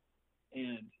it.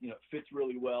 And, it fits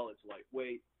really well. It's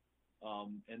lightweight.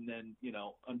 And then,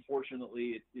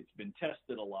 unfortunately it's been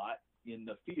tested a lot in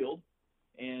the field,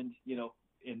 and,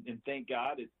 and thank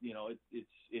God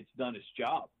it's done its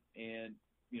job. And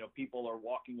people are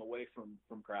walking away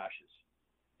from crashes,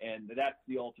 and that's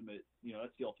the ultimate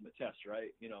test,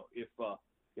 right?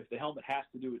 If the helmet has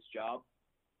to do its job,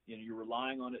 you're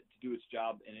relying on it to do its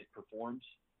job and it performs,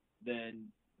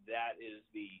 then that is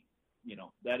the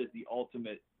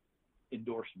ultimate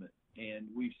endorsement. And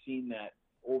we've seen that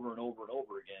over and over and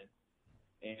over again.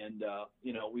 And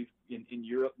we've in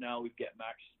Europe now we've got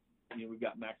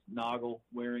Max Nagel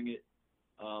wearing it.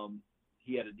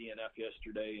 He had a DNF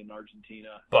yesterday in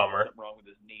Argentina. Bummer. Something wrong with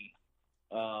his knee.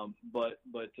 But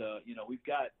we've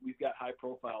got high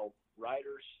profile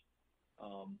riders.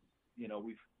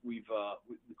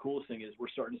 The coolest thing is we're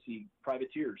starting to see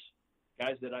privateers,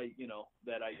 guys that I'm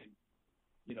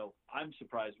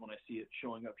surprised when I see it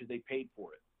showing up because they paid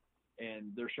for it.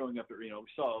 And they're showing up at, we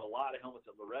saw a lot of helmets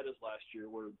at Loretta's last year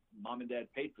where mom and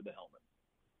dad paid for the helmet.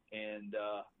 And,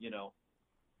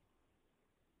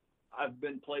 I've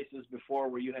been places before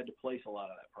where you had to place a lot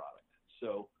of that product.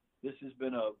 So this has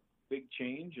been a big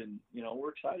change, and, we're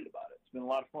excited about it. It's been a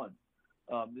lot of fun.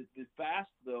 The Fast,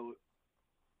 though,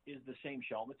 is the same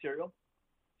shell material.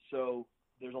 So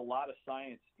there's a lot of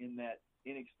science in that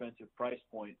inexpensive price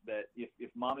point that if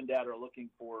mom and dad are looking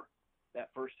for that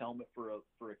first helmet for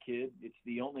a kid, it's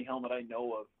the only helmet I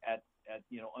know of at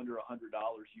under $100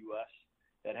 US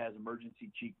that has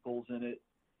emergency cheek pulls in it.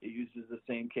 It uses the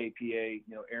same KPA,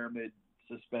 aramid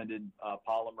suspended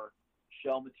polymer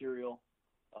shell material.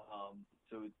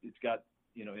 So it's got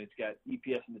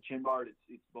EPS in the chin guard.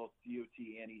 It's both DOT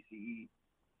and ECE.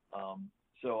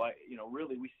 So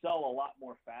really we sell a lot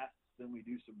more Fasts than we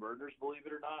do Subverters, believe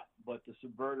it or not. But the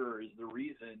Subverter is the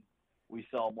reason we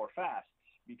sell more Fasts,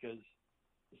 because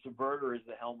the Subverter is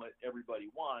the helmet everybody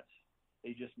wants.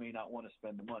 They just may not want to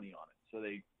spend the money on it, so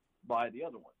they buy the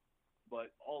other one.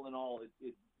 But all in all,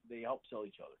 they help sell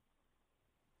each other.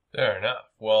 Fair enough.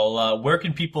 Well, where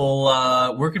can people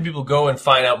go and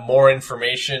find out more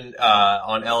information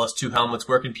on LS2 helmets?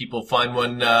 Where can people find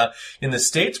one in the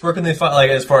States? Where can they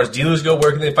find, as far as dealers go,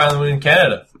 where can they find them in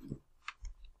Canada?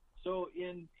 So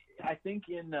I think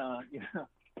a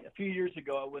few years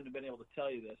ago I wouldn't have been able to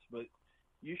tell you this, but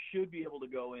you should be able to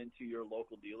go into your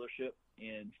local dealership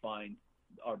and find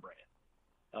our brand.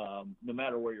 No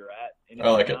matter where you're at, and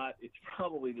if not, it's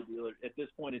probably the dealer. At this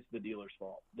point, it's the dealer's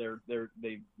fault. They're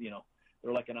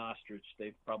like an ostrich.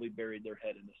 They've probably buried their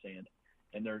head in the sand,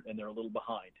 and they're a little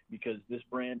behind, because this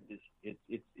brand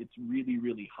it's really,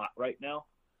 really hot right now.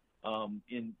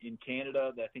 In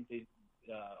Canada, I think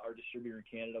our distributor in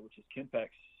Canada, which is Kimpex,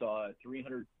 saw a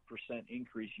 300%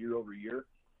 increase year over year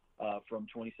from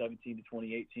 2017 to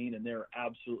 2018, and they're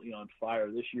absolutely on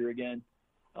fire this year again.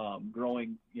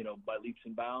 Growing, by leaps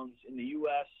and bounds. In the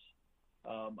U.S.,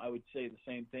 I would say the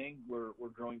same thing. We're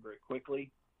growing very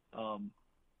quickly.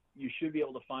 You should be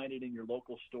able to find it in your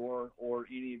local store, or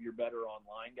any of your better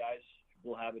online guys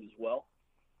will have it as well.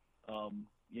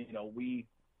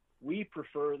 We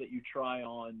prefer that you try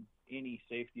on any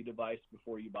safety device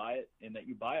before you buy it, and that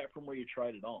you buy it from where you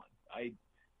tried it on. It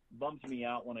bums me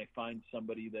out when I find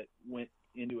somebody that went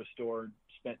into a store and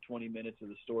spent 20 minutes of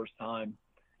the store's time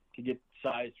to get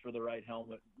sized for the right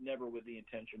helmet, never with the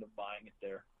intention of buying it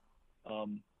there.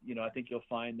 I think you'll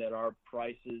find that our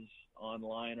prices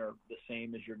online are the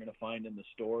same as you're going to find in the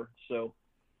store. So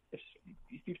if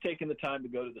you've taken the time to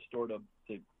go to the store to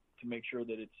make sure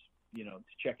that it's, to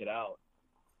check it out,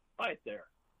 buy it there.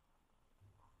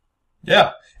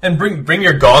 Yeah, and bring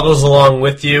your goggles along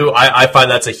with you. I find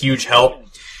that's a huge help.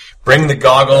 Bring the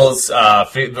goggles,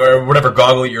 or whatever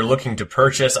goggle you're looking to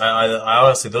purchase. I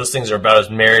honestly, those things are about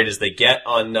as married as they get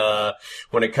on,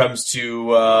 when it comes to,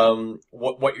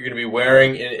 what you're going to be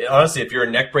wearing. And honestly, if you're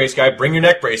a neck brace guy, bring your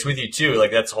neck brace with you too.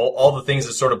 That's all the things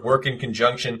that sort of work in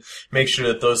conjunction. Make sure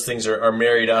that those things are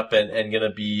married up and going to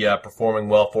be, performing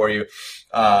well for you.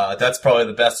 That's probably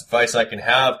the best advice I can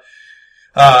have.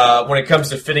 When it comes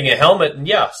to fitting a helmet, and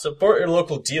support your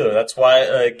local dealer. That's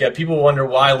why, people wonder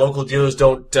why local dealers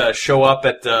don't, show up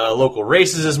at, local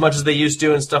races as much as they used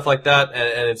to and stuff like that.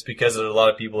 And it's because a lot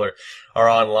of people are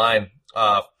online,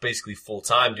 basically full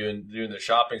time doing their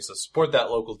shopping. So support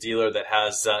that local dealer that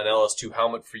has an LS2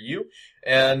 helmet for you.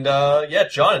 And,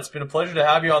 John, it's been a pleasure to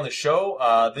have you on the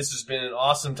show. This has been an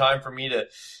awesome time for me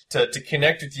to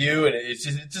connect with you. And it's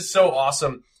just so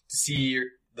awesome to see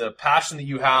the passion that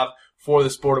you have for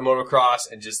the sport of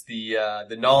motocross, and just the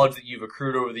knowledge that you've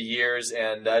accrued over the years.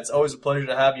 And it's always a pleasure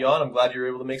to have you on. I'm glad you were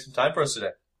able to make some time for us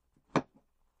today.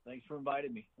 Thanks for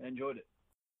inviting me. I enjoyed it.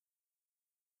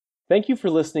 Thank you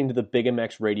for listening to the Big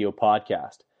MX Radio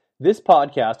podcast. This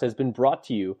podcast has been brought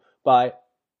to you by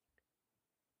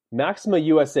Maxima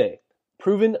USA,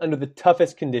 proven under the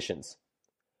toughest conditions.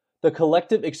 The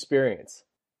Collective Experience,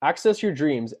 Access your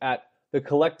dreams at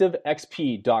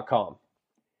thecollectivexp.com.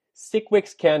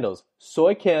 Stickwix Candles,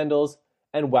 soy candles,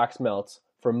 and wax melts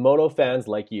for moto fans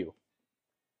like you.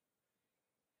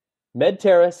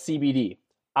 Medterra CBD,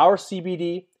 our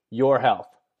CBD, your health.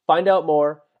 Find out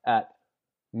more at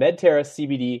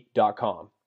medterracbd.com.